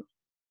that you do.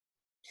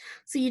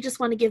 So you just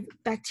want to give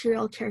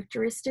bacterial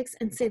characteristics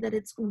and say that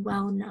it's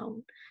well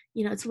known.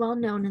 It's well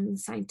known in the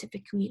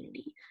scientific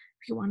community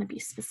if you want to be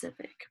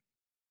specific.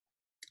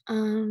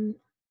 Um,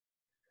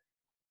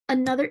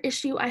 Another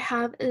issue I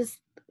have is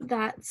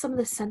that some of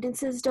the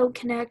sentences don't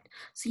connect,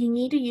 so you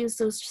need to use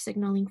those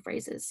signaling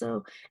phrases.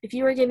 So if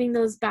you were giving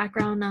those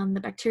background on the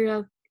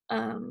bacterial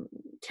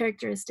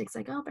characteristics,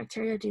 like, oh,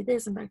 bacteria do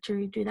this and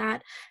bacteria do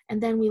that,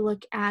 and then we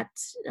look at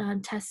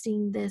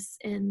testing this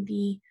in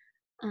the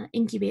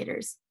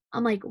incubators.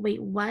 I'm like,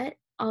 wait, what?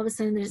 All of a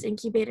sudden there's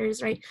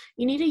incubators, right?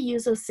 You need to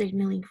use those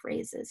signaling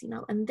phrases,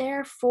 and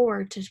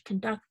therefore to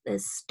conduct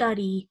this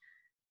study,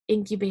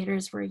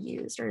 incubators were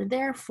used, or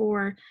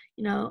therefore,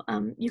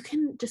 you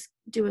can just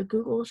do a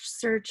Google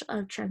search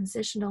of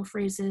transitional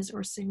phrases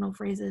or signal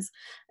phrases,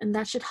 and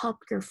that should help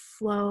your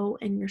flow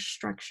and your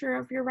structure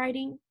of your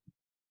writing.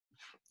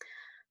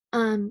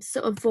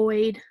 So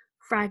avoid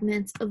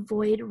fragments,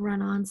 avoid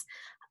run-ons.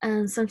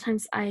 And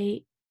sometimes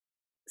I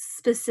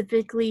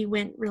specifically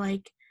went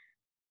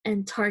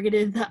and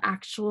targeted the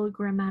actual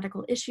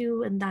grammatical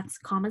issue, and that's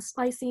comma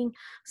splicing.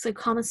 So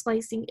comma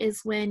splicing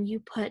is when you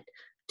put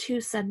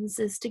two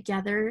sentences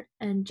together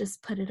and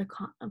just put a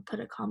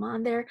comma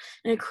on there,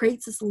 and it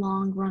creates this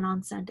long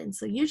run-on sentence.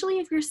 So usually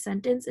if your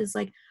sentence is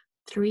like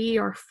 3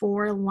 or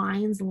 4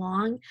 lines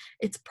long,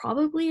 it's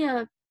probably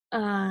a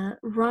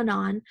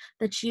run-on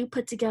that you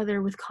put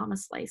together with comma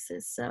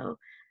splices. So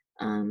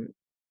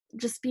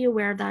just be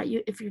aware that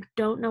if you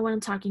don't know what I'm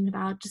talking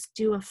about, just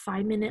do a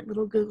 5-minute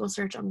little Google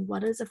search on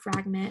what is a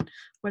fragment,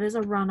 what is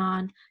a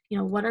run-on,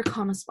 what are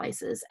comma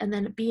splices, and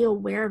then be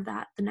aware of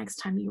that the next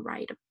time you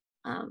write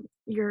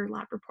your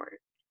lab report.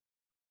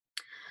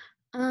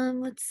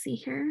 Let's see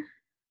here.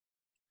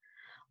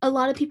 A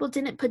lot of people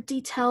didn't put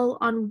detail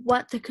on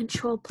what the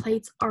control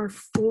plates are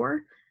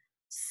for.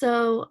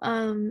 So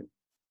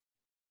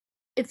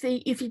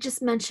if you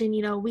just mention,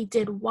 we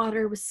did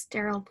water with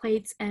sterile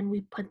plates and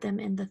we put them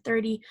in the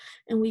 30,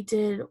 and we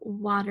did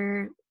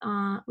water,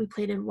 we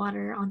plated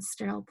water on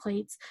sterile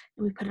plates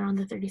and we put it on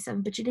the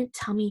 37, but you didn't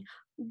tell me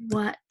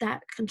what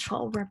that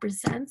control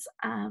represents,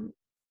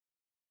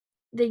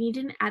 then you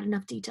didn't add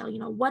enough detail.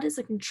 What is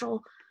a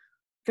control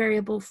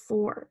variable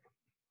for?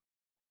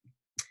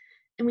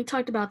 And we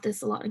talked about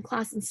this a lot in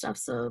class and stuff,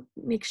 so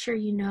make sure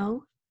you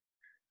know.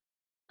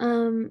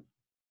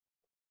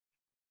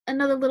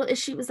 Another little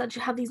issue is that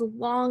you have these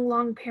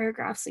long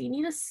paragraphs. So you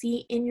need to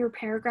see in your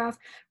paragraph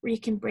where you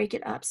can break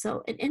it up.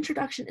 So an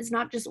introduction is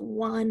not just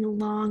one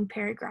long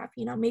paragraph.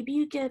 Maybe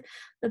you give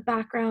the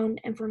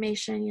background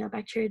information,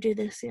 bacteria do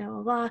this, blah,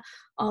 blah, blah,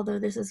 although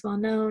this is well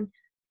known,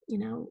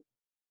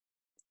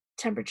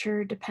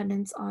 temperature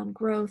dependence on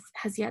growth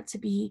has yet to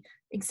be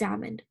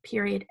examined,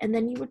 period. And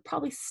then you would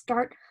probably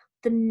start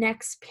the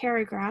next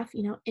paragraph,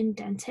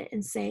 indent it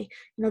and say,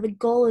 the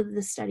goal of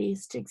the study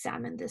is to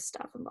examine this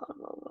stuff and blah,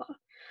 blah, blah.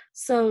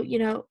 So,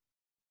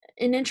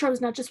 an intro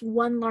is not just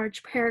one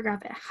large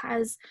paragraph.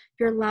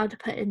 You're allowed to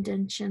put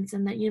indentions,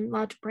 and that you're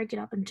allowed to break it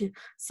up into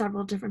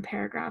several different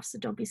paragraphs. So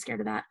don't be scared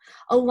of that.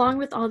 Along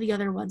with all the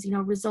other ones,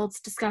 results,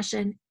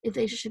 discussion, if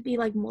they should be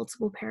like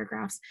multiple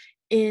paragraphs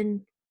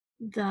in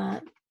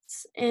the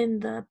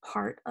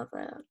part of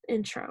an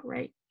intro,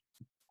 right?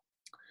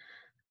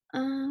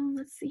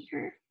 Let's see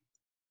here.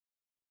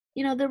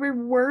 There were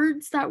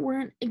words that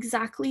weren't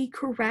exactly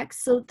correct.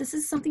 So this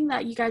is something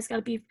that you guys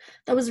that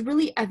was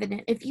really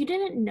evident. If you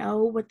didn't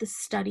know what the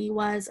study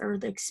was or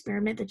the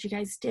experiment that you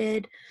guys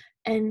did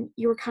and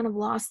you were kind of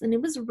lost, then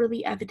it was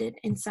really evident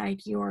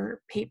inside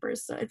your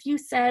papers. So if you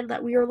said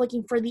that we were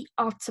looking for the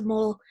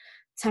optimal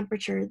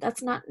temperature,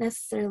 that's not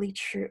necessarily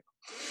true.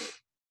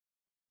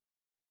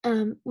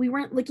 We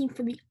weren't looking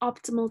for the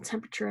optimal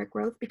temperature at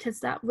growth,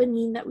 because that would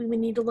mean that we would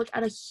need to look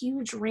at a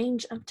huge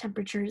range of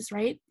temperatures,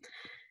 right?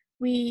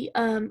 We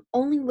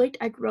only looked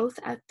at growth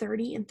at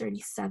 30 and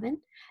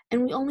 37,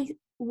 and we only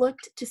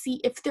looked to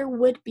see if there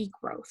would be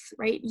growth,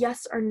 right?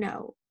 Yes or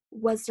no.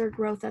 Was there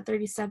growth at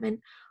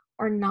 37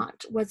 or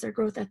not? Was there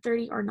growth at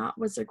 30 or not?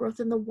 Was there growth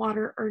in the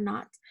water or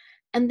not?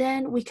 And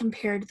then we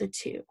compared the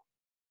two.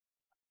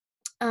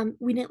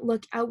 We didn't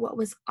look at what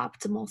was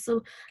optimal.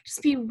 So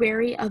just be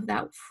wary of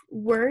that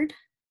word.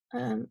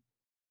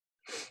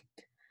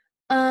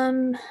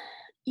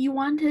 You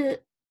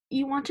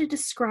want to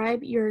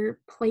describe your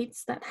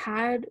plates that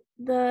had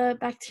the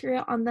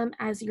bacteria on them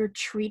as your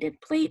treated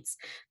plates.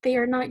 They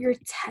are not your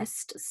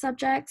test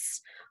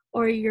subjects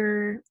or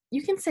you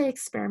can say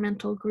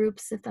experimental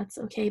groups if that's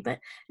okay, but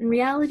in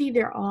reality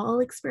they're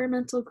all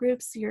experimental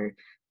groups. Your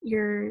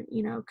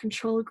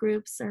control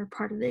groups are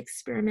part of the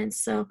experiment.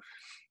 So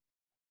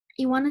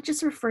you want to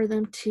just refer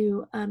them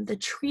to the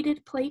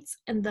treated plates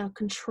and the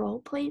control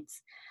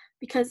plates,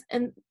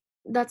 and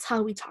that's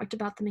how we talked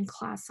about them in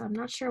class. So I'm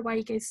not sure why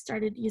you guys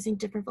started using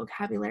different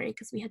vocabulary,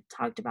 because we had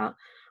talked about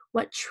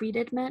what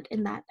treated meant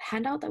in that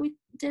handout that we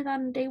did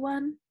on day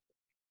 1.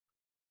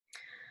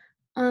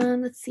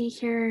 Let's see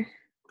here.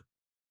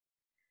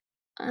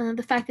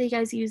 The fact that you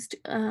guys used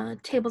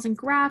tables and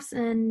graphs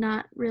and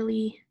not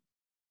really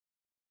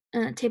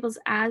tables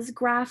as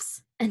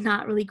graphs and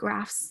not really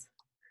graphs.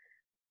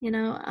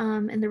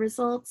 And the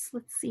results,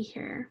 let's see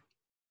here.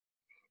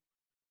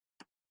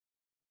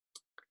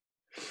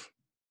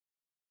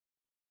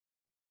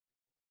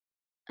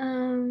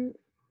 Um,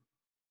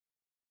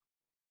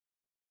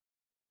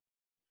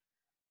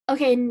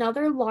 okay,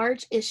 another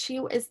large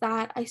issue is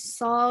that I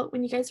saw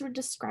when you guys were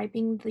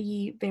describing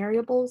the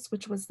variables,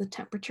 which was the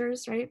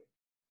temperatures, right?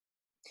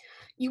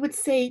 You would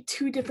say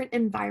two different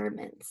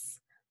environments.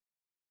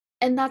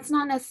 And that's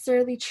not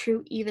necessarily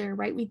true either,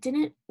 right? We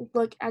didn't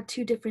look at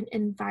two different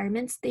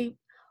environments.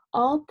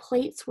 All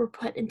plates were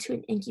put into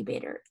an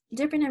incubator.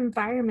 Different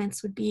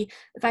environments would be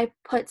if I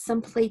put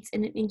some plates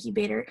in an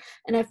incubator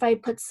and if I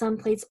put some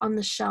plates on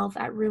the shelf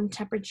at room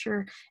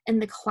temperature in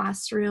the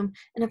classroom,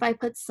 and if I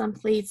put some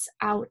plates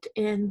out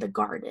in the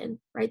garden,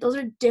 right? Those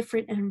are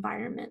different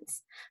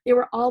environments. They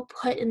were all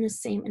put in the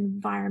same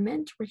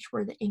environment, which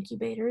were the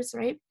incubators,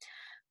 right?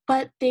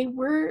 But they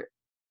were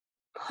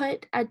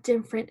put at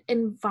different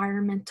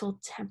environmental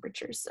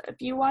temperatures. So if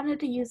you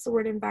wanted to use the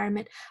word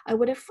environment, I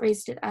would have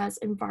phrased it as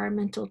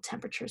environmental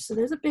temperatures. So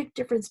there's a big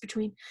difference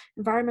between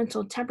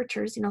environmental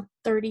temperatures,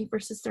 30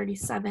 versus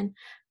 37,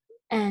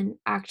 and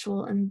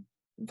actual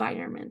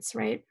environments,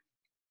 right?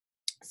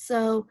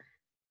 So,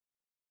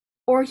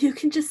 or you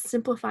can just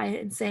simplify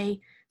it and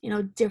say,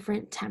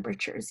 different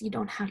temperatures. You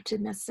don't have to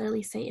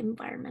necessarily say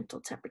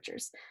environmental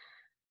temperatures.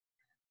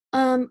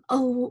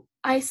 Oh,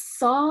 I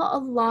saw a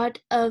lot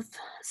of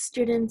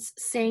students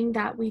saying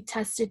that we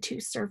tested two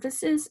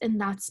surfaces, and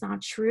that's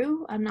not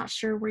true. I'm not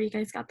sure where you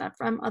guys got that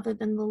from other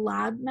than the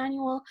lab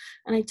manual.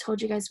 And I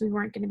told you guys we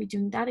weren't going to be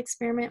doing that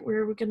experiment. We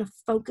were going to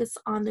focus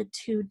on the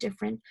two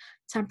different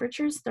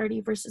temperatures,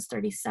 30 versus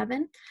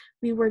 37.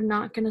 We were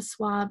not going to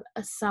swab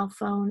a cell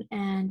phone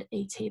and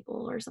a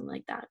table or something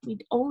like that. We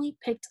only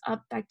picked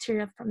up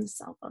bacteria from the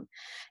cell phone.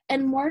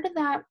 And more to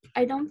that,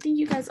 I don't think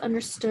you guys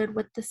understood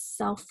what the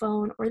cell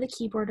phone or the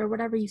keyboard or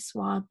whatever you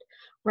swabbed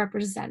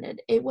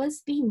represented. It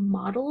was the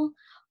model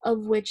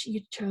of which you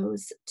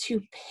chose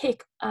to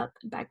pick up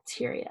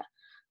bacteria.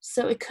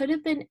 So it could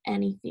have been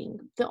anything.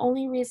 The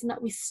only reason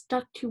that we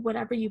stuck to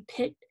whatever you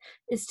picked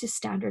is to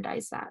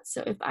standardize that.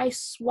 So if I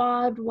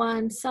swabbed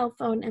one cell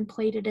phone and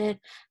plated it,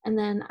 and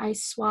then I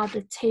swabbed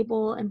a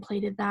table and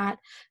plated that,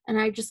 and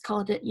I just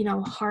called it,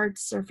 hard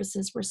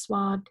surfaces were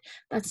swabbed,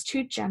 that's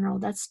too general.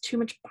 That's too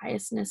much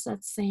biasness.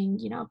 That's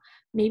saying,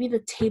 maybe the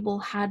table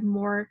had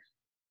more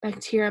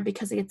bacteria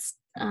because it's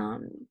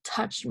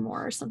touched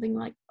more or something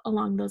like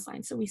along those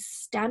lines. So we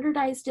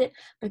standardized it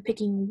by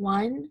picking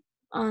one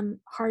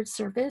hard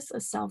surface, a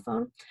cell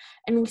phone,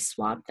 and we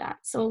swabbed that.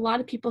 So a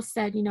lot of people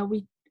said,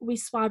 we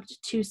swabbed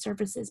two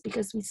surfaces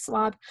because we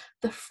swabbed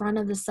the front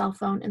of the cell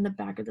phone and the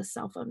back of the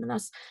cell phone, and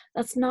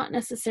that's not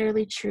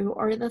necessarily true,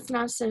 or that's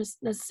not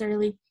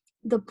necessarily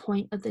the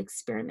point of the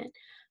experiment.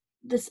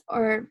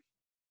 Or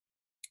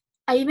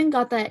I even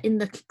got that in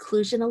the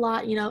conclusion a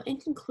lot. In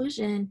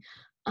conclusion,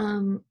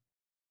 um,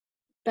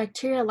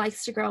 bacteria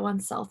likes to grow on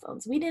cell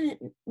phones. We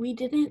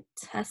didn't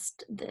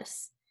test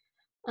this.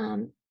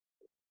 Um,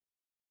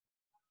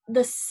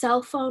 the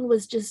cell phone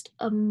was just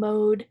a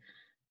mode.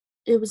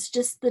 It was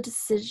just the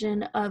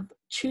decision of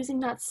choosing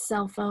that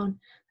cell phone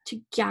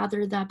to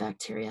gather that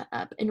bacteria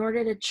up in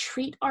order to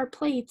treat our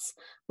plates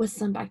with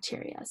some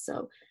bacteria.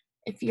 So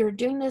if you're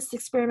doing this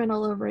experiment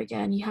all over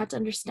again, you have to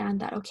understand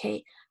that,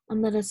 okay,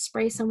 I'm going to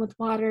spray some with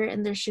water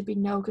and there should be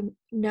no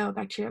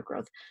bacterial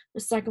growth. The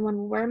second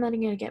one, where am I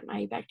going to get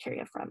my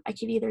bacteria from? I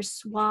could either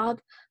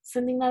swab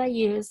something that I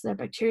use that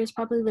bacteria is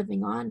probably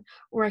living on,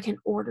 or I can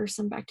order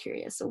some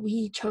bacteria. So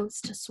we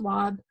chose to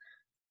swab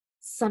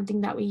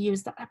something that we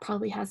use that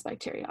probably has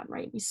bacteria on,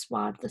 right? We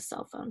swabbed the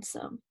cell phone.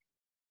 So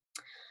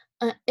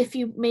if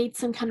you made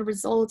some kind of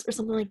results or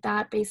something like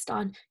that based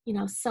on,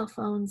 cell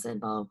phones and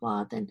blah, blah,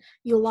 blah, then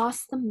you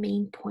lost the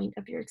main point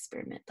of your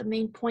experiment. The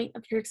main point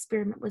of your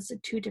experiment was the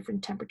two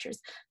different temperatures,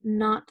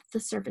 not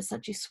the surface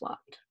that you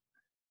swabbed.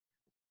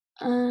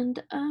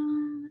 And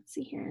let's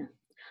see here.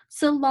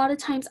 So a lot of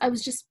times I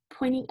was just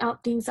pointing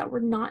out things that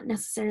were not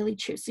necessarily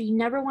true. So you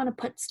never want to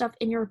put stuff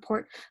in your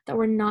report that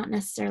were not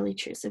necessarily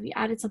true. So if you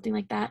added something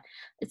like that,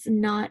 it's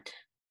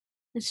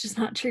just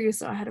not true.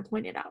 So I had to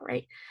point it out,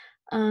 right?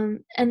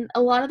 And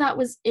a lot of that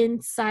was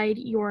inside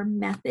your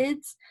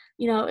methods.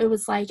 It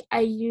was like I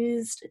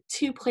used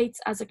 2 plates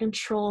as a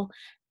control,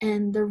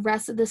 and the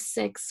rest of the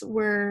 6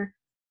 were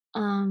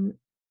um,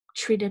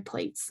 treated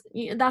plates.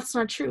 That's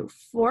not true.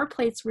 4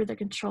 plates were the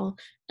control,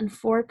 and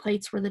 4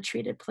 plates were the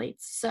treated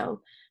plates.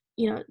 So,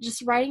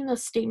 just writing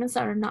those statements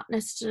that are not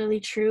necessarily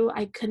true,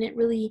 I couldn't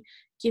really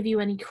give you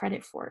any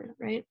credit for it,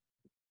 right?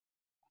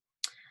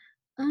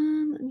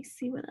 Let me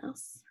see what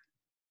else.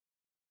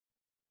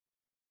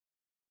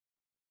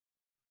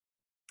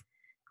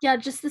 Yeah,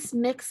 just this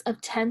mix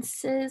of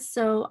tenses.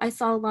 So I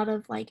saw a lot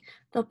of like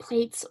the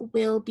plates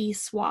will be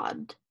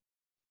swabbed.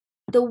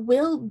 The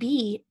will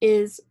be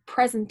is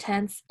present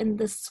tense and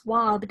the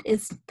swabbed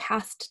is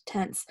past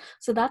tense.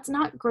 So that's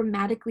not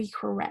grammatically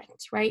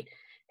correct, right?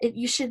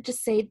 you should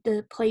just say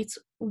the plates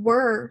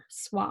were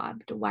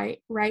swabbed,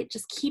 right?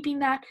 Just keeping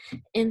that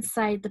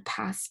inside the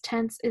past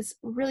tense is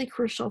really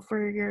crucial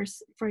for your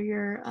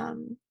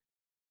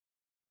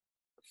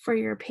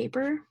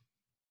paper.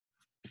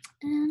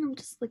 And I'm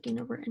just looking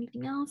over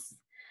anything else.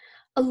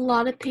 A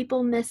lot of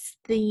people miss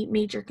the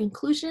major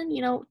conclusion.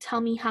 Tell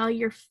me how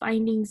your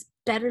findings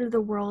better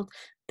the world,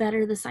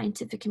 better the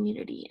scientific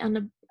community. On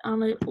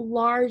a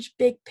large,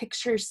 big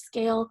picture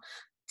scale,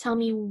 tell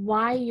me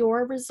why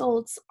your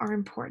results are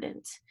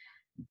important.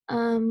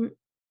 And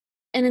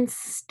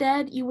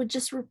instead, you would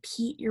just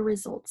repeat your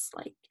results.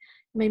 Like,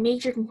 my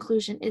major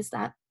conclusion is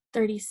that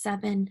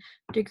 37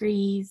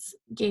 degrees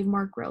gave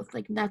more growth.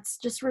 Like, that's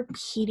just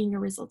repeating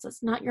your results.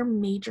 That's not your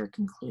major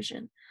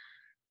conclusion.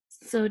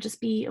 So just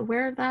be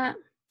aware of that.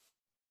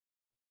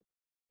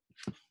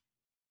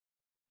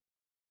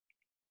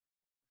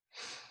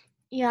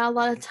 Yeah, a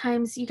lot of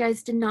times you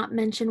guys did not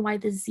mention why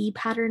the Z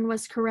pattern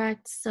was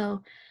correct.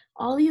 So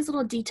all these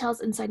little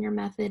details inside your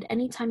method,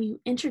 anytime you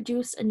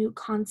introduce a new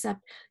concept,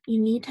 you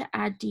need to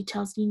add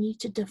details. You need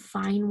to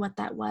define what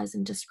that was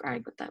and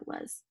describe what that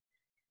was.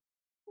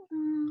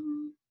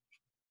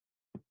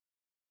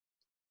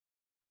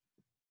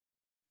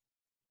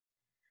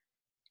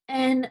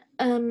 And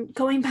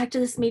going back to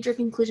this major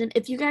conclusion,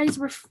 if you guys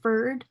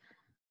referred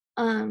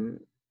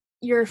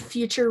your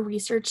future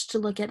research to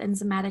look at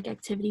enzymatic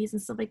activities and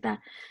stuff like that,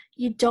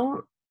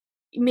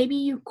 maybe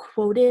you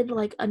quoted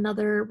like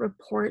another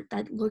report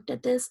that looked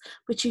at this,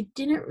 but you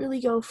didn't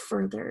really go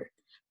further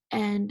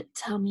and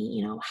tell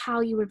me,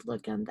 how you would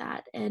look on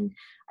that. And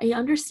I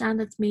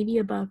understand that's maybe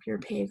above your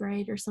pay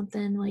grade or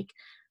something, like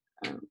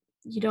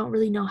you don't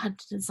really know how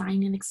to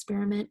design an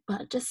experiment,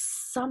 but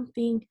just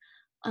something,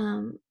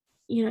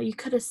 you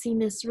could have seen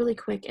this really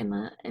quick in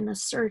the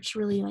search,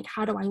 really, like,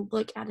 how do I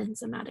look at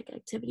enzymatic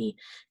activity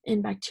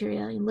in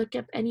bacteria, and look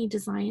up any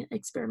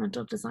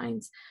experimental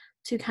designs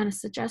to kind of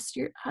suggest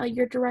your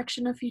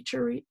direction of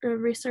future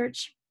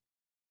research.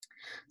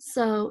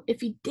 So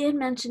if you did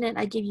mention it,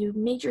 I give you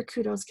major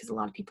kudos, because a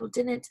lot of people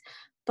didn't.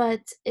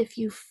 But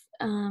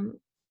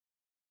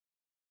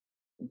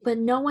but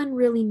no one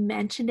really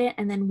mentioned it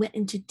and then went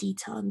into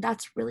detail, and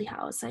that's really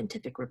how a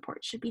scientific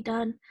report should be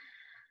done.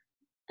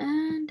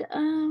 And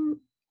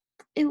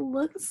it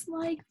looks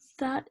like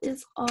that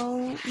is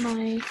all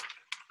my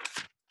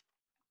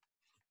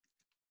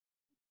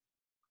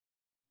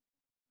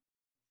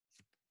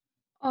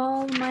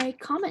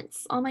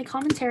comments, all my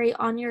commentary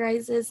on your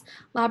guys'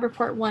 lab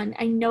report 1.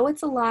 I know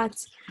it's a lot.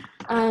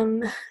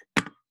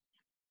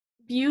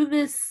 View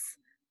this.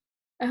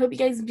 I hope you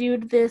guys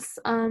viewed this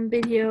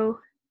video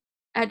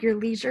at your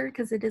leisure,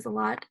 because it is a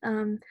lot.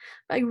 But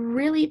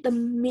the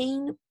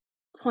main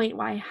point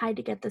why I had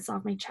to get this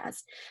off my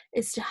chest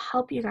is to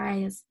help you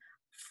guys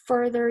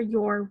further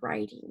your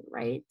writing,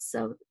 right?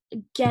 So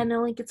again, it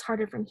only gets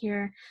harder from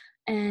here,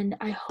 and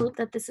I hope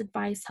that this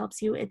advice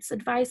helps you. It's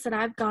advice that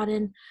I've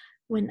gotten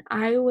when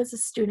I was a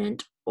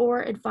student,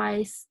 or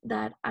advice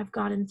that I've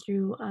gotten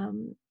through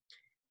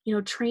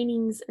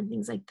trainings and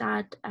things like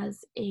that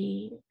as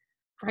a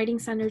writing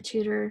center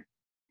tutor.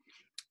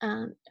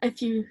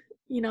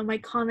 If my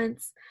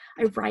comments,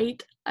 I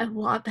write a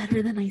lot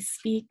better than I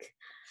speak.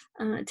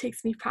 It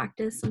takes me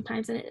practice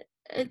sometimes, and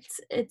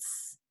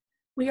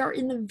we are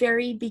in the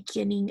very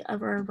beginning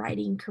of our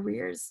writing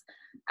careers.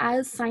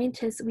 As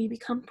scientists, we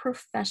become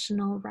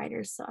professional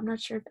writers. So I'm not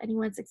sure if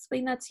anyone's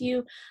explained that to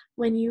you.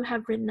 When you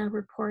have written a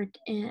report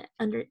in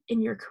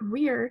your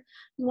career,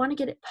 you want to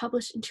get it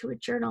published into a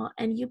journal,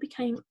 and you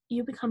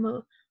become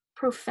a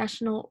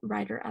professional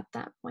writer at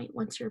that point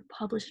once you're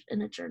published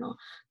in a journal,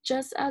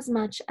 just as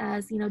much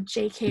as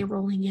J.K.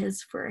 Rowling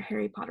is for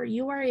Harry Potter.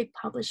 You are a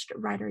published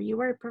writer. You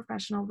are a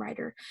professional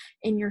writer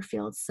in your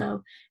field.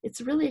 So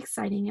it's really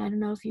exciting. I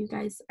don't know if you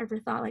guys ever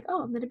thought like,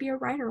 oh, I'm going to be a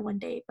writer one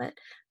day, but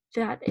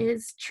that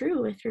is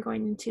true if you're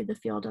going into the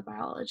field of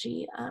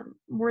biology.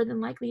 More than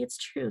likely it's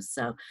true.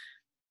 So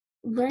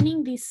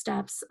learning these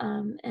steps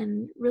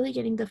and really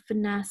getting the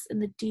finesse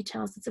and the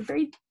details. It's a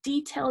very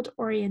detailed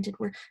oriented,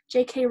 where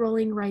J.K.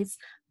 Rowling writes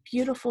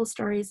beautiful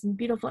stories and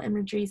beautiful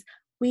imageries.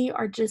 We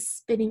are just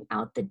spitting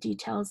out the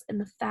details and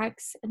the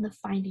facts and the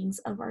findings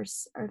of our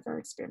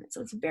experiment.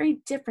 So it's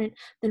very different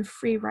than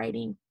free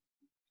writing.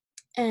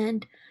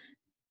 And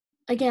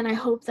again, I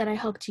hope that I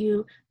helped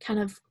you, kind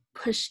of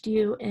pushed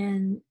you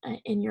in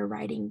your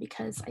writing,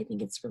 because I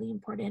think it's really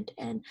important.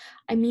 And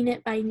I mean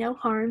it by no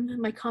harm.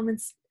 My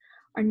comments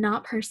are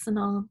not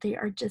personal. They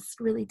are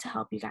just really to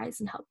help you guys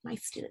and help my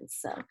students.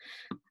 So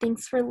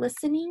thanks for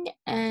listening,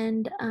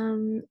 and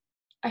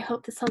I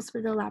hope this helps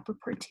with the lab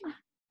report too.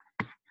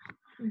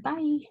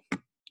 Bye.